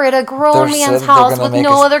sleep over at a grown man's They're house gonna with make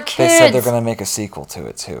no other kids? They said they're going to make a sequel to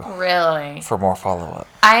it, too, Really? for more follow-up.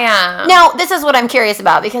 Now, this is what I'm curious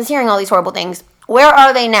about, because hearing all these horrible things, where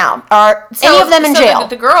are they now? Are any of them in jail?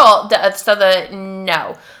 The girl,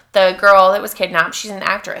 the girl that was kidnapped, she's an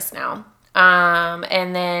actress now.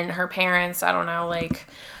 And then her parents, I don't know, like,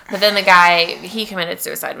 but then the guy, he committed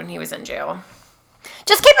suicide when he was in jail.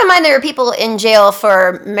 Just keep in mind there are people in jail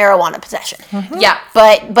for marijuana possession. Yeah.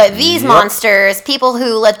 But these monsters, people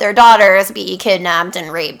who let their daughters be kidnapped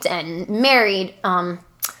and raped and married,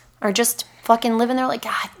 are just fucking living there like,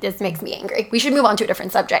 God, this makes me angry. We should move on to a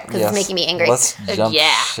different subject because it's making me angry. Let's jump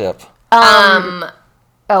ship.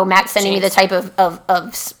 Oh, Matt's sending me the type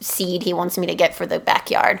of seed he wants me to get for the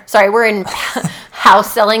backyard. Sorry, we're in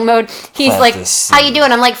house selling mode. He's Plant like, this how you seed.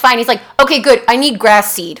 doing? I'm like, fine. He's like, okay, good. I need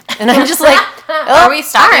grass seed. And I'm just like, Are we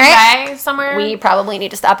stopping all right. by somewhere? We probably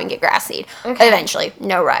need to stop and get grass seed. Okay. Eventually.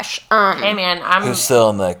 No rush. Hey, man, I'm Who's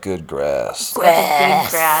selling that good grass? big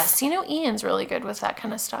grass. You know, Ian's really good with that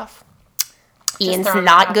kind of stuff. Ian's throwing it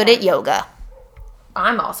not out good there. at yoga.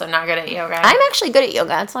 I'm also not good at yoga. I'm actually good at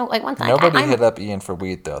yoga. It's like one thing. Nobody hit up Ian for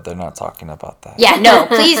weed, though. They're not talking about that. Yeah, no,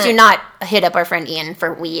 please do not hit up our friend Ian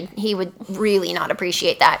for weed. He would really not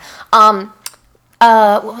appreciate that.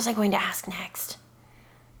 What was I going to ask next?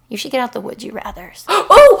 You should get out the would you rathers.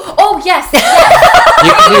 Oh, yes.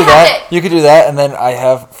 You could do that. You could do that, and then I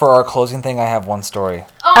have, for our closing thing, I have one story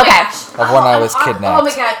Oh my Okay. gosh. of when I was kidnapped. Oh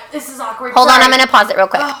my god, this is awkward. Hold on, Sorry. I'm going to pause it real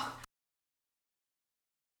quick.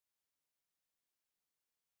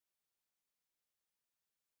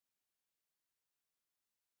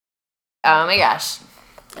 Oh my gosh.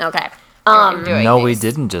 Okay. I'm doing No, we these.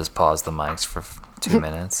 didn't just pause the mics for 2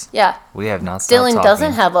 minutes. Yeah. We have not stopped Dylan talking.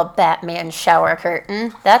 doesn't have a Batman shower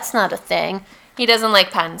curtain. That's not a thing. He doesn't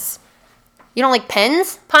like puns. You don't like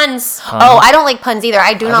pens? Puns. Oh, I don't like puns either.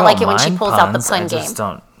 I do I not don't like it when she mind pulls out the puns, pun I game. just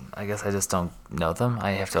don't. I guess I just don't know them.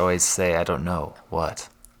 I have to always say I don't know what.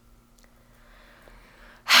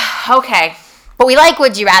 Okay. But we like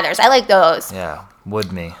would you rathers. I like those. Yeah,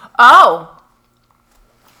 would me. Oh.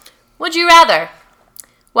 Would you rather,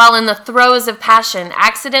 while in the throes of passion,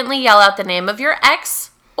 accidentally yell out the name of your ex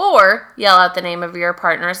or yell out the name of your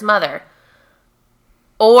partner's mother?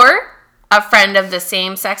 Or a friend of the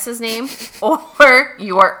same sex's name or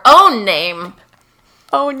your own name?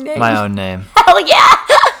 Oh, name. My own name. Hell yeah.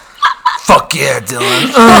 Fuck yeah,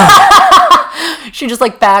 Dylan. She just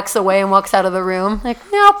like backs away and walks out of the room. Like,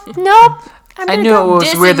 nope. I knew it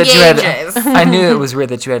was weird that you had. Disengages. I knew it was weird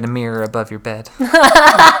that you had a mirror above your bed.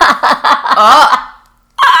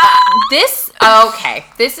 This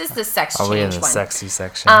is the sex Are change we in the one. sexy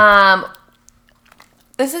section?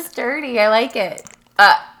 This is dirty. I like it.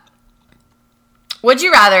 Would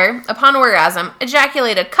you rather, upon orgasm,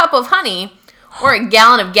 ejaculate a cup of honey or a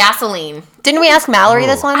gallon of gasoline? Didn't we ask Mallory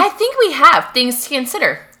this one? I think we have things to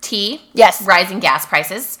consider. Tea. Yes. Rising gas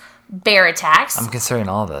prices. Bear attacks. I'm considering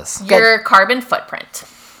all this. Your carbon footprint.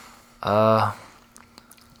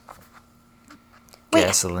 Wait.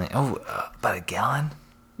 Gasoline. Oh, about a gallon?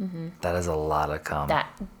 Mm-hmm. That is a lot of cum.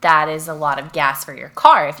 That is a lot of gas for your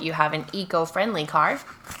car if you have an eco-friendly car.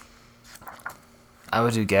 I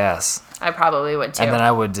would do gas. I probably would too. And then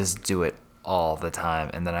I would just do it all the time,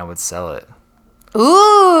 and then I would sell it.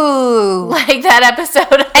 Ooh. like that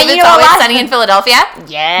episode of And you It's know Always what? Sunny in Philadelphia.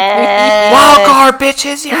 Yeah. Wild card,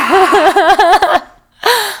 bitches! Yeah.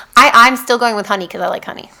 I'm still going with honey because I like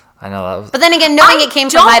honey. I know that was. But then again, knowing it came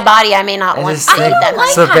from my body, I may not I want just to eat think, that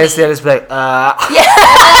honey. so basically, I just be like,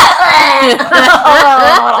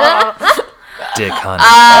 dick honey.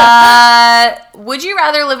 Would you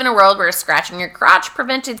rather live in a world where scratching your crotch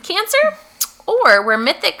prevented cancer, or where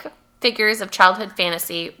mythic figures of childhood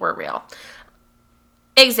fantasy were real?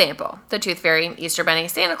 Example: the Tooth Fairy, Easter Bunny,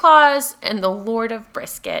 Santa Claus, and the Lord of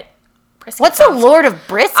Brisket. What's a Lord of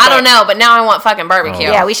Brisket? I don't know, but now I want fucking barbecue.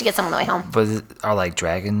 Yeah, we should get some on the way home. But are like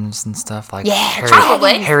dragons and stuff like Yeah,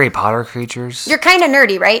 probably. Harry Potter creatures? You're kind of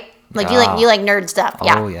nerdy, right? Like Yeah. you like nerd stuff.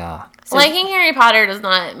 Yeah. Oh yeah. Liking Harry Potter does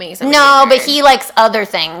not make sense. No, but he likes other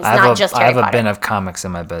things, not just I Harry have a Potter. bin of comics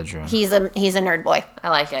in my bedroom. He's a nerd boy. I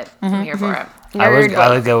like it. I'm here for it. I would Nerd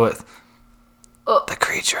boy. go with Oh. the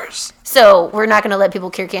creatures. So we're not going to let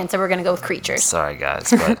people cure cancer. We're going to go with creatures. Sorry guys,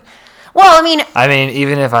 but Well, I mean,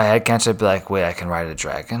 even if I had cancer, I'd be like, wait, I can ride a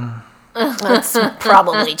dragon. that's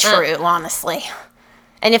probably true, honestly.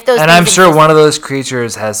 And if those And things I'm sure exist- one of those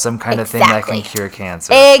creatures has some kind of thing that can Exactly. cure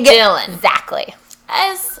cancer. Dylan. Exactly.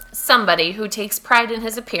 As somebody who takes pride in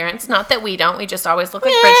his appearance, not that we don't, we just always look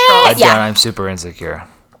like fridge trolls. Yeah. I'm super insecure.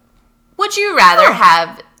 Would you rather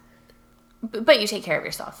have, but you take care of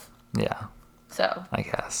yourself. Yeah, So, I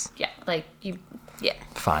guess. yeah, like you, yeah.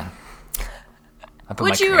 Fine. I put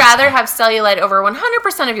Would my you cream rather on. have cellulite over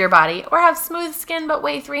 100% of your body or have smooth skin but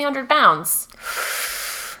weigh 300 pounds?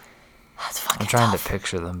 That's fucking I'm trying tough. to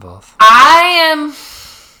picture them both. I'm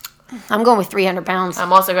I'm going with 300 pounds.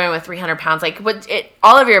 also going with 300 pounds. Like,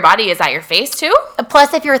 all of your body is at your face too?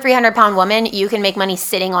 Plus, if you're a 300-pound woman, you can make money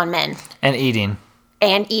sitting on men And eating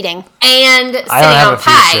and eating. And sitting have on a future.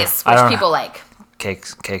 pies, I which don't- people like.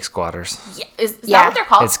 cake squatters. Yeah, is that Yeah. what they're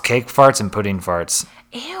called? It's cake farts and pudding farts.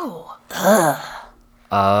 Ew.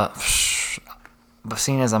 But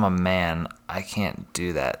seeing as I'm a man, I can't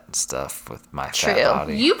do that stuff with my True. fat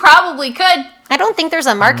body. You probably could. I don't think there's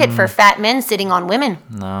a market for fat men sitting on women.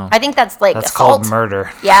 No. I think that's like That's assault. called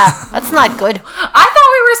murder. Yeah, that's not good. I thought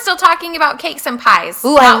we were still talking about cakes and pies.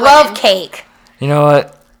 Ooh, I not love women. cake. You know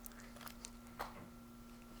what?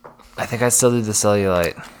 I think I'd still do the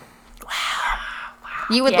cellulite.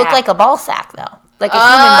 You would Yeah. look like a ball sack, though. Like a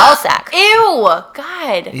human ball sack. Ew.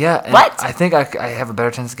 God. Yeah. And What? I think I have a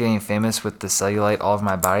better chance of getting famous with the cellulite all over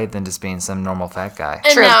my body than just being some normal fat guy.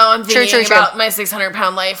 And True. now I'm True, thinking true, true. about my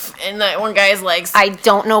 600-pound life and that one guy's legs. I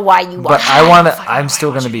don't know why you But watch I that. want to. I'm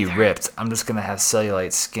still going to be ripped. I'm just going to have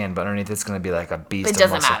cellulite skin, but underneath it's going to be like a beast. It of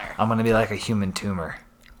doesn't muscle. matter. I'm going to be like a human tumor.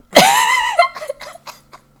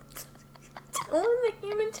 Oh, the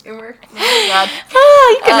human tumor. Oh, my God.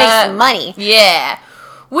 Oh, you can make some money. Yeah.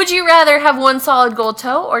 Would you rather have one solid gold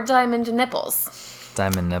toe or diamond nipples?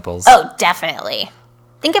 Diamond nipples. Oh, definitely.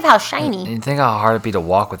 Think of how shiny. You think how hard it'd be to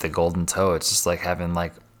walk with a golden toe? It's just like having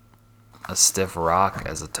like a stiff rock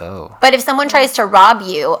as a toe. But if someone tries to rob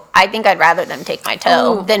you, I think I'd rather them take my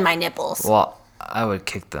toe Ooh. than my nipples. Well, I would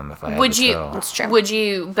kick them if I had Would the you? toe. That's true. Would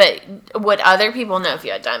you? But would other people know if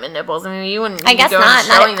you had diamond nipples? I mean, you wouldn't. I be guess going not,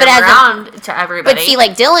 showing but them as a- around to everybody. But see,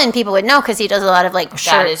 like Dylan, people would know because he does a lot of like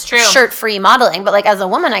is true. shirt-free modeling. But like as a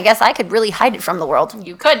woman, I guess I could really hide it from the world.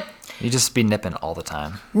 you could. You just be nipping all the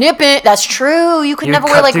time. Nip it. That's true. You could You never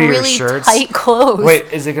cut wear like through your really shirts? tight clothes.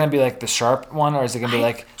 Wait, is it gonna be like the sharp one, or is it gonna be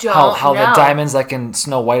like don't how the know. diamonds like in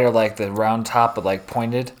Snow White are like the round top but like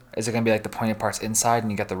pointed? Is it gonna be like the pointed parts inside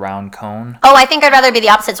and you got the round cone? Oh, I think I'd rather be the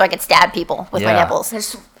opposite so I could stab people with my Yeah. nipples.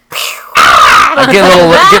 Like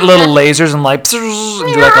get little lasers and like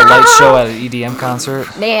and do like a light show at an EDM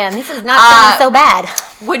concert. Man, this is not sounding so bad.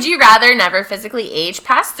 Would you rather never physically age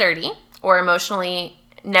past 30 or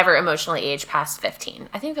never emotionally age past 15?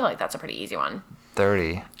 I feel like that's a pretty easy one.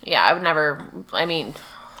 30. Yeah, I would never. I mean,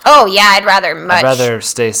 Oh yeah, I'd rather much. I'd rather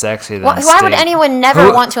stay sexy than Why would stay- anyone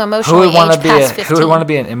never want to emotionally wanna age past 15? Who would want to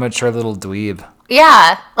be an immature little dweeb?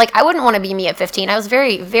 Yeah, like I wouldn't want to be me at 15. I was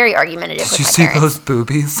very, very argumentative with my parents.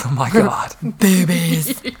 boobies? Oh my god.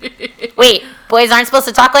 Wait, boys aren't supposed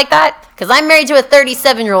to talk like that? Because I'm married to a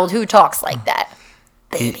 37-year-old who talks like that.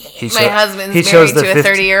 He my husband's he married chose the to a 50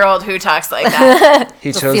 30-year-old who talks like that.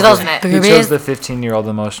 He chose see those the, he boobies? chose the 15-year-old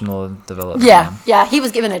emotional development. Yeah, yeah, he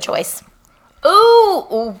was given a choice.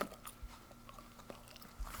 Ooh.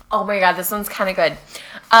 Oh my god, this one's kind of good.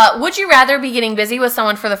 Would you rather be getting busy with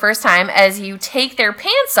someone for the first time as you take their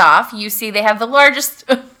pants off, you see they have the largest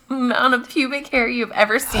amount of pubic hair you've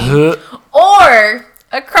ever seen, or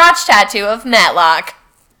a crotch tattoo of Matlock?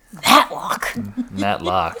 Matlock.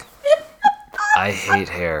 Matlock. I hate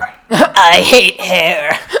hair. I hate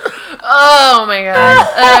hair. Oh my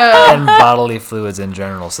god. And bodily fluids in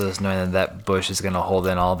general, so just knowing that bush is going to hold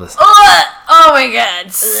in all this. Oh my god.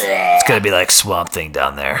 It's going to be like Swamp Thing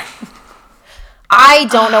down there. I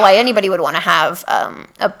don't know why anybody would want to have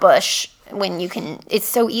a bush when you can. It's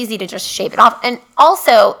so easy to just shave it off, and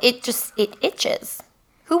also it itches.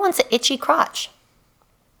 Who wants an itchy crotch?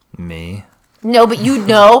 Me. No, but you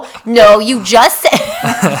know, no, you just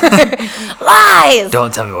said lies.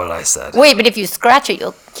 Don't tell me what I said. Wait, but if you scratch it,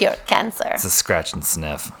 you'll cure cancer. It's a scratch and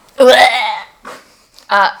sniff. What?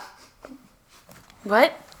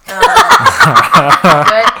 What?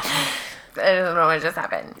 I don't know what just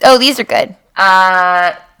happened. Oh, these are good.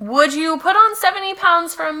 Would you put on 70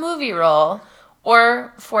 pounds for a movie role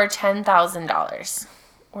or for $10,000?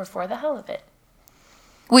 Or for the hell of it?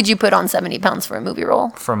 Would you put on 70 pounds for a movie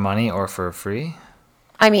role? For money or for free?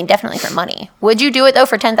 I mean, definitely for money. Would you do it though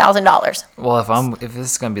for $10,000? Well, if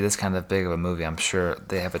this is going to be this kind of big of a movie, I'm sure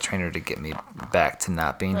they have a trainer to get me back to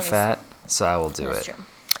not being fat, so I will do That's it. true.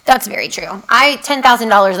 That's very true.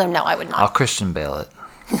 $10,000 though, no, I would I'll not. Christian Bale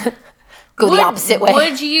it. go the opposite way.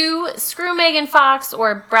 Would you screw Megan Fox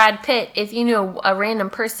or Brad Pitt if you knew a random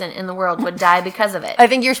person in the world would die because of it? I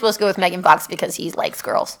think you're supposed to go with Megan Fox because he likes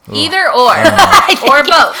girls. Either or. Or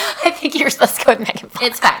both. I think you're supposed to go with Megan Fox.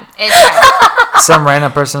 It's fine. It's fine. Some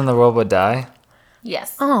random person in the world would die?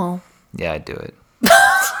 Yes. Oh. Yeah, I'd do it.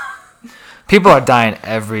 People are dying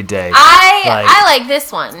every day. I like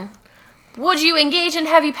this one. Would you engage in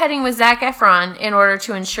heavy petting with Zac Efron in order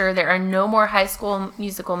to ensure there are no more High School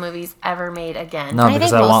Musical movies ever made again? No,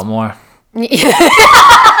 because I want more.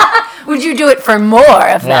 Would you do it for more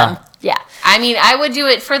of them? Yeah. I mean, I would do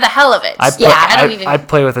it for the hell of it. I'd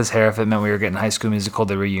play with his hair if it meant we were getting High School Musical,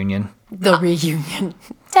 the reunion. The reunion.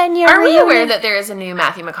 10-year Are we reunion. aware that there is a new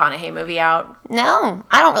Matthew McConaughey movie out? No,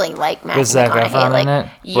 I don't really like Matthew With Zac McConaughey. Efron in it?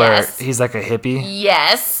 Yes. Where he's like a hippie?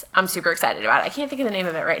 Yes. I'm super excited about it. I can't think of the name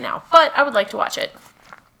of it right now, but I would like to watch it.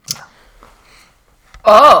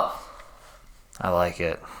 Oh. I like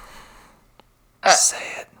it. Say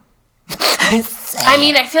it. I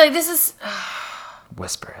mean, I feel like this is...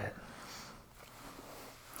 Whisper it.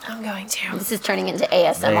 I'm going to. This is turning into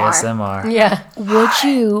ASMR. ASMR. Yeah. Would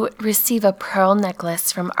you receive a pearl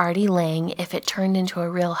necklace from Artie Lang if it turned into a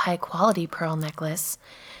real high-quality pearl necklace?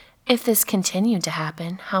 If this continued to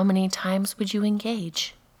happen, how many times would you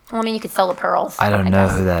engage? Well, I mean, you could sell the pearls. I don't know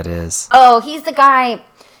guess. who that is. Oh, he's the guy.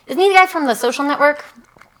 Isn't he the guy from The Social Network?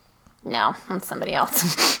 No, that's somebody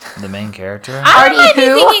else. The main character? I Artie might be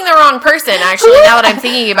who? thinking the wrong person, actually, now that I'm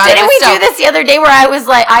thinking about Didn't it. we Still, do this the other day where I was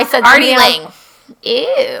like, I said Artie something Lang. like,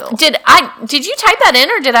 ew. Did you type that in,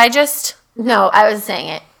 or did I just... No, I was saying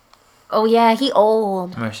it. Oh, yeah, he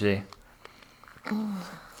old. Where's she?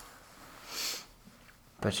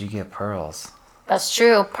 But you get pearls. That's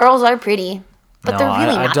true. Pearls are pretty. But No, they're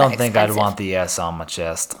really I not don't that think I'd expensive. want the S on my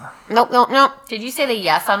chest. Nope. Did you say the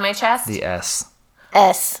yes on my chest? The S.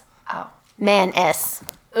 S. Oh. Man, S.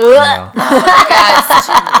 No.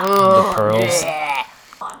 The pearls.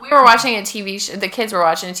 We were watching a TV show. The kids were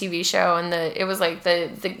watching a TV show, and it was like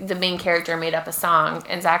the main character made up a song,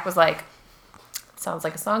 and Zach was like, "Sounds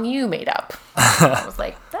like a song you made up." I was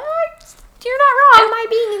like, "You're not wrong." Am I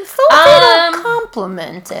being insulted or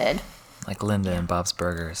complimented? Like Linda and Bob's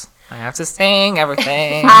Burgers. I have to sing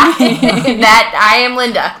everything. That I am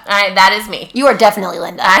Linda. That is me. You are definitely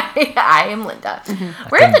Linda. I am Linda.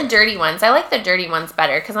 Where are the dirty ones? I like the dirty ones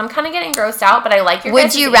better because I'm kind of getting grossed out, but I like your. Would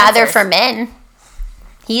guys' you rather answers. for men?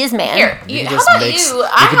 He is man. Here, You how can just about make, you?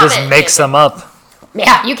 you can just make some up.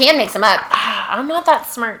 Yeah, you can make some up. I'm not that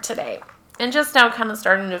smart today. And just now kind of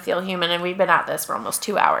starting to feel human, and we've been at this for almost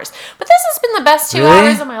 2 hours. But this has been the best 2 Really?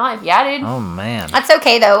 hours of my life. Yeah, dude. Oh, man. That's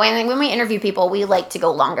okay though. And when we interview people, we like to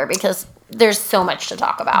go longer because there's so much to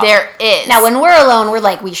talk about. There is. Now, when we're alone, we're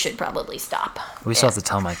like, we should probably stop. We still have to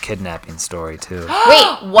tell my kidnapping story, too.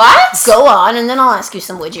 Wait, What? go on, and then I'll ask you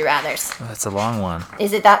some would you rather's. That's a long one.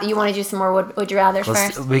 Is it that you want to do some more would you rather's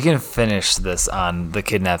first? We can finish this on the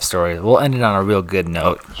kidnap story. We'll end it on a real good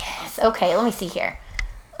note. Yes. Okay, let me see here.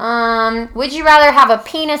 Would you rather have a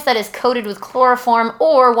penis that is coated with chloroform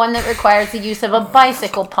or one that requires the use of a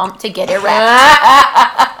bicycle pump to get erect?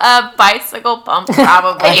 A bicycle pump,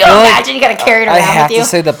 probably. Can you imagine you gotta carry it I around have with you? to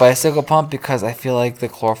say the bicycle pump because I feel like the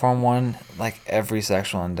chloroform one, like every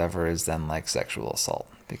sexual endeavor is then like sexual assault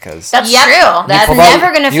because That's Yep. true. That's pull out-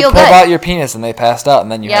 never gonna you feel pull good. out your penis and they passed out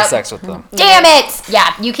and then you Yep. had sex with them. Damn it!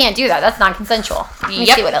 Yeah, you can't do that. That's non-consensual. Let me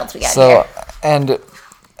Yep. see what else we got So, here. and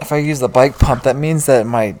if I use the bike pump, that means that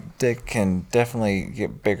my dick can definitely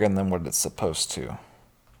get bigger than what it's supposed to.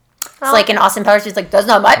 It's like in Austin Powers, he's like, "That's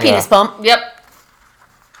not my penis pump." Yep.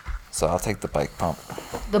 So I'll take the bike pump.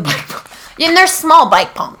 The bike pump. Yeah, and they're small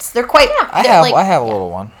bike pumps. They're quite. I they're have like- I have a little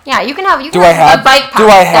one. Yeah, you can have. You can Do I have? A bike pump. Do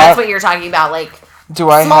I That's have? what you're talking about. Like, Do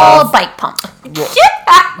I small have? bike pump.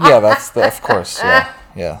 Yeah, that's the, of course.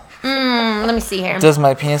 Yeah. Let me see here. Does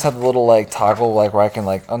my penis have the little like toggle like where I can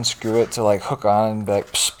like unscrew it to like hook on and be like?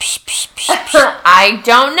 Psh, psh, psh, psh, psh. I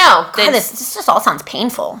don't know. God, this just all sounds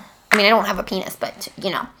painful. I mean, I don't have a penis, but you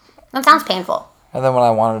know, that sounds painful. And then when I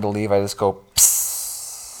wanted to leave, I just go.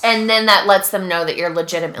 Psst. And then that lets them know that you're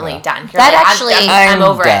legitimately done. You're That like, actually- I'm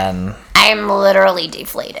over it. done. I'm literally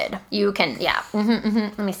deflated. You can, yeah.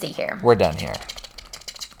 Let me see here. We're done here.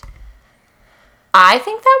 I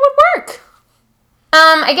think that would work.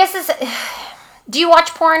 I guess it's. Do you watch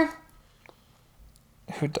porn?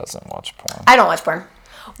 Who doesn't watch porn? I don't watch porn.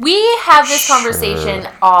 We have this conversation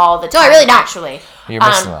all the time. I really don't. Actually, You're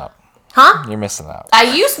missing out. Huh? You're missing out. I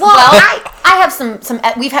used Well, I have some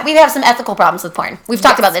we have some ethical problems with porn. We've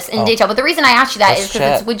talked about this in detail, but the reason I asked you that Let's is because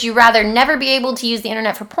chat. it's would you rather never be able to use the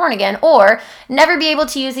internet for porn again or never be able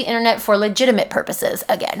to use the internet for legitimate purposes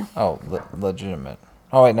again? Oh, legitimate.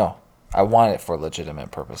 Oh wait, no. I want it for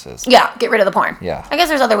legitimate purposes. Yeah, get rid of the porn. Yeah. I guess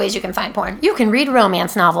there's other ways you can find porn. You can read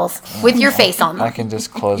romance novels with your face on them. I can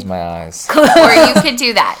just close my eyes. Or you could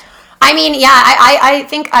do that. I mean, yeah, I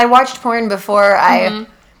think I watched porn before I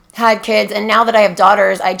had kids, and now that I have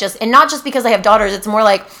daughters, and not just because I have daughters, it's more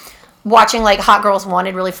like watching like Hot Girls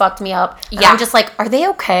Wanted really fucked me up. And Yeah. I'm just like, are they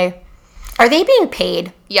okay? Are they being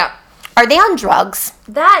paid? Yep. Are they on drugs?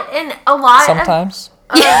 That and a lot Sometimes.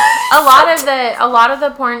 a lot of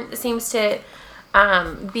the porn seems to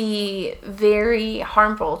be very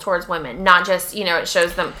harmful towards women. Not just, it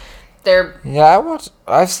shows them they're Yeah,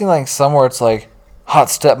 I've seen like some where it's like hot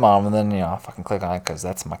stepmom, and then I fucking click on it because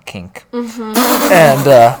that's my kink.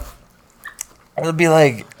 And it'll be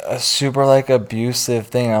like a super like abusive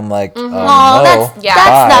thing. I'm like, Oh, no, Yeah. that's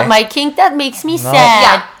bye. not my kink. That makes me sad.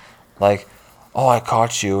 Yeah. Like, oh, I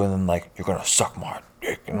caught you, and then like you're gonna suck my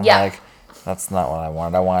dick, and I'm Yeah. like, that's not what I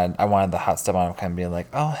wanted. I wanted the hot stepmom kind of being like,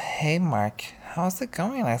 oh, hey, Mark, how's it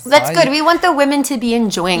going? I saw That's good. you. We want the women to be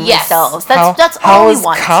enjoying Yes. themselves. How- That's how all we was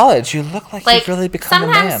want. college? You look like like you've really become a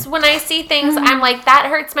sometimes man. when I see things, I'm like, that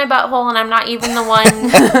hurts my butthole, and I'm not even the one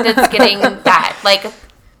that's getting that. Like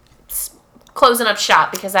closing up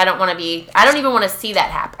shop because I don't even want to see that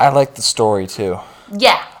happen. I like the story too.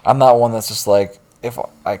 Yeah. I'm not one that's just like, if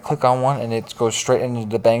I click on one and it goes straight into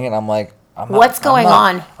the banging, I'm like, What's going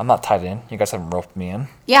on? I'm not tied in. You guys haven't roped me in.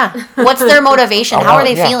 Yeah. What's their motivation? How are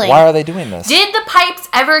they feeling? Why are they doing this? Did the pipes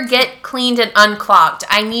ever get cleaned and unclogged?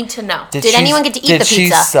 I need to know. Did anyone get to eat the Did she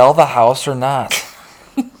pizza? sell the house or not?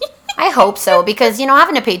 I hope so, because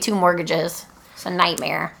having to pay 2 mortgages, it's a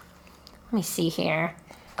nightmare. Let me see here.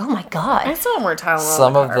 Oh my god. saw more time.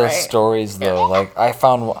 Some of the stories though, like I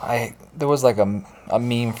found there was like a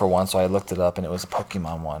meme for one, so I looked it up and it was a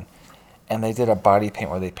Pokemon one, and they did a body paint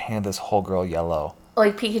where they painted this whole girl yellow.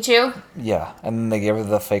 Like Pikachu? Yeah, and then they gave her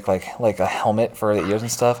the fake like a helmet for the ears and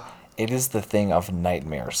stuff. It is the thing of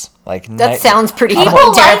nightmares. Like That sounds pretty People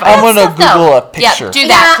fucking like terrifying. I'm gonna stuff, though. Google a Yeah, picture. do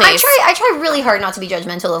that, Yeah, please. I try really hard not to be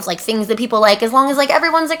judgmental of like things that people like, as long as like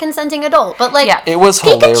everyone's a consenting adult. But like, Yeah. It was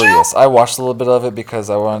Pikachu? hilarious. I watched a little bit of it because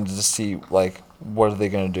I wanted to see like what are they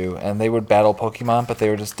gonna do, and they would battle Pokemon, but they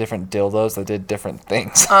were just different dildos that did different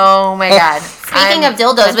things. Oh my god. Speaking of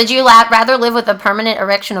dildos, would you rather live with a permanent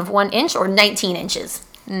erection of 1 inch or 19 inches?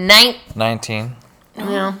 19.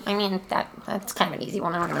 No, I mean that's kind of an easy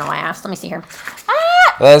one. I don't even know why I asked. Let me see here.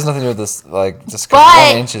 That has nothing to do with this. Like just But 'cause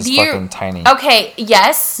 1 inch is you- fucking tiny. Okay,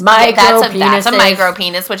 yes. Micro that's a penises. micro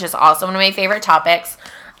penis, which is also one of my favorite topics.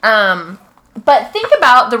 But think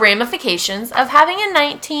about the ramifications of having a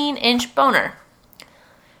 19-inch boner.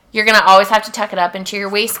 You're going to always have to tuck it up into your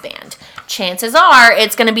waistband. Chances are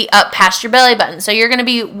it's going to be up past your belly button. So you're going to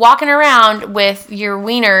be walking around with your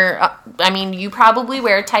wiener. You probably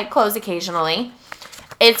wear tight clothes occasionally.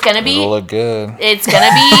 It's going to be It'll look good. it's going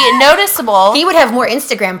to be noticeable. He would have more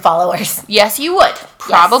Instagram followers. Yes, you would.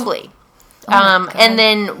 Probably. my God. And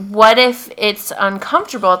then what if it's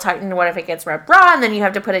uncomfortable? What if it gets rubbed raw and then you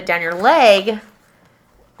have to put it down your leg?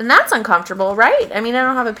 And that's uncomfortable, right? I mean, I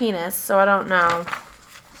don't have a penis, so I don't know.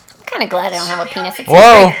 I'm kind of glad I don't have a penis. It's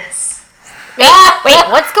Whoa!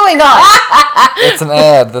 Wait, what's going on? It's an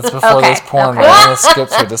ad. That's before Okay, this porn. okay. But I'm gonna skip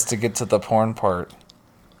to just to get to the porn part.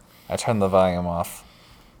 I turned the volume off.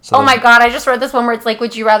 So Oh my god, I just read this one where it's like,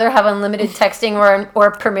 would you rather have unlimited texting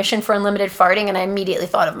or permission for unlimited farting? And I immediately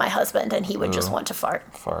thought of my husband, and he would just want to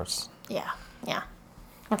fart. farts. Yeah.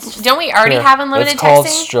 That's just Don't we already Here, have unlimited it's called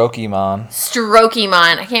texting? Strokemon.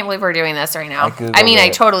 Strokemon. I can't believe we're doing this right now. I Googled I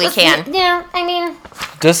it. totally can. Yeah, I mean,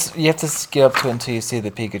 Just you have to skip up to it until you see the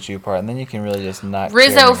Pikachu part, and then you can really just not. care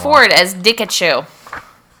Rizzo anymore. Ford as Dickachu.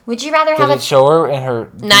 would you rather Did have it show her in her?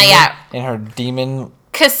 Not yet. In her demon.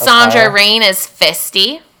 Cassandra Attire. Rain as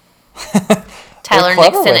Fisty. Tyler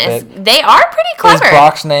clever Nixon with is. They are pretty Is clever.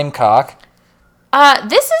 Brock's name Cock?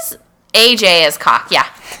 This is AJ as Cock. Yeah.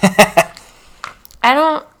 I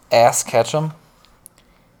don't. Ass Ketchum.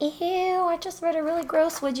 Ew, I just read a really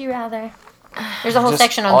gross would you rather. There's a whole Just-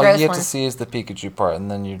 section on all gross you have to ones. see is the Pikachu part,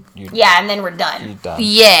 and then you Yeah, and then we're done. you're done.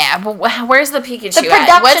 Yeah, but where's the Pikachu? The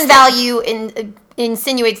at? What's production value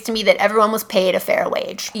insinuates to me that everyone was paid a fair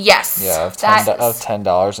wage. Yes. Yeah, of That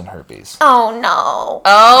 $10 in herpes. Oh no.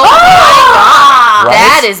 Oh my god, Right?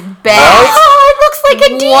 that is bad. Oh, it looks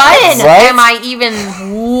like a demon. What Right? am I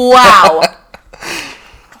even? Wow.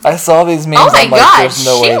 I saw these memes. Oh my I'm like, god, there's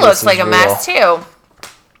no way she this looks is like a real. mess too.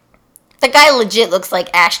 The guy legit looks like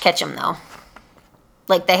Ash Ketchum though.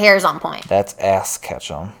 Like the hair's on point. That's Ass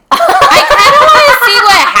Ketchum. I kind of want to see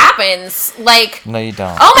what happens. Like, No, you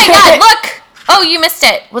don't. oh my god, look! Oh, you missed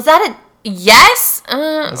it. Was that a Yes.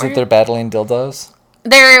 Is it they're battling dildos?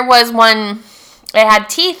 There was one. It had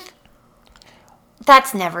teeth.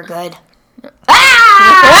 That's never good.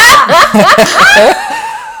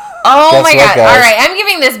 Oh Guess my what, god! guys? All right, I'm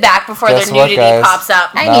giving this back before Guess the what, nudity guys? pops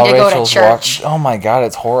up. I need to go to Rachel's church. Oh my god,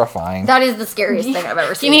 it's horrifying. That is the scariest thing I've ever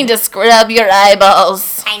You seen. need to scrub your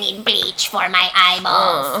eyeballs. I need bleach for my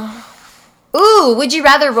eyeballs. Ooh, would you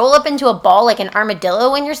rather roll up into a ball like an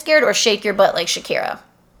armadillo when you're scared or shake your butt like Shakira?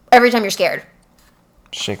 Every time you're scared.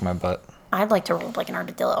 Shake my butt. I'd like to roll up like an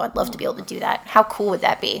armadillo. I'd love to be able to do that. How cool would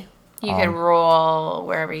that be? You could roll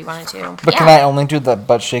wherever you wanted to. But can Yeah. I only do the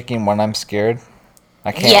butt shaking when I'm scared?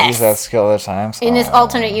 I can't Yes. use that skill other times. In this Oh.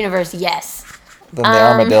 alternate universe, yes. Then the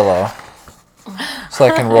armadillo. So I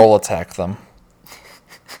can roll attack them.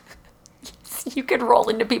 You could roll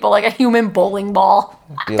into people like a human bowling ball.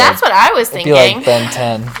 Be That's like, what I was it'd thinking. be like Ben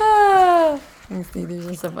 10. Let me see, these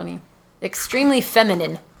are so funny. Extremely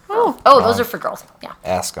feminine. Oh, those are for girls. Yeah.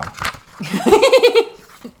 Ask them. Would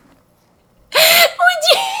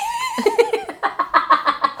you?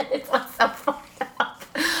 This one's so fucked up.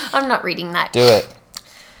 I'm not reading that. Do it.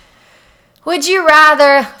 Would you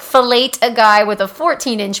rather fillet a guy with a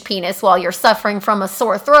 14-inch penis while you're suffering from a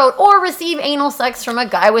sore throat or receive anal sex from a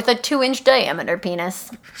guy with a 2-inch diameter penis?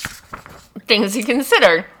 Things to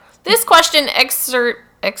consider. This question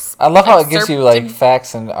I love how it gives you like excerpted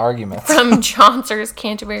facts and arguments. from Chaucer's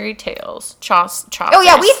Canterbury Tales. Chaucer's. Oh,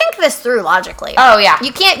 yeah, we think this through logically. Oh, yeah.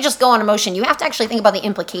 You can't just go on emotion. You have to actually think about the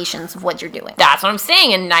implications of what you're doing. That's what I'm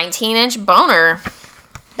saying. A 19-inch boner.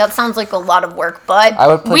 That sounds like a lot of work, but I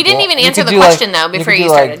would play We didn't even answer could the do, question, though, before you you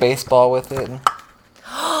could do started. like baseball with it.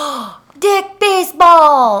 dick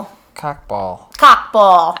baseball, Cockball.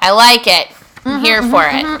 cockball. I like it. I'm here for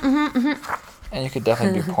it. And you could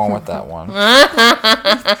definitely do porn with that one.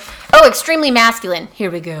 Oh, extremely masculine. Here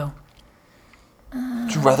we go.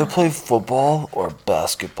 Would you rather play football or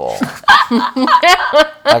basketball?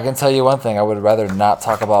 I can tell you one thing. I would rather not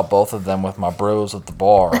talk about both of them with my bros at the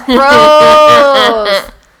bar.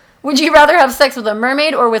 Gross. Would you rather have sex with a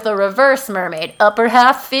mermaid or with a reverse mermaid? Upper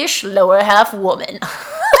half fish, lower half woman.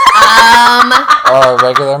 Or a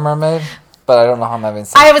regular mermaid? But I don't know how I'm having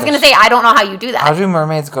sex. I was going to say, I don't know how you do How that. do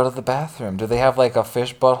mermaids go to the bathroom? Do they have like a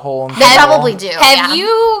fish butthole? And They people? probably do. Have yeah.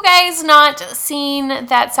 you guys not seen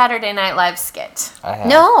that Saturday Night Live skit? I have.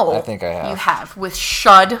 No. I think I have. You have with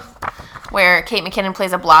Shud, where Kate McKinnon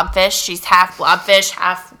plays a blobfish. She's half blobfish,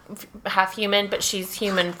 half human, but she's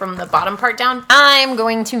human from the bottom part down. I'm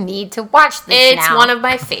going to need to watch this It's now. one of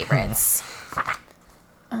my favorites.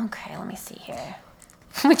 Okay, let me see here.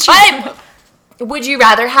 Would you- But would you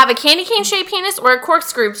rather have a candy cane shaped penis or a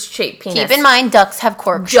corkscrew shaped penis? Keep in mind, ducks have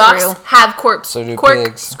corkscrew. ducks have So do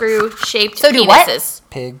corkscrew shaped So do what? penises.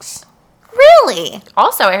 Pigs. Really?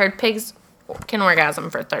 Also, I heard pigs can orgasm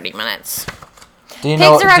for 30 minutes. Do you Pigs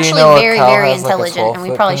are do you actually know a very, cow very has, like, a intelligent, and we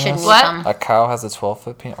 12-foot probably penis? shouldn't eat What? them. A cow has a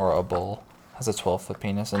 12-foot penis, or a bull has a 12-foot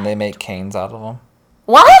penis, and they make canes out of them.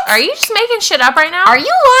 What? Are you just making shit up right now? Are you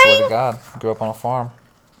Swear to lying? God, grew up on a farm.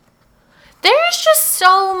 There's just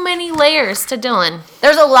so many layers to Dylan.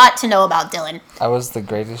 There's a lot to know about Dylan. I was the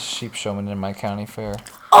greatest sheep showman in my county fair.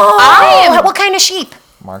 Oh, what kind of sheep?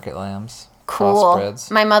 Market lambs. Cool. Crossbreds.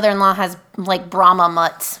 My mother-in-law has like Brahma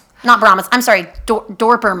mutts. Not Brahmas. I'm sorry,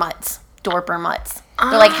 Dorper mutts. Dorper mutts.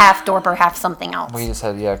 They're like half Dorper, half something else. We just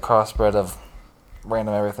had, crossbred of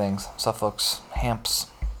random everythings. Suffolks, Hamps.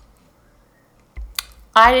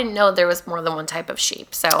 I didn't know there was more than one type of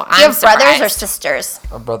sheep, so Do you I'm have brothers or surprised. sisters?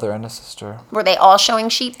 A brother and a sister. Were they all showing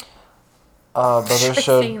sheep? Brother Saying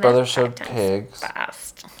showed that brother 5 showed times pigs.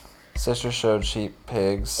 fast. Sister showed sheep,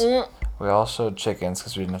 pigs. We all showed chickens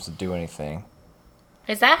because we didn't have to do anything.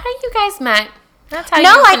 Is that how you guys met? That's how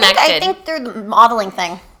No, you I connected. think through the modeling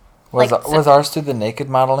thing. Was Like, was ours through the naked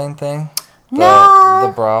modeling thing? No.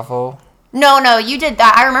 The Bravo. No, you did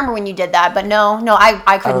that. I remember when you did that, but no, I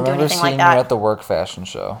I couldn't do remember anything seeing like you that. at the work fashion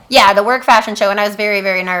show. Yeah, the work fashion show, and I was very,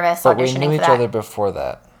 very nervous But we auditioning knew for each that. other before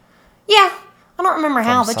that. Yeah, I don't remember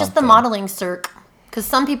how, but just the something. modeling circ. Because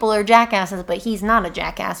some people are jackasses, but he's not a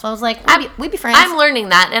jackass. So I was like, we'd be friends. I'm learning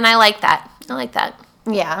that, and I like that. I like that.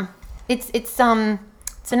 Yeah, it's a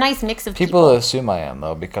nice mix of People people. assume I am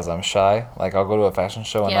though because I'm shy. Like I'll go to a fashion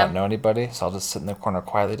show and Yeah. not know anybody, so I'll just sit in the corner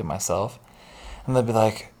quietly to myself, and they'll be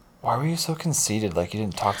like, "Why were you so conceited? Like you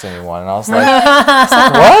didn't talk to anyone?" And I was like,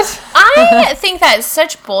 "What?" I think that's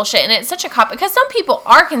such bullshit, and it's such a cop because some people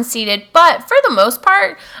are conceited, but for the most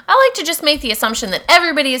part, I like to just make the assumption that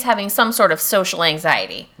everybody is having some sort of social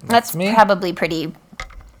anxiety. That's me. probably pretty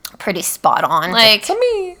spot on. Like,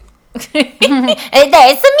 me. That's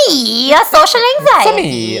me, a social anxiety.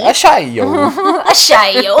 Me, a shy yo. A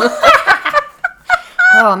shy.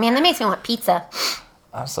 Oh man, that makes me want pizza.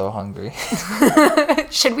 I'm so hungry.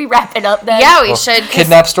 Should we wrap it up then? Yeah, we should. 'Cause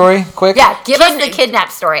Kidnap story, quick. Yeah, give us the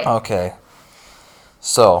kidnap story. Okay.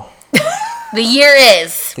 So the year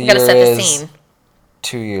is. The We gotta year set the is- scene.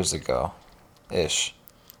 2 years ago, ish,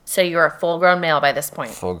 So you're a full-grown male by this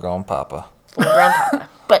point. full-grown papa. Full-grown papa.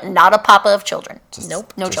 But not a papa of children.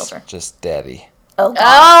 Nope. No just- children. Just daddy. Oh, God.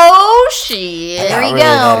 Oh, shit. There Not he really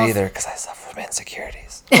that goes. either, because I suffer from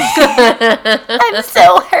insecurities. I'm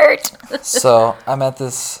so hurt. So I'm at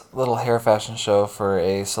this little hair fashion show for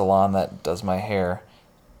a salon that does my hair,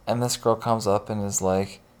 and this girl comes up and is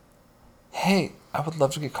like, "Hey, I would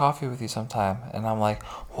love to get coffee with you sometime." And I'm like,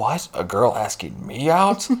 "What? A girl asking me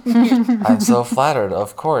out?" I'm so flattered,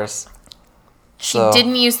 of course. She So-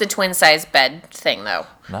 didn't use the twin-size bed thing, though.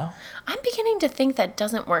 No. I'm beginning to think that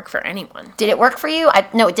doesn't work for anyone. Did it work for you?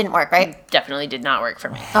 No, it didn't work, right? Definitely did not work for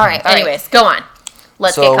me. All right. Anyways, go on.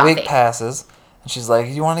 Let's So get a coffee. week passes, and she's like,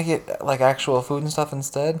 "You want to get like actual food and stuff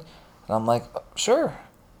instead?" And I'm like, "Sure."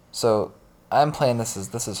 So I'm playing this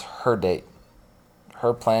is her date,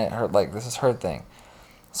 her plan, her like this is her thing.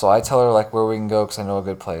 So I tell her like where we can go because I know a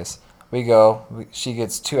good place. We go. She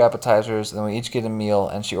gets 2 appetizers, and then we each get a meal,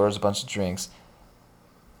 and she orders a bunch of drinks.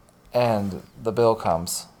 And the bill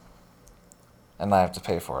comes, and I have to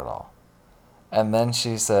pay for it all. And then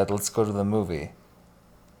she said, "Let's go to the movie."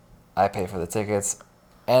 I pay for the tickets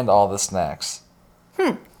and all the snacks.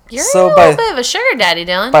 You're So a little by- bit of a sugar daddy,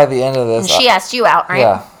 Dylan. By the end of this, And she asked you out, right?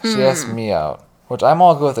 yeah, she asked me out, which I'm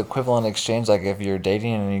all good with equivalent exchange. Like if you're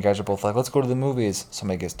dating and you guys are both like, "Let's go to the movies,"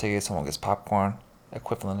 somebody gets tickets, someone gets popcorn,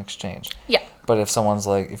 equivalent exchange. Yeah. But if someone's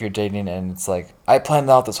like, if you're dating and it's like, "I planned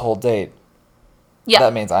out this whole date," Yeah.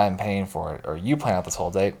 that means I'm paying for it, or you plan out this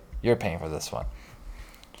whole date, you're paying for this one.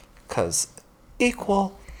 'Cause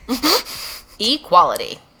equal.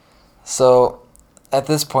 Equality. So at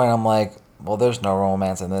this point, I'm like, well, there's no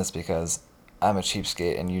romance in this because I'm a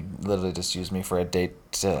cheapskate and you literally just used me for a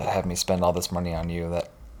date to have me spend all this money on you that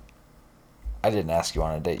I didn't ask you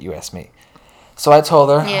on a date. You asked me. So I told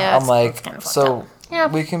her, Yeah, I'm that's like, kind of fucked so up. Yeah.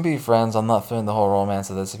 we can be friends. I'm not feeling the whole romance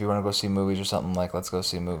of this. If you want to go see movies or something, like, let's go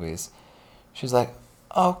see movies. She's like,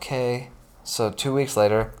 okay. So 2 weeks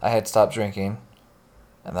later, I had stopped drinking.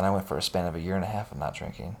 And then I went for a span of 1.5 years of not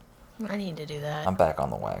drinking. I need to do that. I'm back on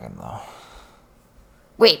the wagon, though.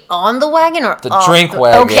 Wait, on the wagon or The off drink the-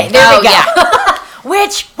 wagon. Okay, there Oh, we go. yeah.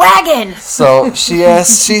 Which wagon? So she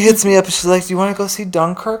hits me up and she's like, "Do you want to go see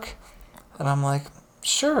Dunkirk?" And I'm like,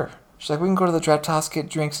 "Sure." She's like, "We can go to the Draft House, get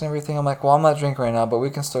drinks and everything." I'm like, "Well, I'm not drinking right now, but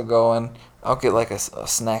we can still go and I'll get like a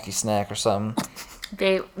snacky snack or something."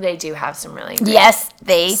 They do have some really great Yes,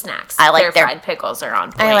 they snacks. I like their their fried pickles are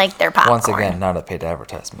on point. I like their popcorn. Once again, not a paid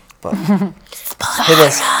advertisement, but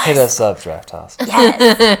hit us up, Draft House.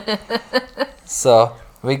 Yes. So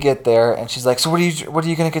we get there and she's like, "So what are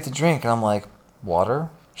you gonna get to drink?" And I'm like, "Water."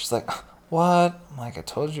 She's like, "What?" I'm like, "I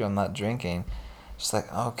told you I'm not drinking." She's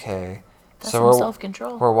like, "Okay." That's so some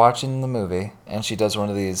self-control. we're watching the movie and she does one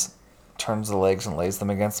of these, turns the legs and lays them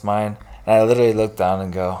against mine, and I literally look down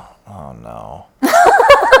and go, "Oh no."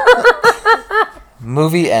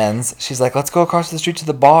 Movie ends. She's like, "Let's go across the street to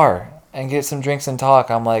the bar and get some drinks and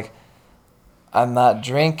talk." I'm like, "I'm not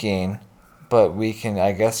drinking, but we can,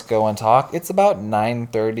 I guess, go and talk." It's about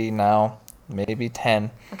 9:30 now, maybe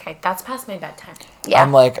 10. Okay, that's past my bedtime. Yeah.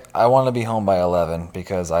 I'm like, I want to be home by 11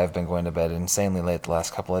 because I've been going to bed insanely late the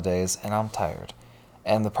last couple of days, and I'm tired.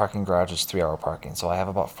 And the parking garage is 3-hour parking, so I have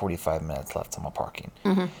about 45 minutes left on my parking.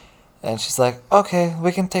 Mm-hmm. And she's like, "Okay,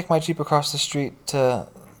 we can take my Jeep across the street to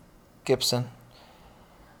Gibson."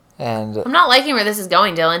 And I'm not liking where this is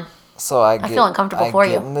going, Dylan. so I feel uncomfortable for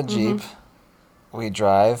you. get in the Jeep. We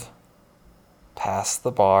drive past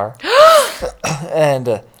the bar.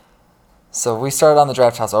 And so we started on the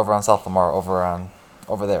Draft House over on South Lamar,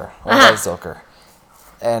 over there, by Zilker.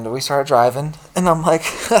 And we started driving, and I'm like,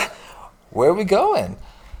 "Where are we going?"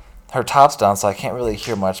 Her top's down, so I can't really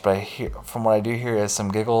hear much, but from what I do hear is some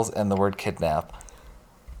giggles and the word kidnap.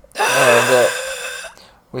 And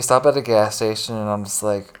we stop at a gas station, and I'm just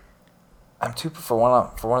like, I'm too for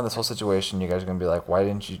one of this whole situation. You guys are gonna be like, "Why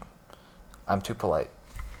didn't you?" I'm too polite.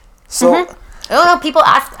 So Oh no, people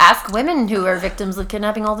ask women who are victims of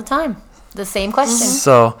kidnapping all the time the same question.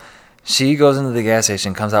 So she goes into the gas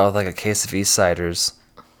station, comes out with like a case of East Ciders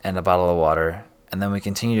and a bottle of water, and then we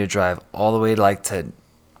continue to drive all the way like to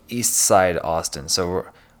East Side Austin. So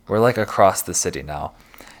we're like across the city now,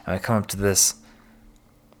 and we come up to this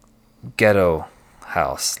ghetto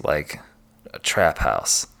house, like a trap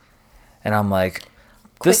house, and I'm like,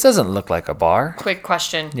 this doesn't look like a bar. Quick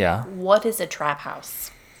question. Yeah. What is a trap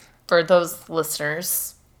house? For those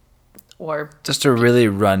listeners, or Just a really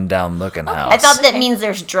run-down looking house. I thought that means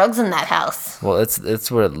there's drugs in that house. Well,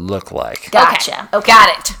 it's what it looked like. Gotcha. Okay. got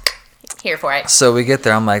it. Here for it. So we get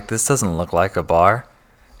there. I'm like, this doesn't look like a bar.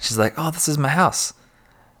 She's like, oh, this is my house.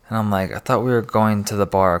 And I'm like, I thought we were going to the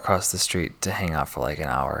bar across the street to hang out for like an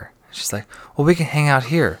hour. She's like, well, we can hang out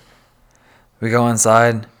here. We go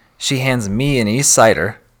inside. She hands me an East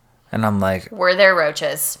Cider. And I'm like, Were there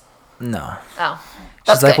roaches? no. Oh.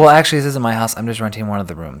 She's like, good. well, actually, this isn't my house. I'm just renting one of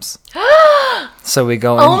the rooms. So we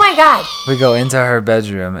go in. Oh my god. We go into her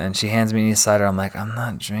bedroom, and she hands me an East Cider. I'm like, I'm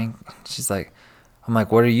not drinking. She's like, I'm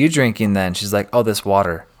like, what are you drinking then? She's like, oh, this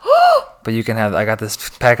water. But you can have, I got this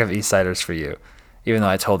pack of East Ciders for you. Even though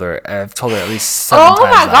I've told her at least 7 times. Oh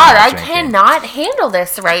my that I'm god, not I drinking. cannot handle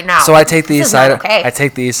this right now. So I take the This East is not Cider. okay. I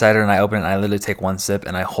take the East Cider and I open it and I literally take one sip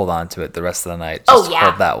and I hold on to it the rest of the night. Oh, Just yeah.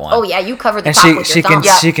 hold that one. Oh, yeah. You covered the And top with your thumb.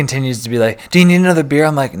 she continues to be like, do you need another beer?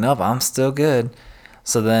 I'm like, nope, I'm still good.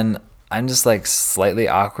 So then I'm just like slightly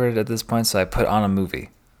awkward at this point. So I put on a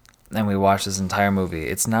movie and we watch this entire movie.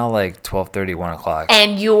 It's now like 12:30, 1 o'clock.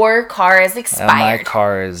 and your car is And my expired.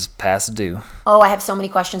 car is past due. Oh, I have so many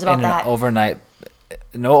questions about And that.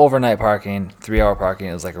 no overnight parking, 3-hour parking.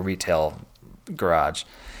 It was like a retail garage.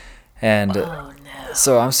 And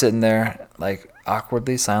so I'm sitting there like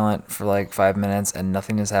awkwardly silent for like 5 minutes and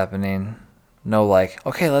nothing is happening. No, like,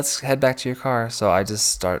 okay, let's head back to your car. So I just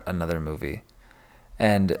start another movie.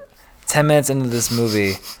 And 10 minutes into this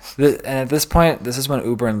movie, and at this point, this is when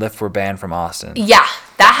Uber and Lyft were banned from Austin. Yeah,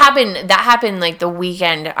 that happened like the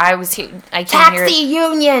weekend. I was here. I came here. Taxi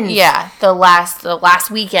union. Yeah, the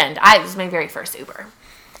last weekend. It was my very first Uber.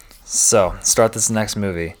 So start this next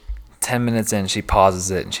movie. 10 minutes in, she pauses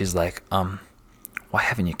it and she's like, why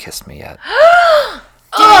haven't you kissed me yet?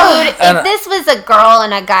 Dude, if this was a girl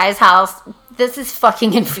in a guy's house, this is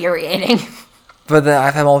fucking infuriating. But then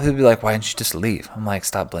I've had multiple people be like, why didn't you just leave? I'm like,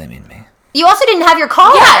 stop blaming me. You also didn't have your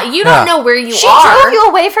car. Yeah, you don't Yeah. know where you She are. drove you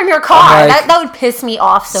away from your car. I'm like- that would piss me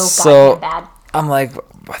off so So goddamn bad. I'm like,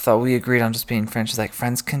 I thought we agreed on just being friends. She's like,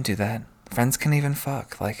 friends can do that. Friends can even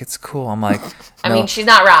fuck. Like, it's cool. I'm like, I no. mean, she's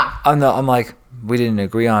not wrong. I'm like, we didn't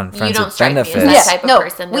agree on friends You don't with strike me as benefits. that type of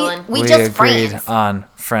person, Dylan. We We just agreed friends. on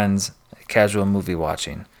friends casual movie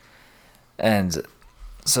watching. And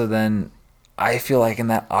so then I feel like in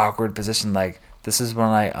that awkward position, like, this is when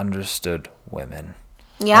I understood women.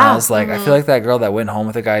 And Yeah. I was like, I feel like that girl that went home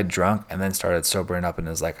with a guy drunk and then started sobering up and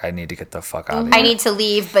is like, I need to get the fuck out of here. I need to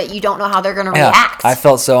leave, but you don't know how they're going to Yeah, react. I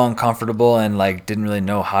felt so uncomfortable and like didn't really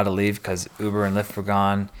know how to leave because Uber and Lyft were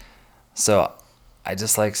gone. So I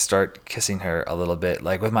just like start kissing her a little bit,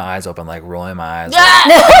 like with my eyes open, like rolling my eyes.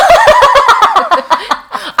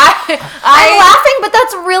 I'm laughing, but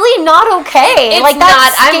that's really not okay. It's like,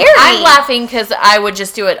 that's not. scary. I'm laughing because I would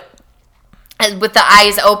just do it with the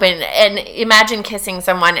eyes open. And imagine kissing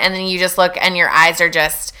someone and then you just look and your eyes are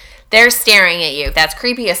just, they're staring at you. That's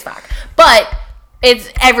creepy as fuck. But it's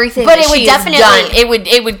everything But that it would she's definitely-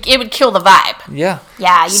 done. It would kill the vibe. Yeah.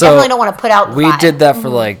 Yeah, you So, definitely don't want to put out the We vibe. did that for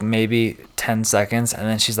like maybe 10 seconds and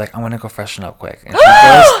then she's like, I'm gonna go freshen up quick. And she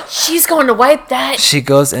goes, She's going to wipe that. she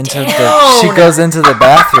goes into Down. the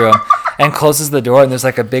bathroom and closes the door and there's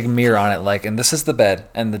like a big mirror on it, like, and this is the bed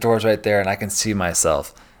and the door's right there and I can see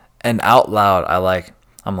myself. And out loud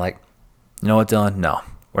I'm like, you know what, Dylan? No.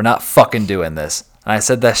 We're not fucking doing this. And I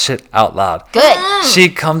said that shit out loud. Good. She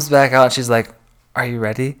comes back out and she's like, are you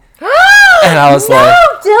ready? And I was like,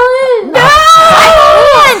 Dylan, no!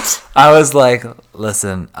 I was like,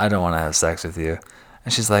 listen, I don't want to have sex with you.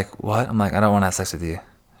 And she's like, what? I'm like, I don't want to have sex with you.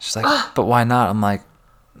 She's like, but why not? I'm like,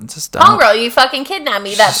 just don't. Homegirl, you fucking kidnapped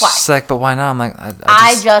me. That's why. She's like, but why not? I'm like,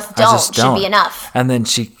 I just don't. Should be enough. And then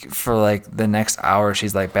she, for like the next hour,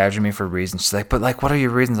 she's like badgering me for reasons. She's like, but like, what are your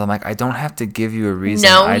reasons? I'm like, I don't have to give you a reason.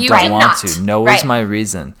 No, I you don't do want not. to. No Right. is my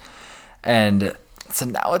reason. And so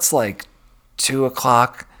now it's like 2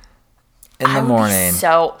 o'clock in the I would be morning.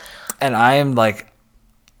 So And I am like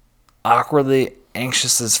awkwardly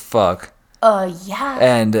anxious as fuck. Yeah.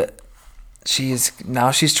 And she's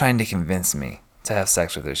trying to convince me to have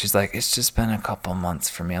sex with her. She's like, it's just been a couple months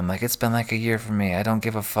for me. I'm like, it's been like a year for me. I don't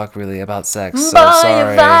give a fuck really about sex. So Buy a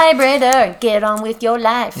sorry. vibrator. Get on with your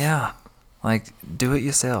life. Yeah. Like, do it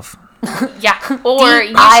yourself. yeah, or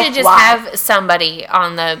you DIY. should just have somebody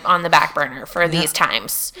on the back burner for these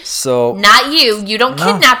times. So Not you. You don't No.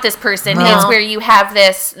 kidnap this person. No. It's where you have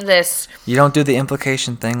this you don't do the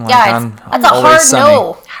implication thing like Yeah, on that's a Always hard Sunny.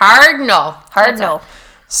 no. hard no. Hard no.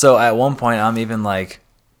 So at one point, I'm even like,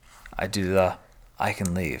 I do the I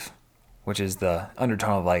can leave, which is the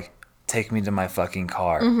undertone of like, take me to my fucking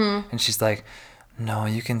car. And she's like, no,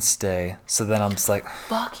 you can stay. So then I'm just like,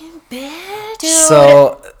 Fucking bitch. Dude.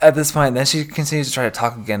 So at this point, then she continues to try to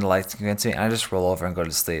talk again to like convince me, and I just roll over and go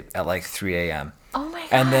to sleep at like 3 a.m. Oh my god.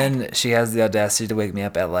 And then she has the audacity to wake me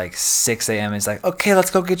up at like 6 a.m. and it's like, okay,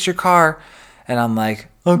 let's go get your car. And I'm like,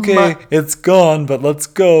 okay, it's gone, but let's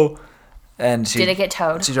go. And she Did it get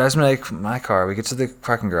towed? She drives me to my car. We get to the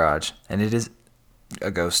parking garage, and it is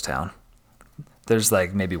a ghost town. There's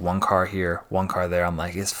like maybe one car here, one car there. I'm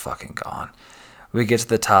like, it's fucking gone. We get to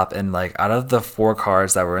the top, and like out of the 4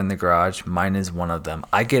 cars that were in the garage, mine is one of them.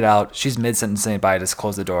 I get out. She's mid-sentence saying bye. I just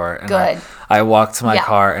close the door. And Good. I walk to my Yeah.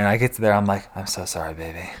 car, and I get to there. I'm like, I'm so sorry,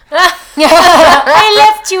 baby. I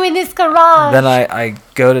left you in this garage. Then I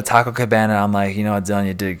go to Taco Cabana. I'm like, you know what, Dylan,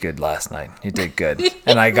 you did good last night. You did good.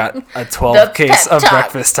 And I got a 12 case pep of talk.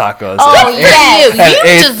 breakfast tacos. Oh, And yes. You and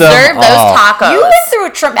ate them deserve those all. tacos. You went through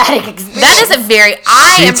a traumatic experience. That is a very.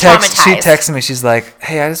 I am traumatized. She texted me. She's like,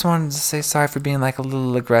 hey, I just wanted to say sorry for being like a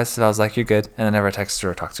little aggressive. I was like, you're good. And I never texted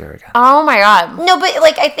her or talked to her again. Oh my god. No, but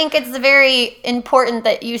like I think it's very important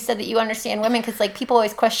that you said that you understand women because like people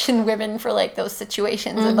always question women for like those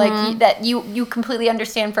situations and like that you completely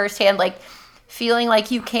understand firsthand like feeling like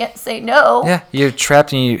you can't say no. Yeah, you're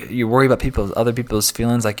trapped and you worry about other people's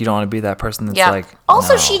feelings. Like you don't want to be that person that's Yeah. like.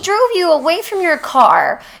 Also, no. she drove you away from your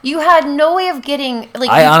car. You had no way of getting like.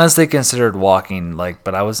 I honestly considered walking, like,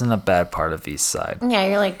 but I was in a bad part of East Side. yeah,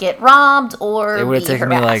 you're like get robbed or It would have be taken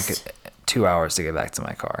me like harassed. 2 hours to get back to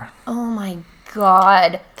my car. Oh my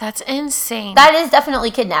god, That's insane. that is definitely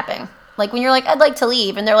kidnapping. Like when you're like, I'd like to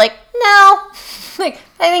leave, and they're like, no. Like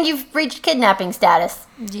I think you've reached kidnapping status.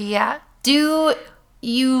 yeah. Do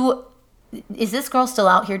you? Is this girl still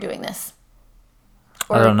out here doing this?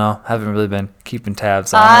 I don't know. Haven't really been keeping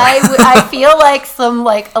tabs on her. I feel like some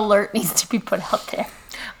like alert needs to be put out there.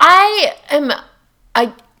 I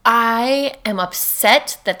am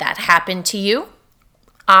upset that happened to you.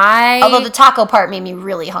 Although the taco part made me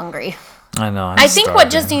really hungry. I know. I'm I think what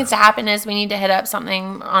just starving. needs to happen is we need to hit up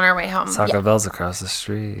something on our way home. Taco Bell's across the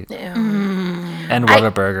street. Ew. And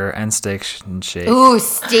Whataburger and Steak and Shake. Ooh,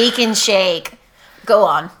 steak and shake. Go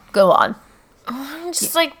on. I'm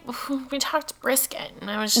just like we talked brisket, and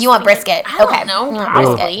I was. Just You want thinking, brisket? I don't Okay. know. You want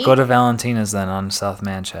Ooh, brisket. go to Valentina's then on South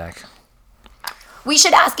Manchac. We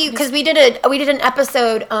should ask you because we did an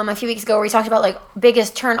episode a few weeks ago where we talked about like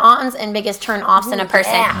biggest turn-ons and biggest turn-offs in a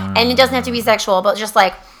person, yeah. and it doesn't have to be sexual, but just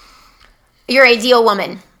like your ideal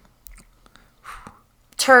woman.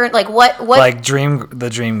 Turn like what? Like the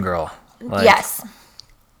dream girl. Like, yes.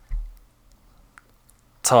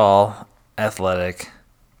 Tall, athletic,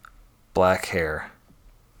 black hair,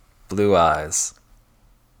 blue eyes,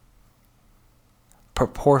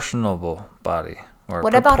 proportionable body or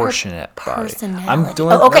What about her proportionate body. personality? I'm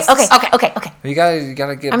doing. Oh, okay, that's- okay. You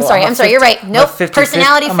gotta get. I'm sorry, you're right. Nope,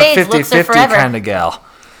 personality fades, looks are forever. kind of gal.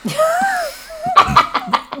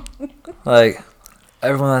 Like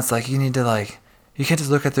everyone that's like, you need to like, you can't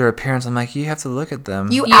just look at their appearance. I'm like, you have to look at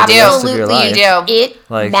them. You do. absolutely You do. It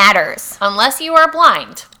Like- matters. Unless you are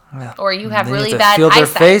blind Yeah. or you have Then really you have to bad feel their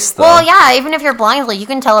eyesight. face though. Well, yeah, even if you're blind, like you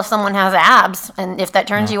can tell if someone has abs, and if that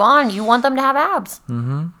turns you on, you want them to have abs.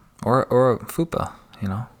 Or a fupa, you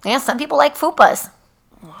know. Yeah, some people like fupas.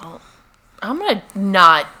 I'm gonna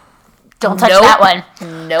not. Don't touch Nope. that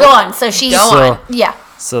one. Nope. Go on. So she's Go on. yeah.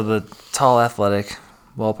 So the tall, athletic,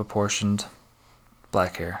 well proportioned,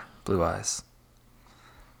 black hair, blue eyes.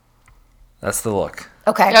 That's the look.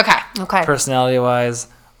 Okay. Okay. Personality wise,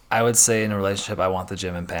 I would say in a relationship, I want the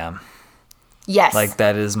Jim and Pam. Yes. Like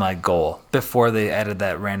that is my goal. Before they added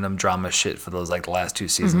that random drama shit for those like last 2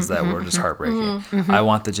 seasons that were just heartbreaking. I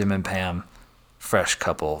want the Jim and Pam fresh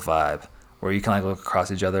couple vibe where you can like look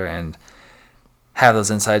across each other and have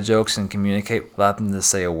those inside jokes and communicate without them to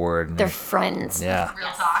say a word. they're friends. Yeah. Real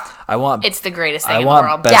talk. I want It's the greatest thing I in want the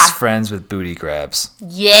world. best Yeah. friends with booty grabs.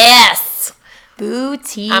 Yes.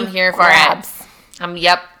 Booty. I'm here for grabs. it.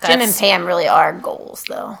 Yep. Jim and that's- Pam really are goals,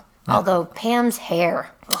 though. Although Pam's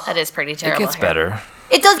hair, That is pretty It terrible. gets hair. better.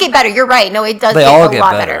 it does get better. You're right. No, it does. They get all a get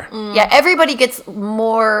lot better. Yeah, everybody gets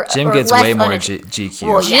more. Jim or gets less way more unatt- GQ.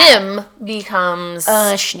 Well, yeah. Jim becomes.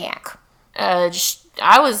 Schnack.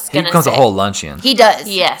 I was He gonna becomes say, a whole luncheon. He does.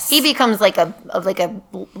 Yes. He becomes like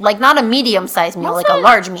not a medium sized meal, like a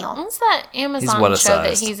large meal. What's that Amazon what a show that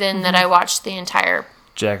sized. he's in that I watched the entire?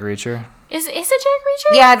 Jack Reacher? Is it Jack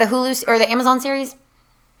Reacher? Yeah, the Hulu or the Amazon series.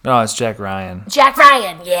 No, it's Jack Ryan. Jack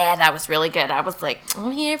Ryan. Yeah, that was really good. I was like,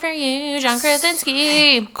 I'm here for you, John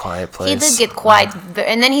Krasinski. Quiet Place. He did get quiet,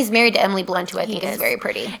 and then he's married to Emily Blunt, who I think is is. very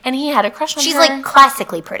pretty. And he had a crush on She's her. like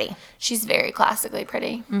classically pretty. she's very classically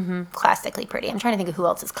pretty. Classically pretty. I'm trying to think of who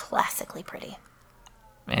else is classically pretty.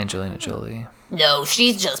 Angelina Jolie. No,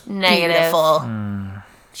 she's just Negative. beautiful.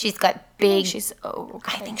 She's got big. She's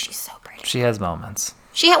I think she's so pretty. She has moments.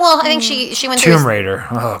 I think she went through. Tomb Raider.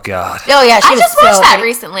 Oh God. Oh yeah, she I was just watched so that pretty.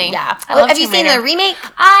 recently. Yeah. I love Have you Tomb seen Raider. the remake?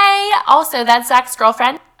 That's Zach's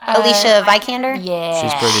girlfriend. Alicia Vikander. Yeah.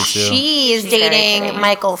 She's pretty too. She is She's very dating pretty.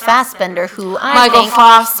 Michael Fassbender, who Michael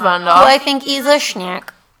Fassbender. I think is a schnack.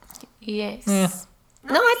 Yes.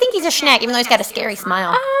 No, I think he's a schnack, even though he's got a scary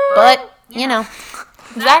smile. But you know,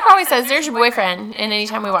 Zach always says, "There's your boyfriend," and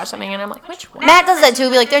anytime we watch something, and I'm like, "Which one?" Matt does that too.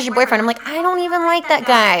 He'll be like, "There's your boyfriend." I'm like, I don't even like that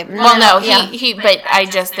guy. Well, no, yeah. but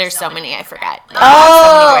there's so many I forgot.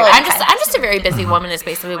 Oh, I'm just a very busy woman. Is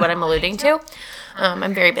basically what I'm alluding to.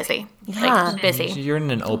 I'm very busy. Yeah. Like busy. You're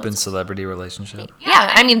in an open celebrity relationship.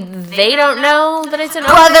 Yeah, I mean they don't know that it's an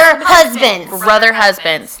brother husbands. brother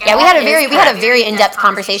husbands. Yeah, we had a very in-depth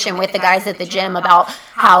conversation with the guys at the gym about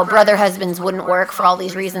how brother husbands wouldn't work for all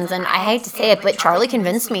these reasons, and I hate to say it, but Charlie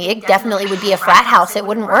convinced me it definitely would be a frat house. It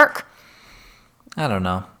wouldn't work. I don't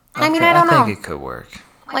know. I mean, I don't know. I think it could work.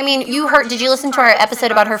 I mean, did you listen to our episode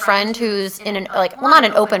about her friend who's in not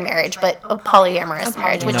an open marriage, but a polyamorous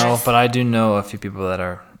marriage, which No, but I do know a few people that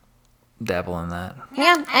are dabble in that.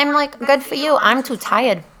 yeah, I'm like, good for you. I'm too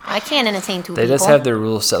tired. I can't entertain two They people. just have their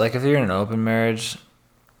rules set. Like if you're in an open marriage,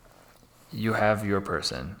 you have your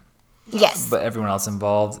person, Yes. but everyone else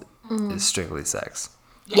involved is strictly sex.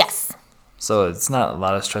 Yes. So it's not a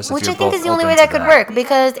lot of stress. Which if I you're think both is the only open way to that could work,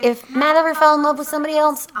 because if Matt ever fell in love with somebody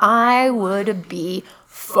else, I would be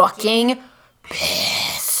fucking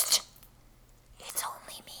pissed. It's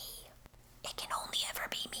only me. It can only ever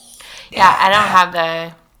be me. Yeah, I don't have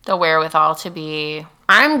the wherewithal to be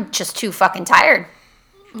I'm just too fucking tired.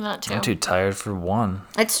 not too. I'm too tired for one.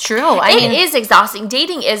 It's true. It is exhausting.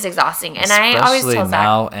 Dating is exhausting, and I always Especially tell Zach.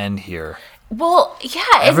 now and here. Well, yeah,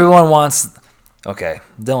 Everyone wants. Okay,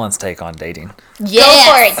 Dylan's take on dating. Go for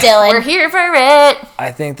it, Dylan. we're here for it.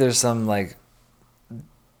 I think there's some like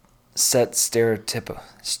set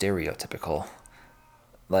stereotypical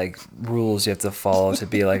like rules you have to follow to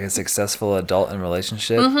be like a successful adult in a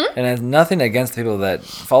relationship. Mm-hmm. And I have nothing against people that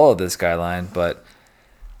follow this guideline, but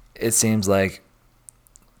it seems like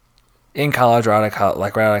in college or right out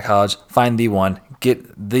of college, find the one,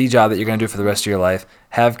 get the job that you're going to do for the rest of your life,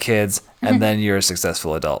 have kids, and then you're a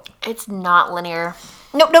successful adult. It's not linear.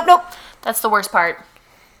 Nope. That's the worst part.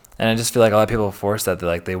 And I just feel like a lot of people force that.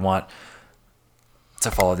 They want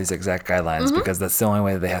to follow these exact guidelines because that's the only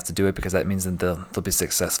way that they have to do it, because that means that they'll be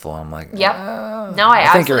successful. I'm like, Yep. No, I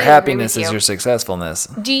think your absolutely agree happiness with is you. your successfulness.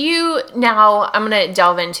 Do you now? I'm gonna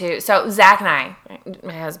delve into. So Zach and I,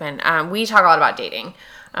 my husband, we talk a lot about dating,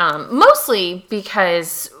 mostly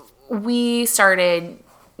because we started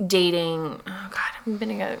dating. Oh God, we've been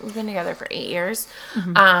together for 8 years.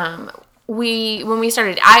 When we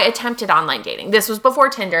started, I attempted online dating. This was before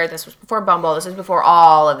Tinder. This was before Bumble. This was before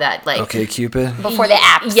all of that. Like Okay, Cupid. Before the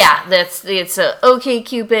apps. Yeah, it's a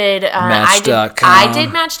OkCupid. Match.com. I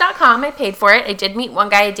did Match.com. I paid for it. I did meet one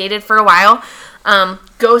guy I dated for a while.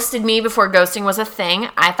 Ghosted me before ghosting was a thing.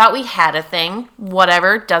 I thought we had a thing.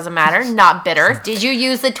 Whatever, doesn't matter. Not bitter. Did you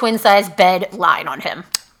use the twin size bed line on him?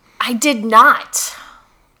 I did not.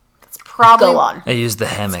 That's probably Go on. I used the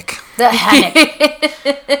hammock. The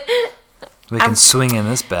hammock. We can swing in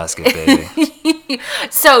this basket, baby.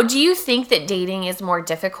 So, do you think that dating is more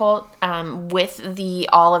difficult with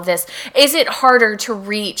all of this? Is it harder to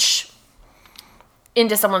reach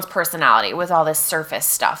into someone's personality with all this surface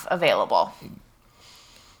stuff available?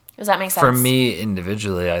 Does that make sense? For me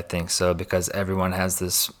individually, I think so, because everyone has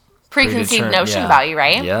this Preconceived notion about you,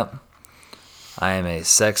 right? Yep. I am a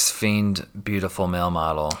sex fiend, beautiful male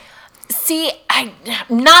model. See, I'm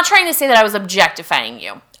not trying to say that I was objectifying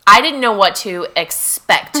you. I didn't know what to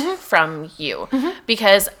expect from you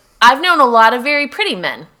because I've known a lot of very pretty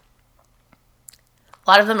men. A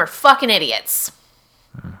lot of them are fucking idiots.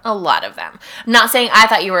 A lot of them. I'm not saying I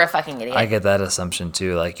thought you were a fucking idiot. I get that assumption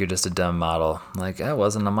too. Like, you're just a dumb model. Like, I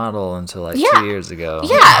wasn't a model until like Yeah. 2 years ago.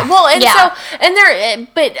 Yeah, well, and Yeah. so, and there,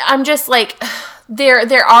 but I'm just like,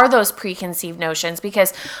 there are those preconceived notions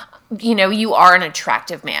because, you are an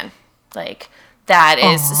attractive man. Like, that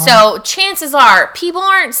is, so chances are people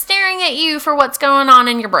aren't staring at you for what's going on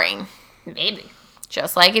in your brain. Maybe.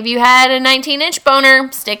 Just like if you had a 19-inch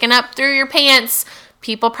boner sticking up through your pants,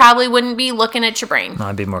 people probably wouldn't be looking at your brain.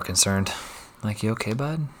 I'd be more concerned. Like, you okay,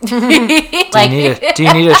 bud? Like, Do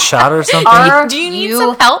you need a shot or something? are Do you need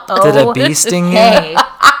some help? Did a bee sting you? Hey,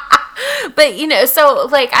 But, so,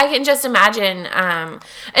 like, I can just imagine, and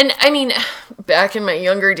I mean, back in my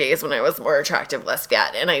younger days when I was more attractive, less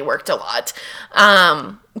fat, and I worked a lot,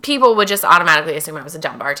 people would just automatically assume I was a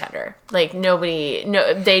dumb bartender. Like,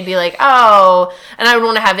 they'd be like, oh, and I would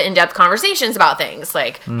want to have in-depth conversations about things,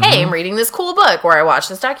 like, hey, I'm reading this cool book, or I watched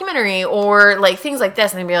this documentary, or, like, things like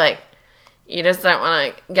this, and they'd be like, you just don't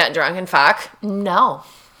want to get drunk and fuck? No.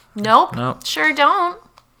 Nope. Sure don't.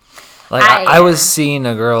 Like, I was seeing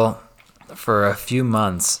a girl for a few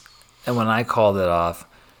months, and when I called it off,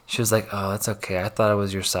 she was like, oh, that's okay. I thought it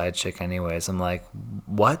was your side chick anyways. I'm like,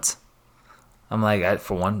 what? I'm like,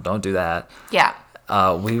 for one, don't do that. Yeah.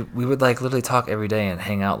 We would, like, literally talk every day and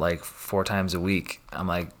hang out, like, 4 times a week. I'm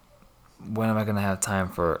like, when am I going to have time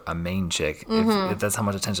for a main chick if that's how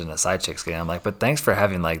much attention a side chick's getting? I'm like, but thanks for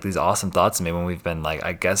having, like, these awesome thoughts of me when we've been, like,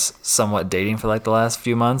 I guess somewhat dating for, like, the last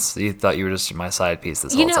few months. You thought you were just my side piece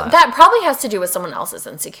this whole time. That probably has to do with someone else's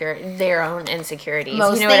their own insecurities.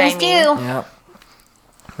 Most you know things what I mean? do. Yeah.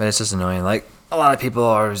 But it's just annoying. Like, a lot of people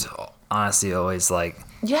are honestly always like,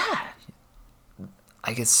 Yeah.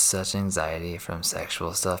 I get such anxiety from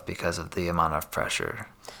sexual stuff because of the amount of pressure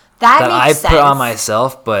That that makes I sense. put on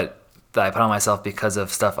myself, but that I put on myself because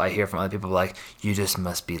of stuff I hear from other people, like, you just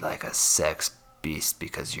must be like a sex beast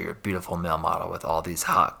because you're a beautiful male model with all these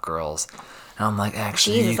hot girls. And I'm like,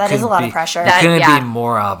 actually, Jesus, you that is couldn't a lot of be- pressure. You That- couldn't yeah. be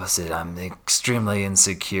more opposite. I'm extremely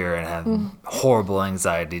insecure and have horrible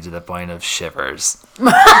anxiety to the point of shivers.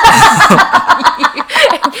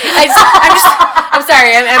 I'm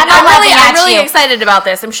sorry. I'm not laughing I'm at really you. excited about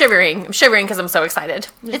this. I'm shivering because I'm so excited.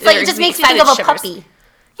 It's like, it just makes me think of a puppy.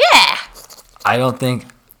 Yeah. I don't think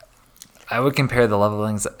I would compare the level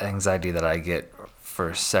of anxiety that I get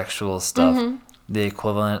for sexual stuff, the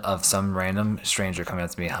equivalent of some random stranger coming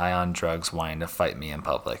up to me high on drugs wanting to fight me in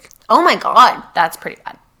public. Oh my God. That's pretty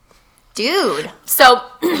bad. Dude. So,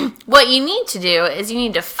 what you need to do is you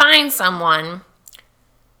need to find someone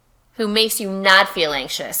who makes you not feel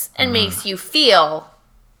anxious and makes you feel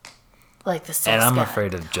like the sex And I'm god.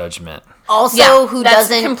 afraid of judgment. Also, who that's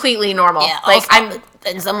doesn't... completely normal. Yeah, like also,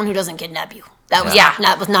 and someone who doesn't kidnap you. That was Yeah.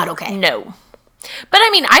 that was not okay. no. But I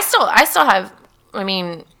mean, I still have. I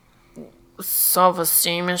mean,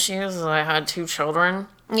 self-esteem issues. I had 2 children.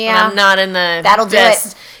 Yeah. And I'm not in the That'll do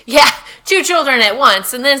best. Yeah, 2 children at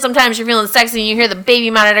once, and then sometimes you're feeling sexy and you hear the baby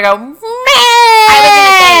monitor go. I was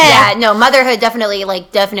gonna say, yeah, no, motherhood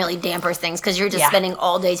definitely dampers things because you're just Yeah. spending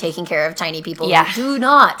all day taking care of tiny people Yeah. who do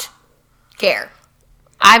not care.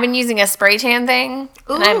 I've been using a spray tan thing,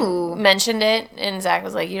 and Ooh. I mentioned it, and Zach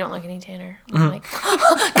was like, "You don't look any tanner." I'm like, God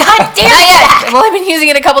damn it! "Well, I've been using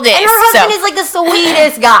it a couple days." And her husband is like the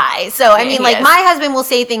sweetest guy. So I Yeah, mean, he like is. my husband will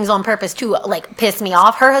say things on purpose to like piss me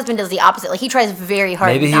off. Her husband does the opposite. Like he tries very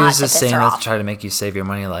hard. Maybe he not was to just piss saying her that to off. try to make you save your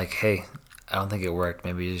money, like, hey, I don't think it worked.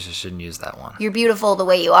 Maybe you just shouldn't use that one. You're beautiful the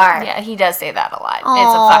way you are. Yeah, he does say that a lot. It's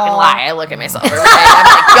a fucking lie. I look at myself every day. I'm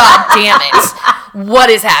like, God damn it. What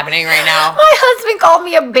is happening right now? My husband called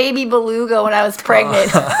me a baby beluga when I was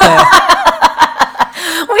pregnant.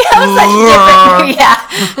 We have such different, yeah.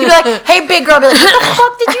 He'd be like, "Hey, big girl," I'd be like, "What the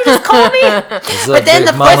fuck did you just call me?" But then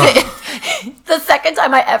the second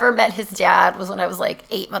time I ever met his dad was when I was like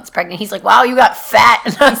 8 months pregnant. He's like, "Wow, you got fat,"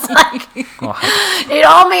 and I was like, "It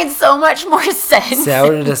all made so much more sense." See, I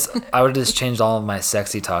would have just changed all of my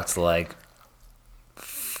sexy talk to like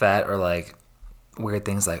fat or like weird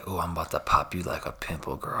things like, "Oh, I'm about to pop you like a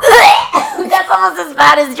pimple, girl." That's almost as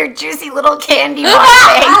bad as your juicy little candy bar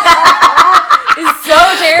thing. It's so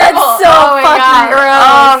terrible. That's so my fucking God. gross.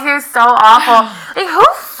 Oh, he's so awful. Like, who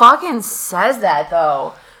fucking says that,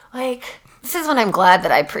 though? Like, This is when I'm glad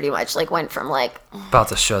that I pretty much like went from like About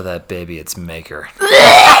to show that baby its maker. see,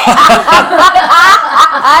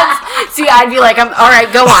 I'd be like, all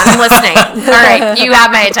right, go on, I'm listening. All right, you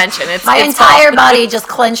have my attention. It's my it's entire body just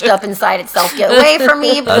clenched up inside itself. Get away from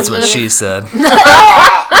me. That's what please. she said.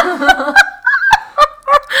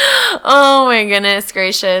 Oh my goodness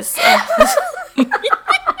gracious.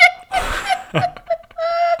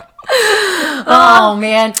 Oh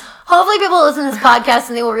man. Hopefully people listen to this podcast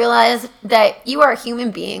and they will realize that you are a human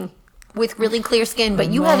being with really clear skin, but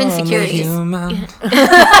you have insecurities. Human.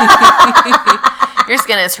 Your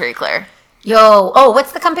skin is pretty clear. Yo, oh,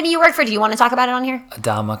 what's the company you work for? Do you want to talk about it on here?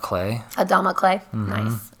 Adama Clay. Adama Clay.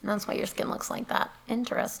 Nice. That's why your skin looks like that.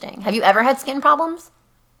 Interesting. Have you ever had skin problems?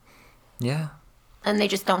 Yeah. And they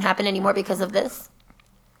just don't happen anymore because of this?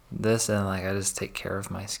 This and like I just take care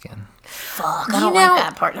of my skin. Fuck, I don't like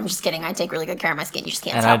that part. I'm just kidding. I take really good care of my skin. You just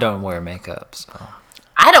can't And tell. I don't wear makeup, so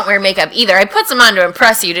I don't wear makeup either. I put some on to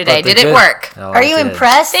impress you today. But they Did it work? Oh, Are it you did.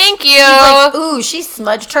 impressed? Thank you. She's like, ooh, she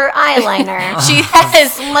smudged her eyeliner. She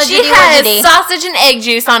has Smudgety-wudgety. sausage and egg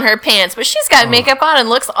juice on her pants, but she's got makeup on and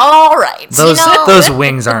looks all right. Those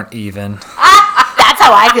wings aren't even. That's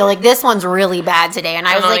how I feel. Like, this one's really bad today. And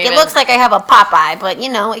I was don't like, even- it looks like I have a Popeye, but,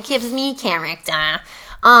 it gives me character.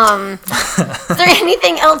 Is there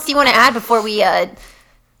anything else you want to add before we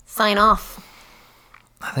sign off?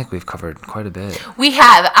 I think we've covered quite a bit. We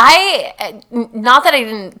have. Not that I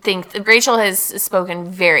didn't think, Rachel has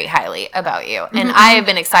spoken very highly about you, and I have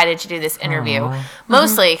been excited to do this interview,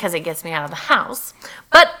 mostly because it gets me out of the house,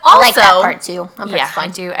 but also I like that part, too. That part's Yeah,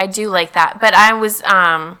 fun. I do like that. But I was,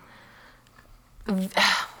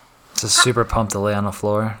 Just super pumped to lay on the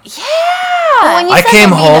floor. Well, when you I said came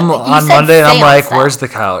that, home you on said Monday and I'm seance like, stuff. where's the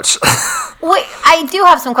couch? Wait, I do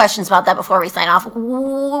have some questions about that before we sign off.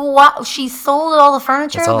 What? She sold all the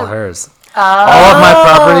furniture? It's all hers. All of my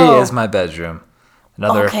property is my bedroom.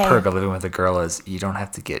 Another Okay. perk of living with a girl is you don't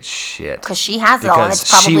have to get shit. Because she has it all, and Because it's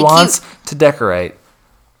probably she wants cute. to decorate,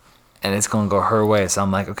 and it's going to go her way. So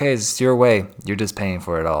I'm like, okay, it's your way. You're just paying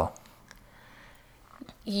for it all.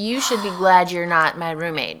 you should be glad you're not my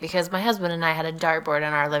roommate, because my husband and I had a dartboard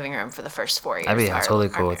in our living room for the first 4 years. I'd be of our- totally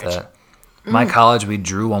our cool with marriage. that. My college, we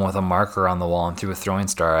drew one with a marker on the wall and threw a throwing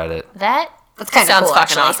star at it. That That's kind of sounds cool,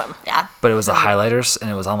 fucking actually. awesome. Yeah. But it was a highlighters, and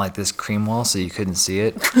it was on like this cream wall, so you couldn't see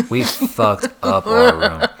it. We fucked up our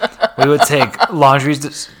room. We would take laundry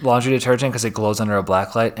detergent because it glows under a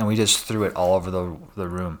black light, and we just threw it all over the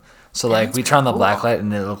room. So like we turned on the black light,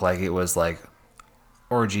 and it looked like it was like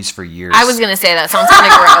orgies for years. I was gonna say that sounds kind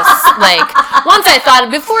of gross. Like once I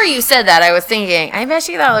thought before you said that, I was thinking, I bet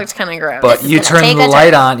you that looks kind of gross. But you gonna turn take the a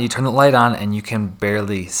light turn. on. You turn the light on, and you can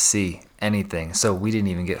barely see anything. So we didn't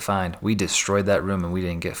even get fined. We destroyed that room, and we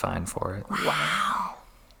didn't get fined for it.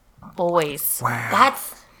 boys.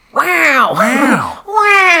 That's wow. Wow.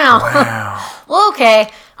 Wow. Wow. Well, okay.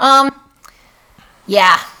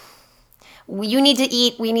 Yeah. You need to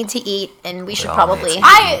eat. We need to eat, and we should all probably. need to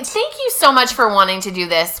I thank you so much for wanting to do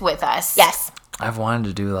this with us. Yes. I've wanted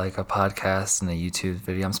to do like a podcast and a YouTube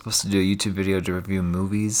video. I'm supposed to do a YouTube video to review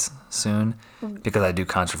movies soon because I do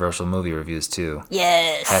controversial movie reviews too.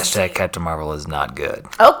 Yes. Hashtag Captain Marvel is not good.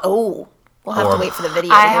 Oh. We'll have Or- to wait for the video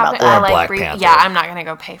I to hear have. about I that. like. Black Panther. Yeah, I'm not gonna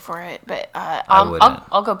go pay for it, but wouldn't.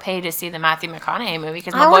 I'll go pay to see the Matthew McConaughey movie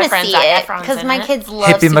because my I want to boyfriend see Zac it Efron's because in my it. kids love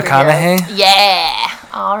Hippie superheroes. McConaughey. Yeah.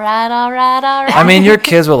 All right. I mean, your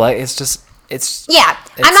kids will like. It's just. It's. Yeah,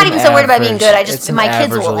 it's I'm not an even so worried about being average- good. I it's just an my kids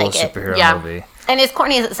average will little like it. superhero Yeah. movie. And as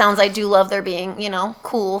corny as it sounds, I do love there being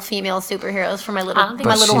cool female superheroes for my I little don't think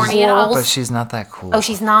my it's little corny at all. girls. But she's not that cool. Oh,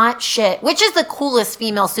 she's not shit. Which is the coolest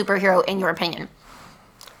female superhero in your opinion?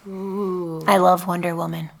 I love Wonder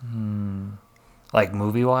Woman. Like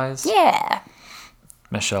movie wise. Yeah.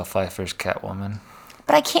 Michelle Pfeiffer's Catwoman.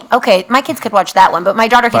 But I can't. Okay, my kids could watch that one, but my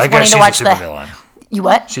daughter But I keeps wanting guess to watch she's a the. supervillain. You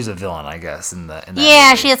what? She's a villain, I guess, in that.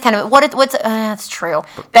 Yeah, movie. she is kind of. What's that's true.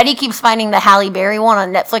 Betty keeps finding the Halle Berry one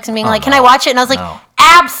on Netflix and being like, "Can I no. watch it?" And I was like, No.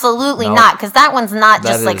 "Absolutely No. not," because that one's not That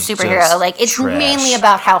just like is superhero. just Like it's trash. mainly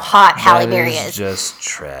about how hot Halle That Berry is. just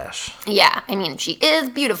trash. Yeah, I mean, she is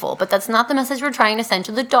beautiful, but that's not the message we're trying to send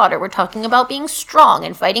to the daughter. We're talking about being strong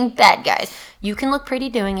and fighting bad guys. You can look pretty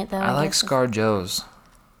doing it, though. I like guess. Scar Joe's.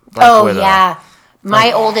 Black Oh, Widow. yeah.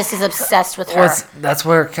 My oldest is obsessed with her. That's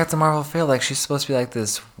where Captain Marvel failed. Like she's supposed to be like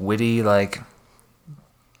this witty, like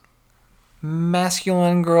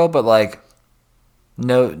masculine girl, but like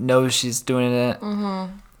knows she's doing it.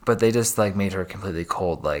 Mm-hmm. But they just like made her completely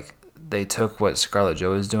cold. Like they took what Scarlett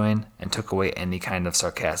Jo was doing and took away any kind of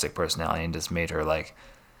sarcastic personality and just made her like.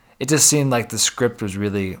 It just seemed like the script was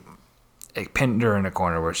really. It pinned her in a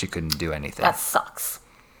corner where she couldn't do anything. That sucks.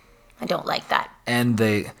 I don't like that. And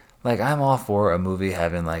they like I'm all for a movie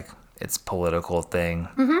having like its political thing.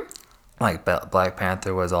 Mm-hmm. Like Black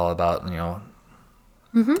Panther was all about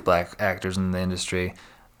the black actors in the industry.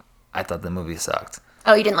 I thought the movie sucked.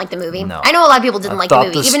 Oh, you didn't like the movie? No. I know a lot of people didn't like the Thought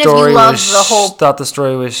movie, even if you story loved was the whole. Thought the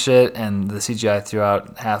story was shit, and the CGI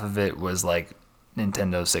throughout half of it was like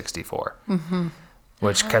Nintendo 64. Mm-hmm.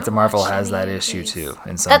 Which Captain Marvel has that issue too.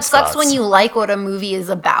 In some That sucks spots. when you like what a movie is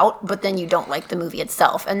about, but then you don't like the movie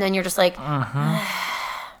itself, and then you're just like,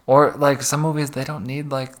 Or like some movies, they don't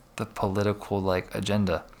need like the political like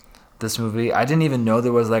agenda. This movie, I didn't even know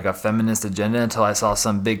there was like a feminist agenda until I saw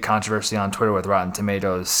some big controversy on Twitter with Rotten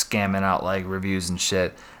Tomatoes scamming out like reviews and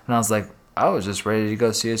shit. And I was like, I was just ready to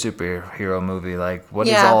go see a superhero movie. Like, what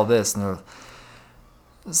is Yeah. all this?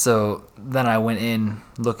 So then I went in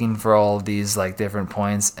looking for all of these like different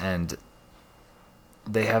points, and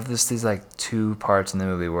they have these like two parts in the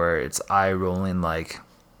movie where it's eye rolling like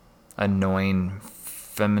annoying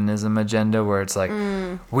feminism agenda where it's like,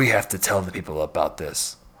 we have to tell the people about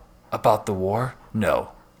this. About the war?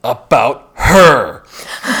 No. About her.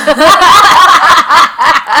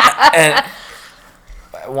 And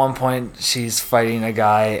at one point, she's fighting a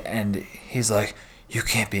guy, and he's like, you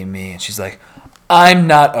can't beat me. And she's like, I'm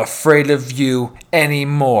not afraid of you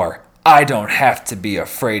anymore. I don't have to be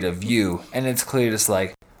afraid of you. And it's clear just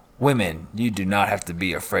like, women, you do not have to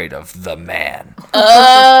be afraid of the man.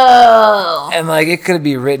 Oh. And like, it could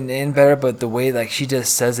be written in better, but the way like she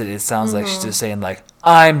just says it, it sounds like she's just saying like,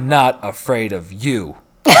 I'm not afraid of you.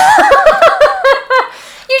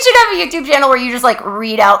 You should have a YouTube channel where you just like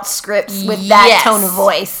read out scripts with that Yes. tone of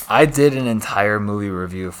voice. I did an entire movie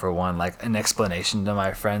review for one, like an explanation to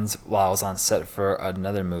my friends while I was on set for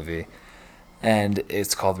another movie. And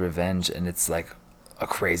it's called Revenge, and it's like a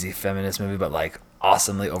crazy feminist movie, but like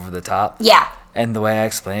awesomely over the top. Yeah. And the way I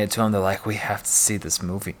explained it to them, they're like, we have to see this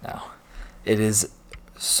movie now. It is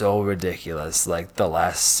so ridiculous. Like the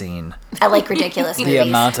last scene. I like ridiculous The movies.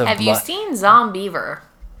 amount of Have you seen Zombiever?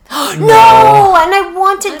 No, and I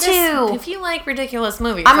wanted to. If you like ridiculous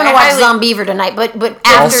movies, I'm gonna I watch highly- Zombiever tonight, but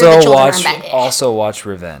after the children are in bed. Also watch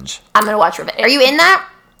Revenge. I'm gonna watch Revenge. Are you in that?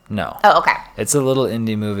 No. Oh, okay. It's a little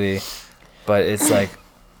indie movie, but it's like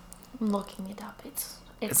I'm looking it up.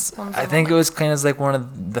 It's I think it was kind of like one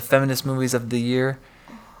of the feminist movies of the year,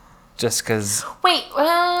 just because. Wait,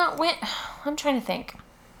 I'm trying to think.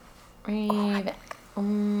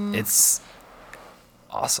 It's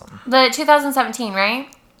awesome. The 2017, right?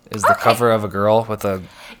 Is the cover of a girl with a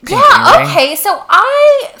pink Yeah. earring. Okay. So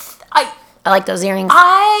I I like those earrings.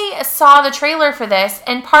 I saw the trailer for this,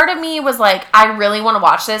 and part of me was like, I really want to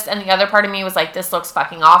watch this, and the other part of me was like, this looks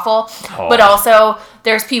fucking awful. Oh. But also,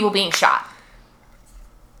 there's people being shot.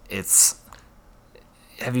 It's.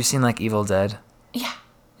 Have you seen like Evil Dead? Yeah.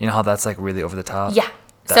 You know how that's like really over the top. Yeah.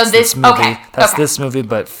 That's So this movie. okay. That's okay. this movie,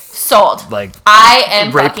 but Sold. like I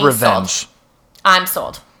am rape fucking revenge. sold. I'm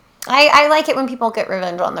sold. I like it when people get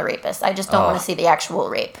revenge on the rapist. I just don't Oh. want to see the actual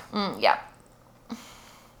rape. Yeah.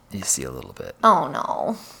 You see a little bit, Oh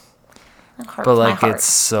no. That hurts but my like heart. it's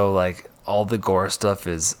so like all the gore stuff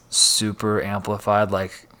is super amplified,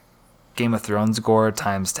 like Game of Thrones gore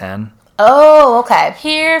times 10. Oh, okay.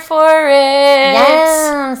 Here for it.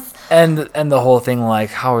 Yes. And the whole thing, like,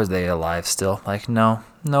 how are they alive still? Like, no,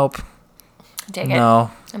 nope, Dig it.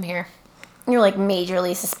 no. I'm here. You're like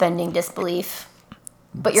majorly suspending disbelief,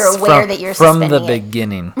 but you're aware that you're from suspending the it.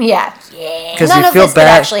 beginning. Yeah. Because None you of feel this could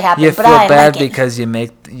bad. actually happen, You but feel I bad like it. because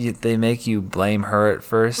they make you blame her at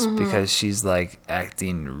 1st Mm-hmm. because she's like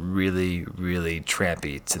acting really, really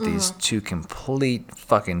trampy to these Mm-hmm. two complete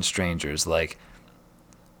fucking strangers, like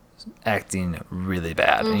acting really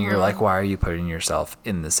bad, and you're like, why are you putting yourself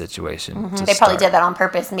in this situation? to Mm-hmm. They probably start? did that on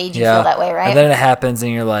purpose, made you feel that way, right? And then it happens,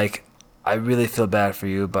 and you're like, I really feel bad for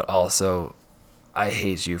you, but also I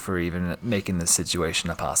hate you for even making this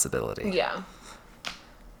situation a possibility. Yeah.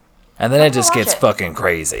 And then it just watch gets it. fucking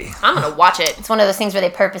crazy. I'm gonna watch it. It's one of those things where they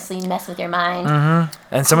purposely mess with your mind.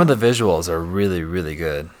 And some of the visuals are really, really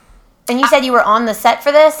good. And you said you were on the set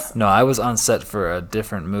for this? No, I was on set for a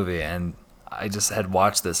different movie, and I just had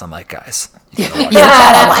watched this. I'm like, guys, you gotta watch You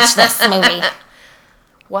gotta watch this movie.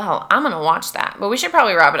 Well, I'm gonna watch that, but we should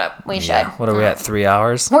probably wrap it up. We should. Yeah. What are we at? 3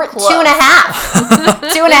 hours? We're at 2.5.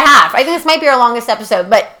 2.5. I think this might be our longest episode,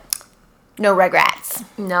 but no regrets.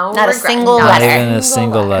 No, Not a regret. single Not Not letter. even a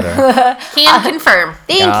single letter. Can confirm.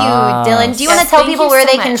 Thank Yes. you, Dylan. Do you want Yes, to tell thank people you where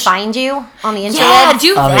so they can much. find you on the interwebs? Yeah,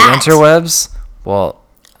 do On the that. interwebs? Well,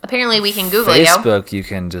 Apparently, we can Google you. Facebook, you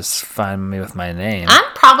can just find me with my name. I'm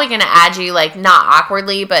probably gonna add you, like not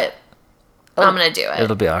awkwardly, but I'm gonna do it.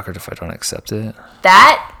 It'll be awkward if I don't accept it.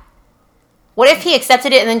 That What if he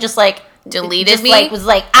accepted it and then just like Deleted just, me? Like was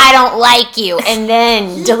like, I don't like you, and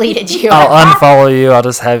then deleted you. I'll unfollow you. I'll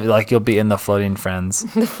just have, like, you'll be in the floating friends.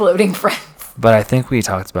 The floating friends. But I think we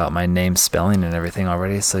talked about my name spelling and everything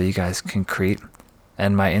already, so you guys can creep.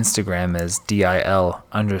 And my Instagram is DIL_lion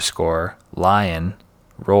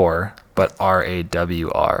roar, but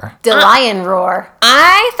RAWR. The lion roar.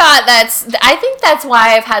 I think that's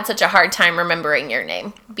why I've had such a hard time remembering your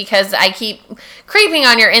name, because I keep creeping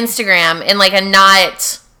on your Instagram in like a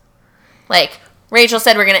not like Rachel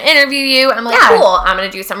said we're gonna interview you. I'm like, Yeah. cool. I'm gonna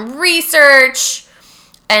do some research,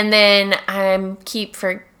 and then I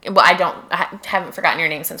haven't forgotten your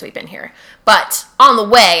name since we've been here. But on the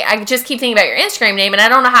way, I just keep thinking about your Instagram name, and I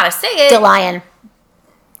don't know how to say it. DeLion.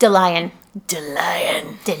 DeLion.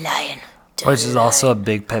 DeLion. DeLion. Which is also a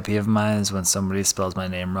big pet peeve of mine is when somebody spells my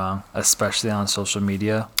name wrong, especially on social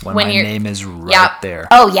media, when my you're- name is right Yep. there.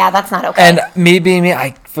 Oh yeah, that's not okay. And me being me,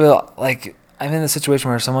 I feel like I'm in a situation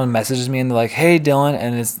where someone messages me and they're like, "Hey, Dylan,"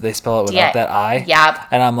 and they spell it without Yeah. that I. Yep.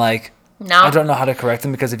 And I'm like, No. I don't know how to correct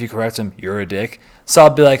them because if you correct them, you're a dick. So I'll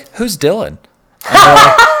be like, "Who's Dylan?" And, they're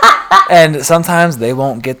like, and sometimes they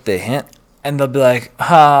won't get the hint, and they'll be like,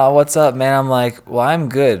 what's up, man?" I'm like, "Well, I'm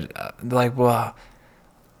good." They're like, "Well,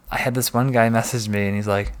 I had this one guy message me, and he's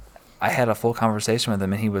like, I had a full conversation with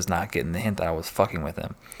him, and he was not getting the hint that I was fucking with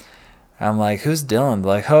him." And I'm like, "Who's Dylan?"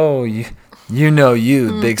 They're like, "Oh, you,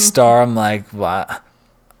 big star." I'm like, "What?"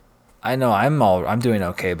 I know I'm doing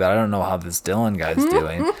okay, but I don't know how this Dylan guy's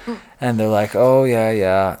doing. And they're like, "Oh,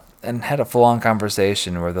 yeah," and had a full-on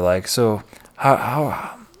conversation where they're like, "So,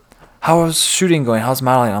 how's shooting going? How's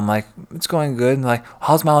modeling?" I'm like, "It's going good." And they're like,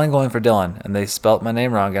 "How's modeling going for Dylan?" And they spelt my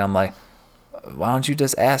name wrong, and I'm like, "Why don't you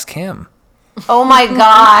just ask him?" Oh my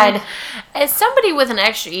God. As somebody with an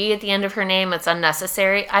extra E at the end of her name, it's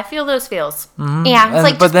unnecessary. I feel those feels. Yeah, it's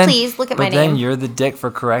like, just please look at my But then name. you're the dick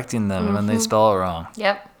for correcting them when they spell it wrong.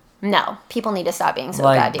 Yep. No, people need to stop being so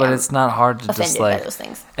Like, goddamn but it's not hard to offended just by like. those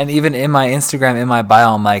things. And even in my Instagram, in my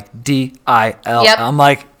bio, I'm like DIL. Yep. I'm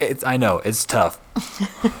like, I know it's tough.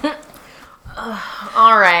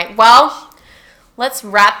 All right. Well, let's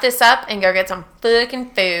wrap this up and go get some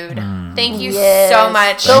fucking food. Thank you Yes. so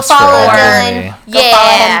much. Go Thanks for follow having Dylan. me. Go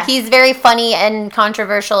follow Yeah. him. He's very funny and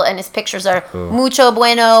controversial, and his pictures are mucho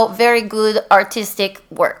bueno, very good artistic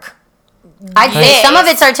work. I'd say Yes. some of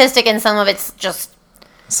it's artistic and some of it's just,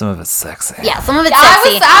 Some of it's sexy. yeah, some of it's I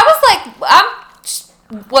sexy. was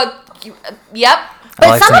like, yep. But I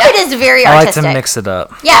like some to- of it is very I like artistic. to mix it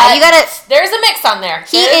up. Yeah, you gotta. There's a mix on there.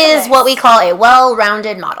 He is what we call a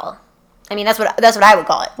well-rounded model. I mean, that's what I would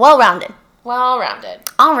call it. Well-rounded. well-rounded.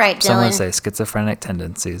 All right, Some would Dylan. say schizophrenic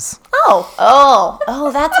tendencies,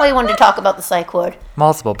 Oh, that's why he wanted to talk about the psych ward.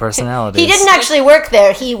 multiple personalities. He didn't actually work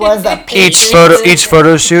there. He was a Each patient.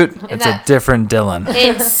 photo shoot, it's a that- different Dylan.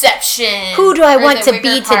 Inception. Who do I Or want is to it be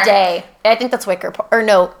Wicker Park? today? I think that's Wicker Park. Or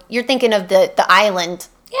no, you're thinking of the island.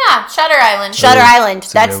 Yeah, Shutter Island. Shutter Ooh, Island.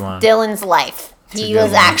 it's a That's good one. Dylan's life. a He good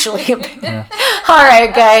was one. actually. All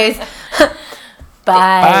right, guys.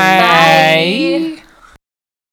 Bye. Bye.